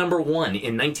 X-Force #1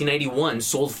 in 1991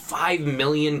 sold 5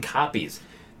 million copies.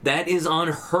 That is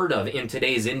unheard of in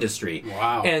today's industry.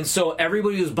 Wow. And so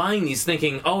everybody was buying these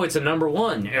thinking, oh, it's a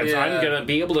 #1. I'm going to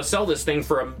be able to sell this thing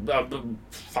for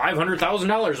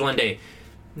 $500,000 one day.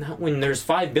 Not when there's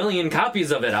 5 billion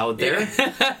copies of it out there.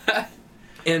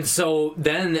 And so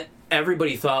then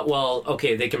everybody thought, well,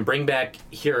 okay, they can bring back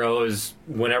heroes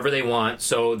whenever they want,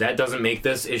 so that doesn't make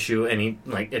this issue any,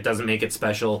 it doesn't make it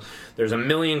special. There's 1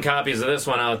 million copies of this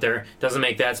one out there, doesn't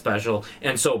make that special.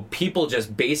 And so people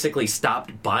just basically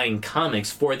stopped buying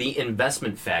comics for the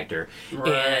investment factor.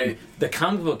 Right. And the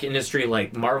comic book industry,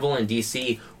 like Marvel and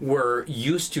DC, were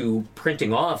used to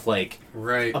printing off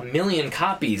Right. 1 million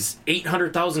copies,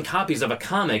 800,000 copies of a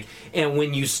comic, and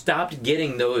when you stopped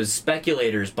getting those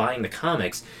speculators buying the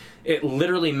comics, it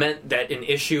literally meant that an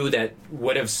issue that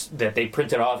they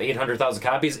printed off 800,000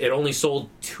 copies, it only sold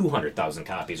 200,000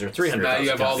 copies or 300,000 Now you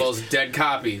have copies. all those dead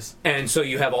copies. And so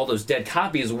you have all those dead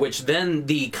copies, which then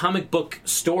the comic book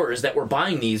stores that were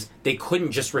buying these, they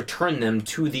couldn't just return them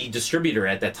to the distributor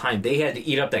at that time. They had to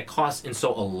eat up that cost, and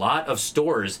so a lot of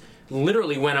stores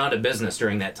literally went out of business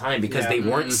during that time because they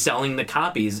weren't selling the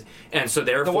copies, and so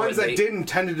therefore the ones that didn't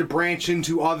tended to branch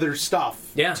into other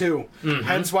stuff too.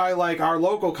 Hence why our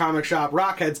local comic shop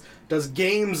Rockheads does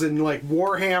games and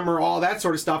Warhammer, all that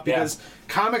sort of stuff, because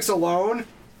comics alone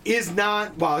is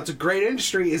not, while it's a great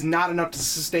industry, is not enough to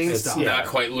sustain stuff. Not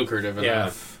quite lucrative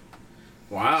enough.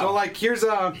 Wow. So here's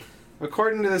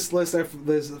according to this list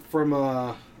this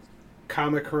from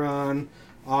Comic-Con,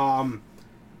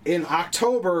 in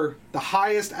October, the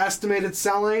highest estimated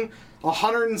selling,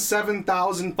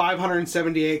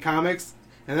 107,578 comics,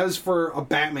 and that was for a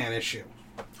Batman issue.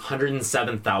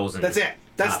 107,000. That's it.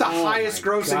 That's the highest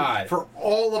grossing for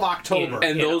all of October.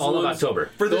 And those all ones, of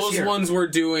October. For this those year. ones were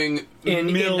doing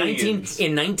millions.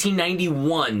 In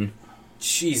 1991,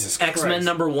 Jesus Christ. X-Men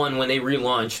 #1, when they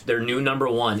relaunched their new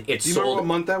 #1, it Do you sold... remember what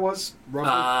month that was?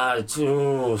 Roughly?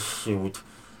 Oh, shoot.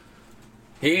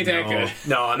 He ain't that good.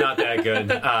 No, I'm not that good.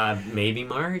 Maybe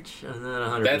March? I'm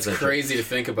not 100% That's sure. crazy to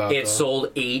think about. It though.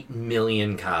 sold 8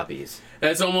 million copies.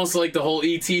 That's almost like the whole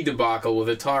ET debacle with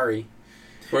Atari,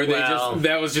 where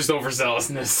that was just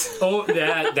overzealousness. Oh,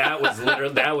 that was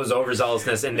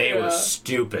overzealousness, and they were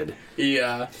stupid.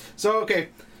 Yeah. So, okay.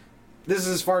 This is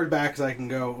as far back as I can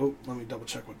go. Oh, let me double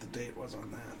check what the date was on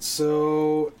that.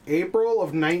 So, April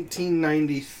of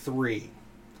 1993.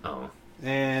 Oh.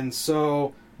 And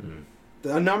so,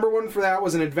 The number one for that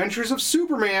was an Adventures of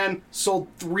Superman, sold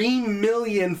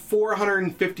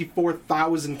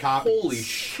 3,454,000 copies. Holy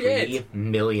shit. 3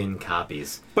 million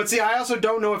copies. But see, I also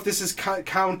don't know if this is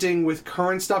counting with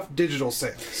current stuff, digital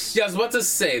sales. Yeah, I was about to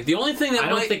say, the only thing that I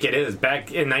don't think it is.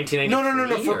 Back in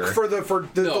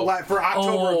 1993. No. For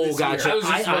October of this gotcha. year.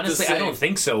 I don't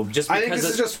think so. Just because I think this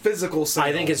is just physical sales.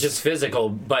 I think it's just physical,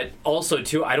 but also,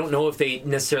 too, I don't know if they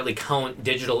necessarily count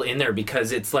digital in there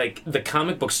because it's like the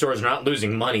comic book stores are not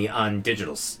losing money on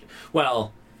digital.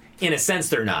 Well, in a sense,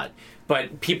 they're not.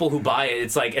 But people who buy it,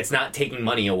 it's like it's not taking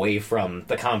money away from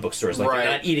the comic book stores. Like Right.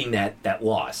 They're not eating that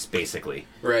loss, basically.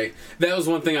 Right. That was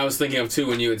one thing I was thinking of too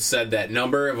when you had said that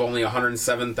number of only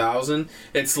 107,000.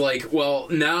 It's like, well,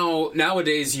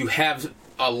 nowadays you have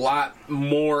a lot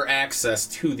more access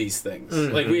to these things.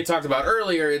 Mm-hmm. Like we had talked about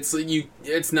earlier, it's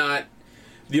not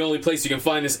the only place you can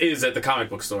find this is at the comic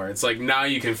book store. It's like now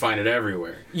you can find it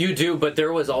everywhere. You do, but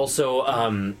there was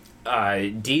also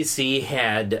DC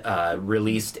had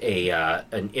released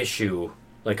an issue,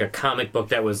 like a comic book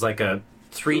that was like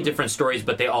 3 different stories,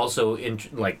 but they also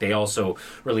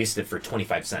released it for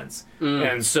 25 cents.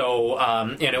 And so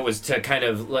and it was to kind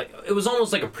of like it was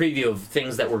almost like a preview of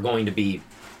things that were going to be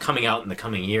coming out in the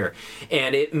coming year,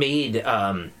 and it made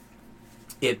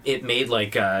it made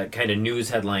like kind of news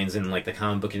headlines in like the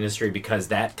comic book industry because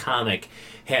that comic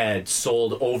had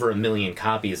sold over 1 million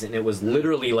copies, and it was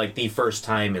literally like the first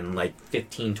time in like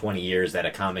 15-20 years that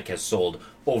a comic has sold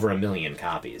over 1 million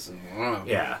copies. Wow.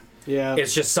 Yeah.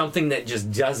 It's just something that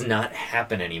just does not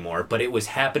happen anymore, but it was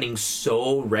happening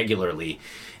so regularly.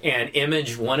 And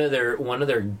Image, one of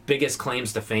their biggest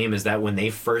claims to fame is that when they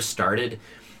first started,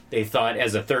 they thought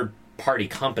as a third party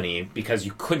company, because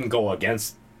you couldn't go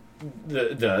against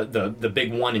the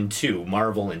big 1 and 2,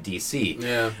 Marvel and DC.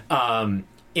 Yeah.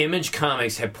 Image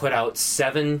Comics had put out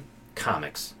 7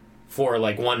 comics for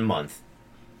like 1 month.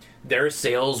 Their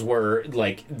sales were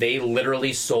like they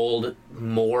literally sold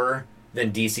more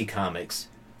than DC Comics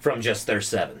from just their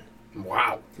 7.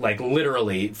 Wow. Like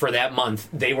literally for that month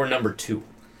they were number 2.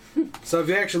 So if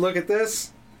you actually look at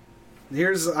this,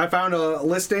 I found a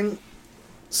listing.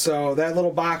 So that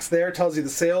little box there tells you the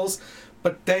sales.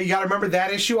 But you got to remember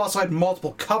that issue also had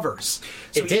multiple covers.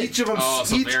 So It did. each of them,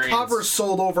 Some each variants. cover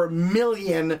sold over 1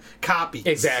 million copies.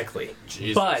 Exactly.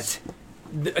 Jesus. But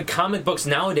comic books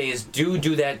nowadays do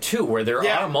that too, where there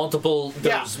are multiple.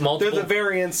 There's multiple. They're the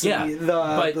variants,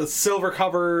 the silver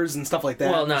covers and stuff like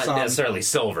that. Well, not necessarily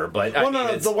silver, but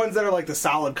the ones that are like the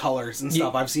solid colors and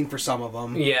stuff. I've seen for some of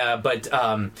them. Yeah, but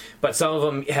some of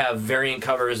them have variant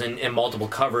covers and multiple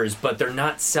covers, but they're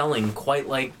not selling quite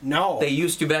like they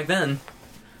used to back then.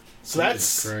 So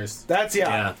Jesus that's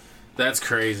Yeah. That's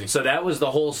crazy. So that was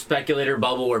the whole speculator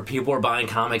bubble where people were buying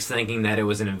comics thinking that it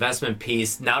was an investment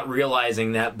piece, not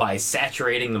realizing that by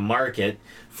saturating the market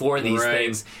for these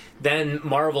things, then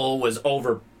Marvel was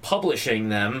over publishing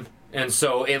them, and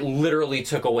so it literally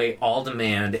took away all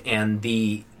demand, and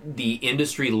the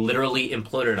industry literally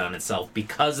imploded on itself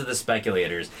because of the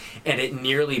speculators, and it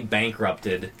nearly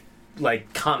bankrupted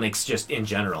like comics just in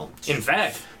general. In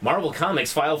fact, Marvel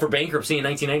Comics filed for bankruptcy in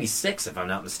 1996, if I'm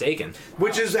not mistaken.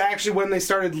 Which is actually when they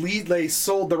started they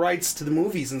sold the rights to the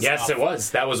movies and stuff. Yes, it was.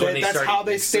 That was when they started. That's how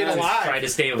they stayed alive. Tried to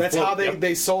stay afloat. That's how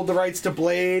they sold the rights to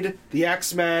Blade, the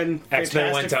X-Men,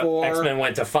 X-Men went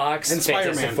to Fox, and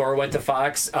Fantastic Spider-Man. Four went to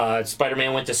Fox,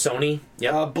 Spider-Man went to Sony.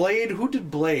 Yep. Blade, who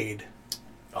did Blade?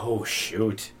 Oh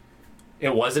shoot.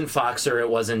 It wasn't Fox or it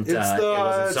wasn't It's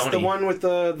Sony. It's the one with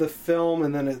the film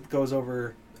and then it goes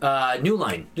over... New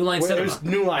Line Cinema. It was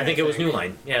New Line. I think it was New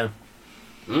Line, yeah.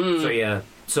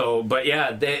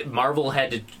 Marvel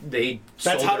had to...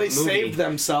 That's how they saved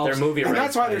themselves. Their movie and rights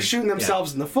that's why they're shooting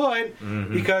themselves in the foot,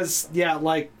 because,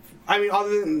 other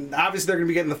than... Obviously, they're going to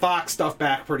be getting the Fox stuff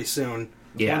back pretty soon.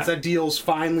 Yeah. Once that deal's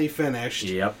finally finished.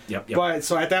 Yep. But,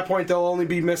 so at that point, they'll only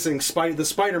be missing the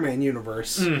Spider-Man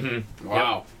universe. Mm-hmm.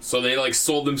 Wow. Yep. So they,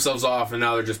 sold themselves off, and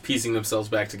now they're just piecing themselves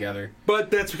back together.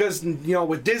 But that's because,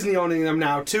 with Disney owning them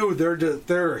now, too,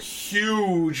 they're a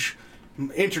huge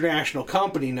international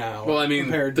company now. Well,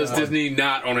 does Disney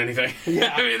not own anything?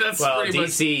 Yeah. That's pretty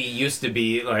DC used to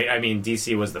be,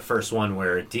 DC was the first one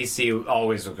where DC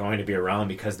always was going to be around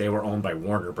because they were owned by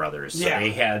Warner Brothers. So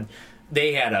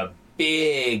they had a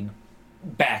big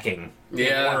backing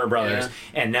in Warner Brothers,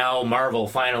 and now Marvel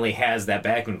finally has that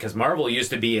backing because Marvel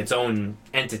used to be its own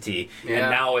entity,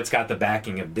 and now it's got the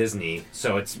backing of Disney.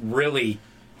 So it's really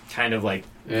kind of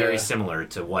very similar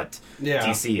to what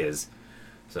DC is.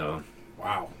 So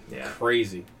wow,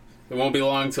 crazy. It won't be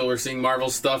long until we're seeing Marvel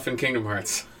stuff in Kingdom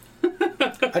Hearts.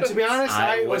 To be honest,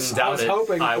 I was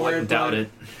hoping I for wouldn't doubt it.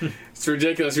 It's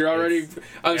ridiculous. You're already.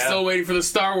 I'm still waiting for the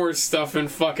Star Wars stuff in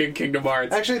fucking Kingdom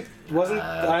Hearts. Actually, wasn't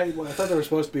I thought they were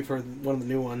supposed to be for one of the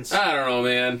new ones. I don't know,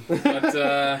 man. But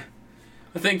I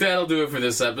think that'll do it for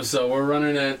this episode. We're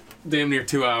running at damn near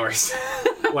 2 hours.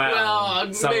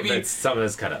 Well, some maybe of it's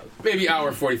cut out. Maybe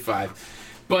hour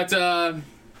 45. But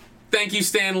thank you,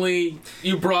 Stanley.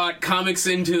 You brought comics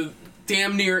into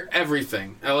damn near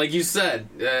everything. Like you said,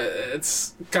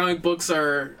 comic books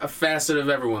are a facet of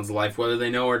everyone's life, whether they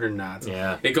know it or not.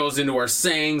 Yeah. It goes into our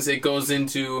sayings. It goes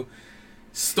into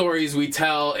stories we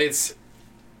tell. He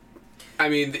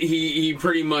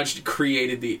pretty much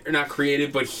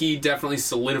but he definitely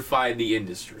solidified the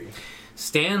industry.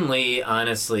 Stan Lee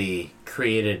honestly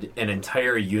created an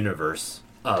entire universe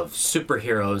of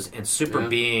superheroes and super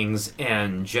beings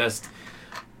and just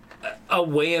a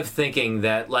way of thinking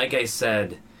that, like I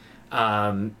said,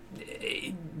 the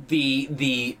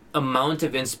amount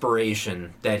of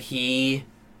inspiration that he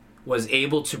was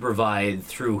able to provide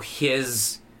through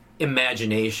his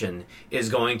imagination is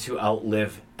going to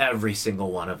outlive every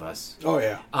single one of us. Oh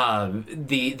yeah.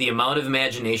 The amount of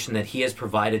imagination that he has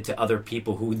provided to other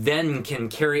people who then can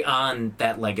carry on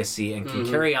that legacy and can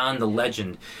carry on the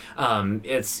legend.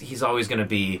 He's always going to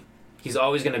be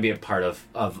a part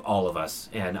of all of us,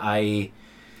 and I'm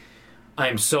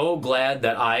so glad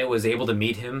that I was able to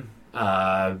meet him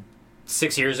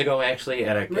 6 years ago, actually,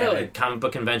 at a comic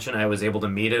book convention. I was able to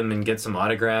meet him and get some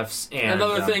autographs. And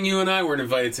another thing you and I weren't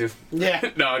invited to. Yeah.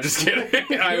 No, I'm just kidding.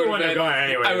 I would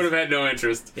have had no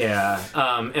interest. Yeah.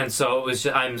 And so it was.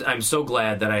 I'm so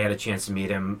glad that I had a chance to meet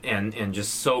him, and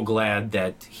just so glad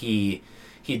that he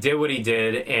did what he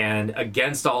did, and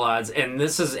against all odds. And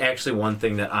this is actually one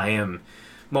thing that I am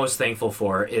most thankful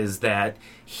for, is that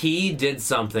he did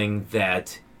something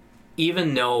that,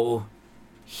 even though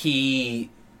he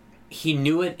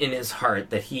knew it in his heart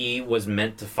that he was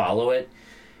meant to follow it,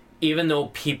 even though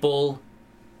people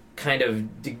kind of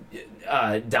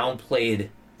downplayed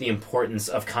the importance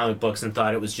of comic books and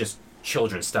thought it was just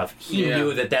children's stuff. He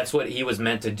knew that that's what he was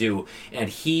meant to do, and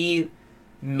he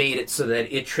made it so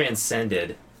that it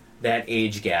transcended that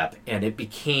age gap, and it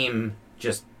became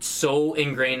just so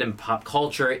ingrained in pop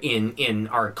culture, in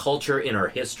our culture, in our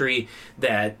history,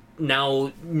 that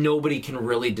now nobody can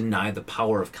really deny the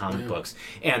power of comic books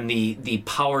and the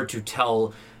power to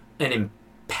tell an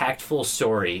impactful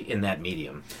story in that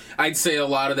medium. I'd say a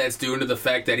lot of that's due to the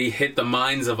fact that he hit the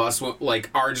minds of us, like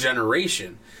our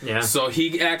generation. Yeah. So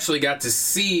he actually got to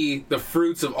see the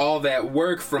fruits of all that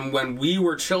work from when we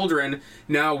were children.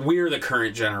 Now we're the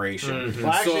current generation.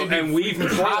 Well, actually, and we've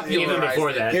popularized even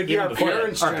before that. It'd be our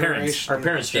parents' Our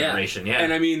parents' generation, yeah.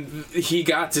 And I mean, he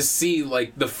got to see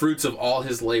like the fruits of all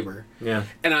his labor. Yeah.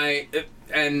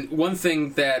 And one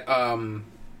thing that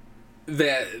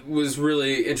that was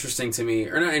really interesting to me,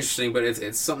 or not interesting, but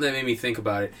it's something that made me think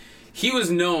about it. He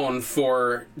was known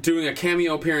for doing a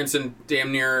cameo appearance in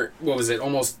damn near,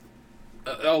 almost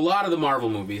a lot of the Marvel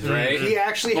movies, right? He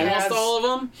actually almost all of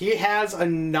them. He has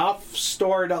enough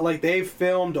stored up. Like, they've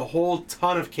filmed a whole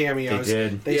ton of cameos. They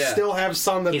did. They still have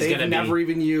some that they've never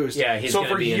even used. Yeah, so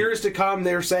for years to come,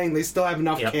 they're saying they still have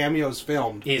enough cameos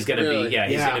filmed. He's going to be,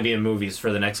 he's going to be in movies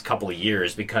for the next couple of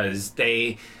years, because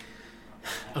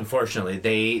unfortunately,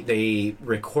 they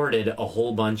recorded a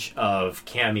whole bunch of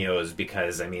cameos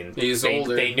because, I mean,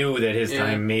 they knew that his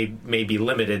time may be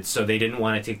limited, so they didn't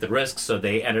want to take the risk, so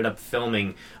they ended up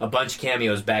filming a bunch of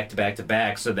cameos back to back to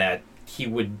back so that he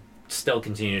would still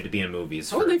continue to be in movies.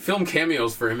 How would they film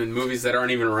cameos for him in movies that aren't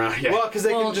even around yet? Well, because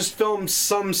they can just film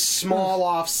some small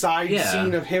offside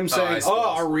scene of him saying,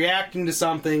 or reacting to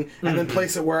something, and then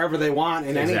place it wherever they want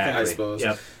in anything. I suppose.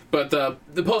 Yep. But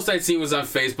the post I'd seen was on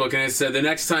Facebook, and it said the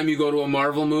next time you go to a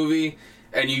Marvel movie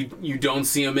and you don't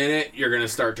see him in it, you're gonna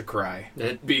start to cry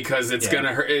because it's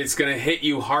gonna hurt. It's gonna hit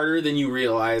you harder than you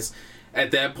realize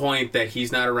at that point that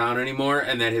he's not around anymore,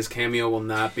 and that his cameo will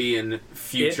not be in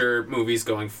future movies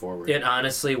going forward. It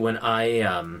honestly, when I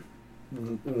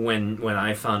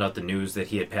found out the news that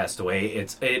he had passed away,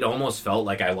 it almost felt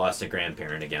like I lost a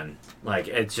grandparent again. Like,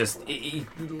 it's just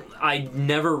I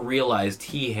never realized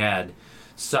he had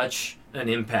such an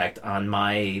impact on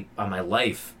my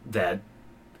life that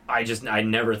I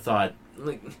never thought,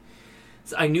 like,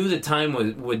 I knew the time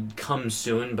would come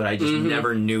soon, but I just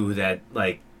never knew that,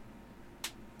 like,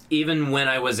 even when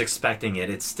I was expecting it,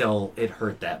 it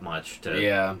hurt that much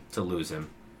to lose him.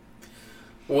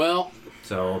 Well,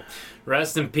 so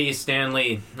rest in peace,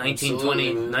 Stanley.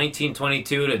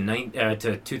 1922 to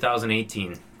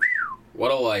 2018.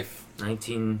 What a life.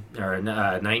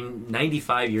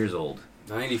 95 years old.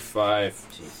 95.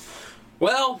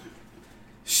 Well,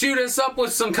 Shoot us up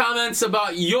with some comments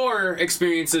about your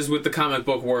experiences with the comic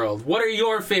book world. What are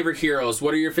your favorite heroes?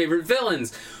 What are your favorite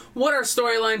villains? What are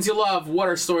storylines you love? What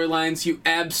are storylines you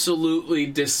absolutely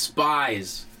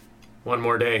despise? One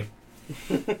more day.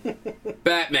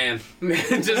 Batman.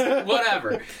 Just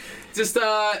whatever. Just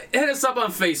hit us up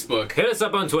on Facebook. Hit us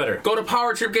up on Twitter. Go to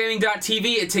powertripgaming.tv.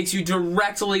 It takes you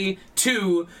directly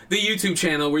to the YouTube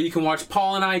channel where you can watch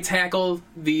Paul and I tackle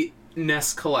the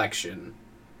NES collection.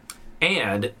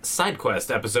 And side quest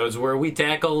episodes where we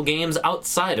tackle games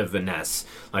outside of the NES,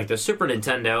 like the Super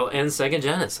Nintendo and Sega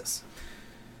Genesis.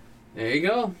 There you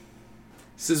go.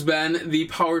 This has been the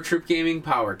Power Trip Gaming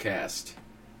Powercast.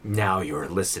 Now you're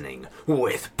listening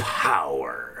with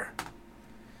power.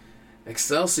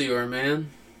 Excelsior,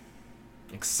 man.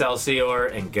 Excelsior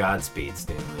and Godspeed,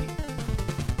 Stanley.